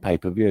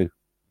 Pay-per-view.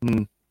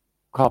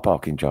 Car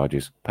parking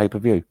charges.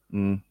 Pay-per-view.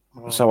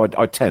 So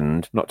I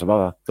tend not to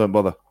bother. Don't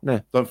bother. No.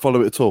 Don't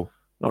follow it at all.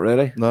 Not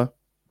really. No.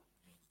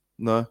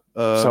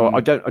 So I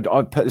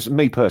don't.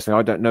 Me personally,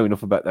 I don't know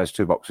enough about those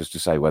two boxers to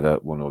say whether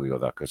one or the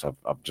other, because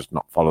I've just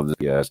not followed the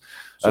years.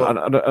 So, and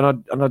I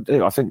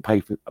do. I think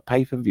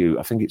pay-per-view.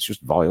 I think it's just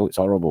vile. It's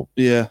horrible.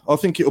 Yeah, I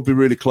think it'll be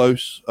really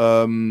close.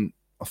 I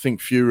think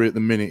Fury at the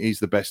minute,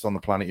 he's the best on the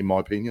planet in my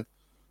opinion,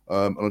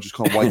 and I just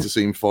can't wait to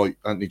see him fight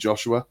Anthony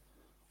Joshua.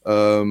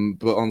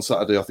 But on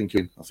Saturday, I think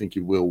he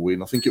will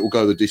win. I think it will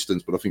go the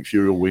distance, but I think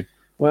Fury will win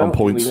on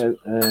points.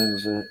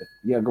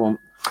 Yeah, go on.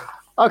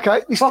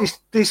 Okay,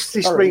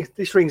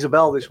 this rings a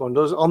bell. This one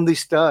does on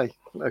this day.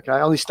 Okay,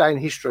 on this day in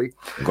history.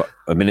 We've got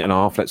a minute and a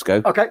half. Let's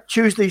go. Okay,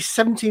 Tuesday,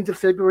 17th of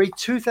February,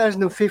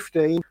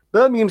 2015.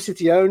 Birmingham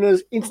City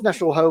owners,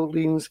 International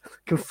Holdings,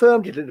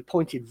 confirmed it had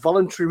appointed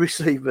voluntary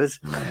receivers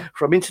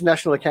from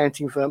international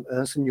accounting firm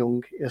Ernst &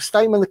 Young. In a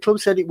statement, the club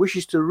said it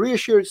wishes to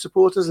reassure its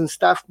supporters and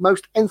staff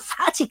most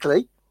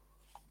emphatically,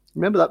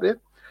 remember that bit,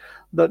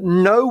 that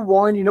no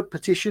winding up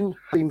petition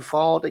has been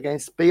filed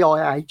against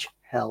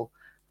BIHL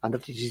and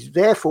that it is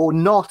therefore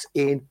not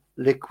in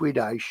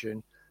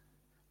liquidation.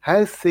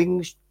 How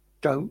things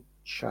don't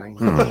change.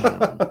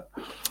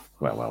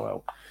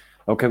 Well.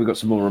 Okay, we've got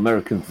some more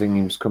American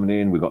things coming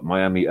in. We've got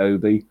Miami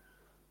Obi.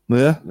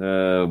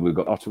 Yeah. We've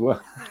got Ottawa.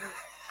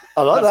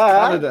 I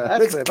like that.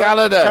 It's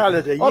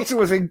Canada.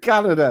 Ottawa's in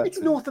Canada. It's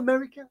North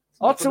America.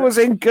 Ottawa's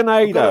in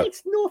Canada.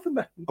 It's North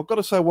America. I've got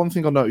to say one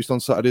thing I noticed on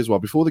Saturday as well.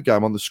 Before the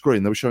game on the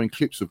screen, they were showing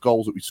clips of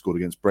goals that we scored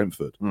against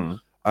Brentford.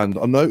 And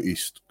I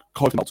noticed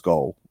Cott's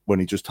goal when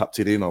he just tapped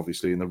it in,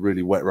 obviously, in a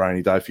really wet,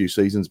 rainy day a few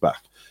seasons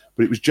back.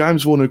 But it was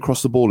James Vaughan who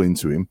crossed the ball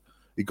into him.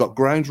 He got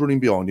Grounds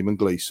running behind him and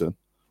Gleeson.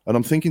 And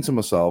I'm thinking to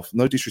myself,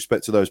 no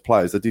disrespect to those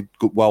players, they did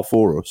well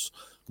for us,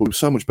 but we're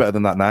so much better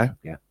than that now.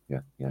 Yeah.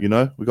 You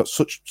know, we've got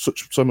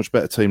so much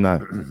better team now.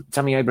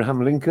 Tammy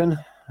Abraham Lincoln.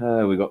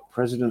 We've got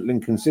President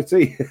Lincoln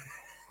City.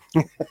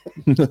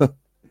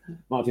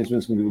 Martin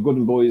Swinscoe, the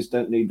Gooden boys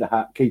don't need the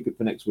hat. Keep it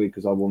for next week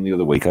because I won the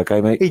other week. Okay,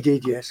 mate? He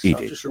did, yes. He I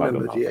did. just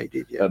remembered. Yeah, he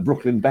did, yeah.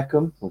 Brooklyn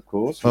Beckham, of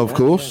course. Of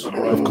course.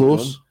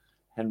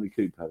 Henry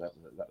Cooper, that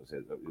was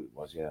it. That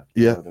was, yeah.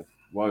 Yeah.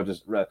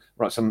 Wilder's, right,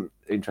 some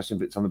interesting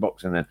bits on the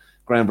boxing then.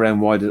 Graham Brown,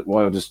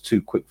 Wilder's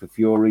too quick for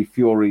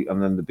Fury,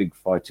 and then the big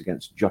fight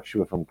against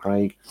Joshua from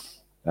Craig.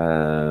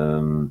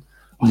 Ray,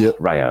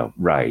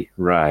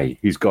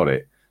 he's got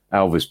it.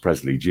 Elvis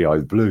Presley, GI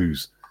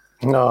Blues.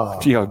 No.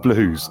 GI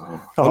Blues.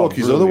 Oh, look,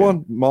 his other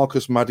one,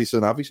 Marcus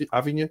Madison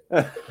Avenue.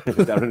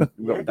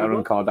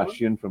 Darren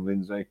Kardashian from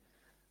Lindsay.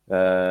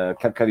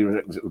 Kev Kelly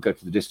reckons it will go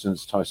to the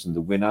distance. Tyson,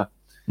 the winner.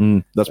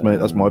 That's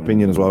my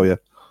opinion as well, yeah.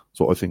 That's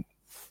what I think.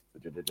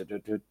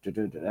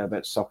 How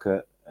about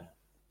soccer?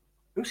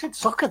 Who said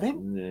soccer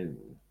then?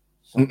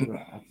 Soccer,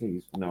 I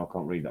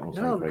can't read that one.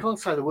 No, we can't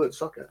say the word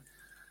soccer.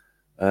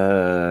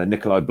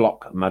 Nikolai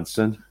Block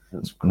Madsen.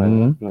 That's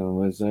great.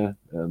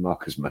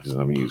 Marcus Madison,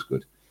 I mean, he was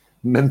good.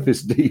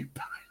 Memphis Deep.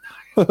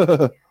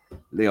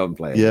 Leon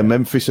player. Yeah,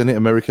 Memphis, in it,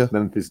 America.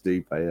 Memphis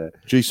Deep, yeah.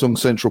 G-Sung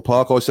Central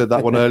Park, I said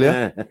that one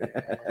earlier.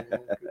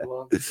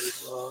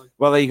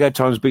 Well, there you go.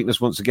 Time's beaten us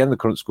once again. The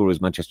current score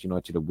is Manchester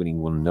United are winning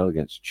 1-0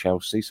 against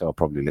Chelsea, so I'll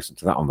probably listen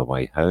to that on the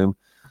way home.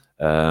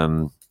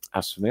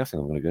 As for me, I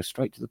think I'm going to go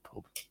straight to the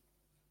pub.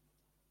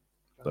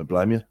 Don't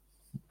blame you.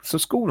 It's a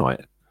school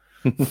night.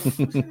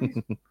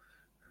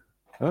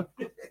 Huh?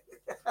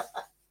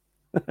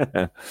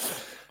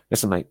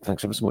 Listen, mate,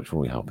 thanks ever so much for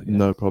all your help.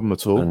 No problem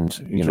at all. And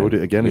enjoyed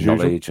it again, as usual.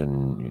 Knowledge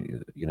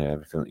and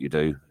everything that you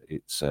do,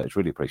 it's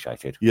really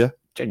appreciated. Yeah,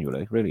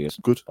 genuinely, really is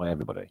good by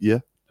everybody. Yeah,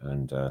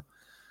 and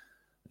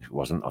if it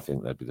wasn't, I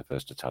think they'd be the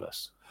first to tell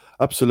us.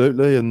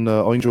 Absolutely, and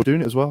I enjoy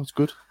doing it as well. It's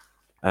good.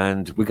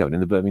 And we're going in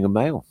the Birmingham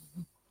Mail.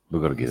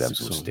 We've got to give them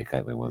some stick,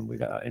 haven't we, when we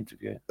get that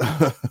interview?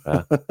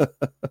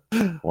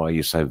 Why are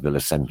you so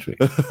villa-centric?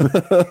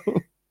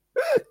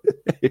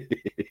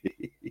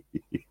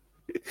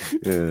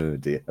 Oh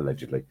dear,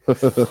 allegedly.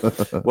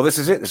 Well, this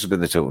is it. This has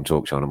been the Tilton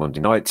Talk Show on a Monday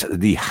night.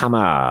 The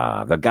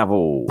hammer, the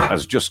gavel,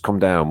 has just come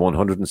down.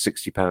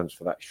 £160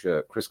 for that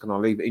shirt. Chris, can I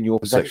leave it in your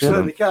possession?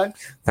 Certainly can.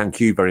 Thank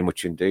you very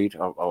much indeed.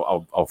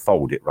 I'll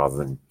fold it rather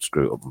than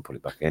screw it up and put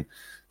it back in.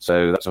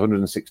 So that's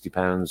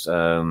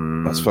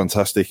 £160. That's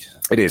fantastic.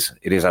 It is.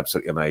 It is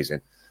absolutely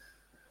amazing.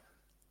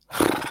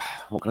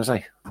 What can I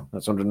say?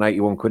 That's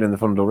 181 quid in the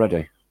fund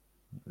already.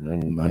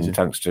 And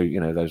thanks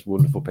to those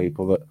wonderful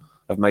people that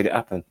have made it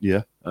happen.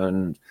 Yeah.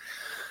 And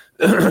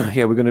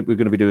yeah, we're gonna be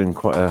doing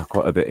quite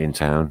a bit in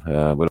town.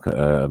 We're looking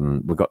at,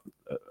 we've got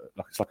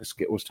it's like a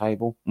Skittles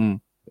table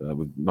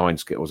with 9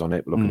 Skittles on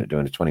it. We're looking at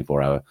doing a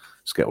 24-hour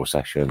Skittle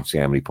session, see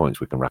how many points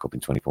we can rack up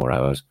in 24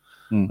 hours.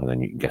 And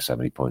then you can guess how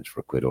many points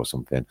for £1 or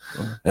something.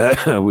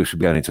 We should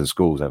be going into the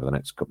schools over the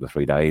next couple of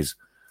 3 days,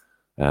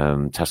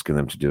 tasking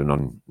them to do a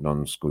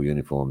non-school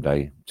uniform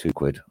day,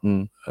 £2,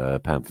 £1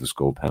 for the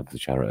school, £1 for the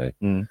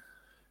charity.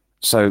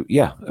 So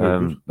yeah,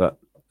 but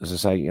as I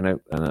say, and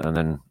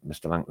then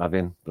Mr.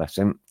 Lanklavin, bless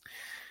him,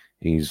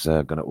 he's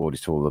going to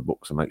audit all the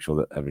books and make sure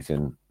that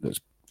everything that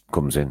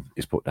comes in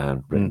is put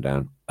down, written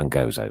down, and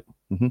goes out.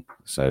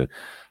 So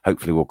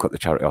hopefully we'll cut the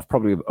charity off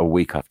probably a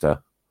week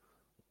after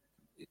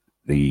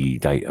the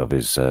date of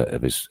his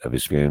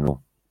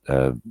funeral,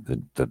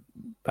 the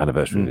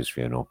anniversary of his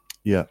funeral.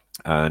 Yeah,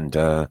 and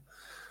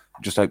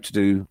just hope to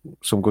do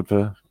some good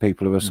for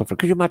people who are suffering.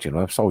 Could you imagine I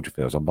have soldier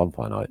fields on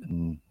bonfire night?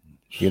 And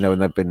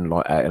they've been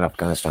like out in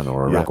Afghanistan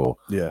or Iraq or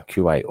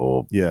Kuwait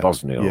or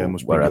Bosnia or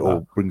wherever.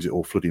 Brings it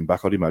all flooding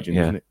back, I'd imagine,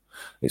 isn't it?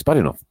 It's bad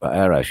enough at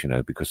Air House,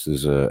 because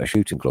there's a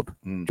shooting club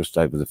just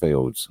over the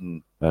fields,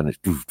 and it's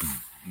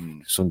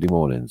Sunday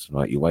mornings,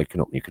 like you're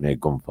waking up and you can hear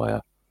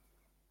gunfire.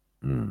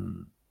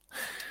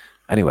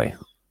 Anyway,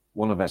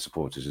 one of our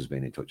supporters has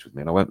been in touch with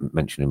me, and I won't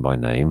mention him by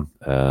name,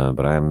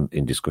 but I am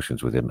in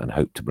discussions with him and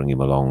hope to bring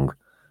him along.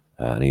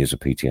 And he is a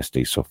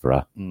PTSD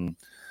sufferer,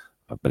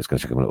 but it's going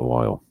to take him a little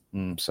while.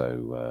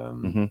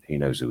 So he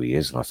knows who he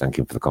is, and I thank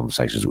him for the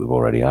conversations that we've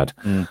already had,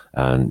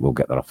 and we'll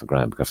get that off the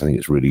ground because I think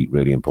it's really,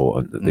 really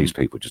important that these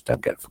people just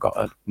don't get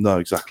forgotten. No,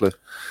 exactly.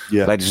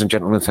 Yeah, ladies and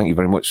gentlemen, thank you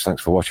very much.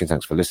 Thanks for watching.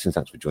 Thanks for listening.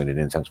 Thanks for joining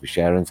in. Thanks for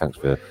sharing. Thanks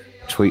for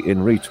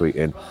tweeting,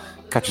 retweeting.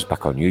 Catch us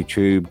back on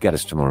YouTube. Get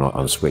us tomorrow night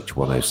on Switch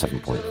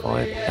 107.5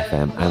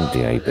 FM and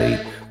DAB.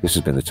 This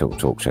has been the Tilton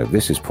Talk Show.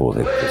 This is Paul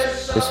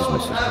Hipkins. This is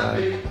Mrs.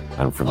 Brown,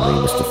 and from me,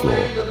 Mr. Floor.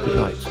 Good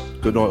night.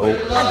 Good night, all. And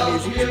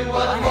the music.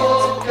 What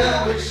more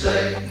can we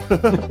say?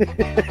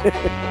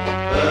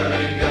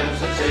 Birmingham's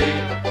the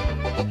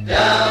team.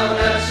 Down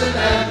at St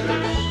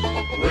Andrews,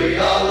 we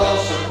are all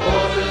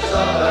supporters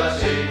of our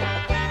team.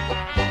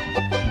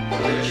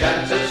 The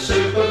chant of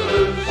Super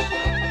Blues,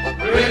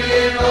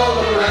 ringing all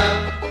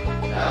around.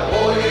 Now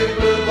all you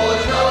blue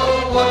boys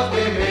know what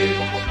we mean.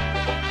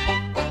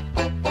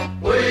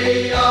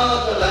 We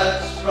are the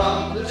lads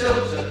from the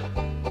Tilton.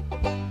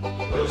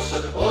 We'll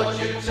support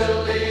you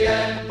till the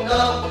end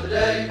of the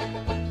day.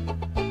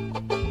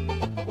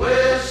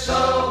 We're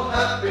so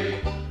happy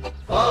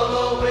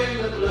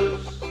following the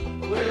blues.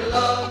 We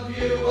love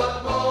you,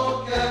 what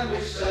more can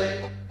we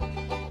say?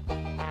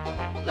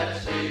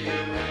 Let's see you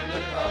in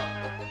the cup,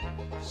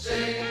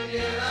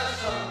 singing our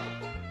song,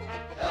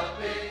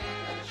 helping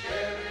and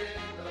sharing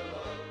the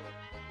love.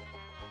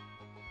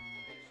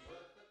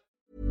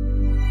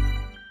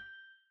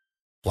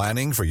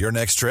 Planning for your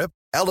next trip?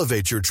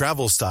 Elevate your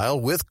travel style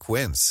with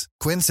Quince.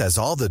 Quince has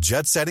all the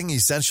jet-setting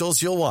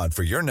essentials you'll want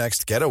for your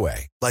next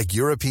getaway, like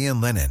European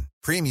linen,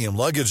 premium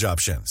luggage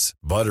options,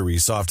 buttery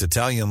soft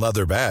Italian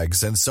leather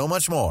bags, and so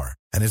much more.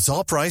 And it's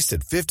all priced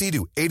at 50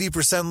 to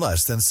 80%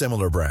 less than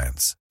similar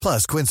brands.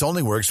 Plus, Quince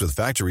only works with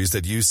factories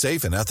that use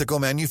safe and ethical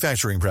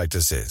manufacturing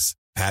practices.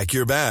 Pack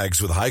your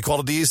bags with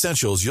high-quality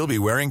essentials you'll be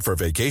wearing for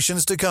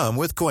vacations to come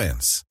with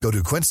Quince. Go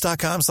to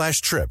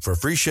quince.com/trip for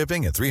free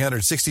shipping and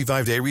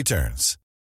 365-day returns.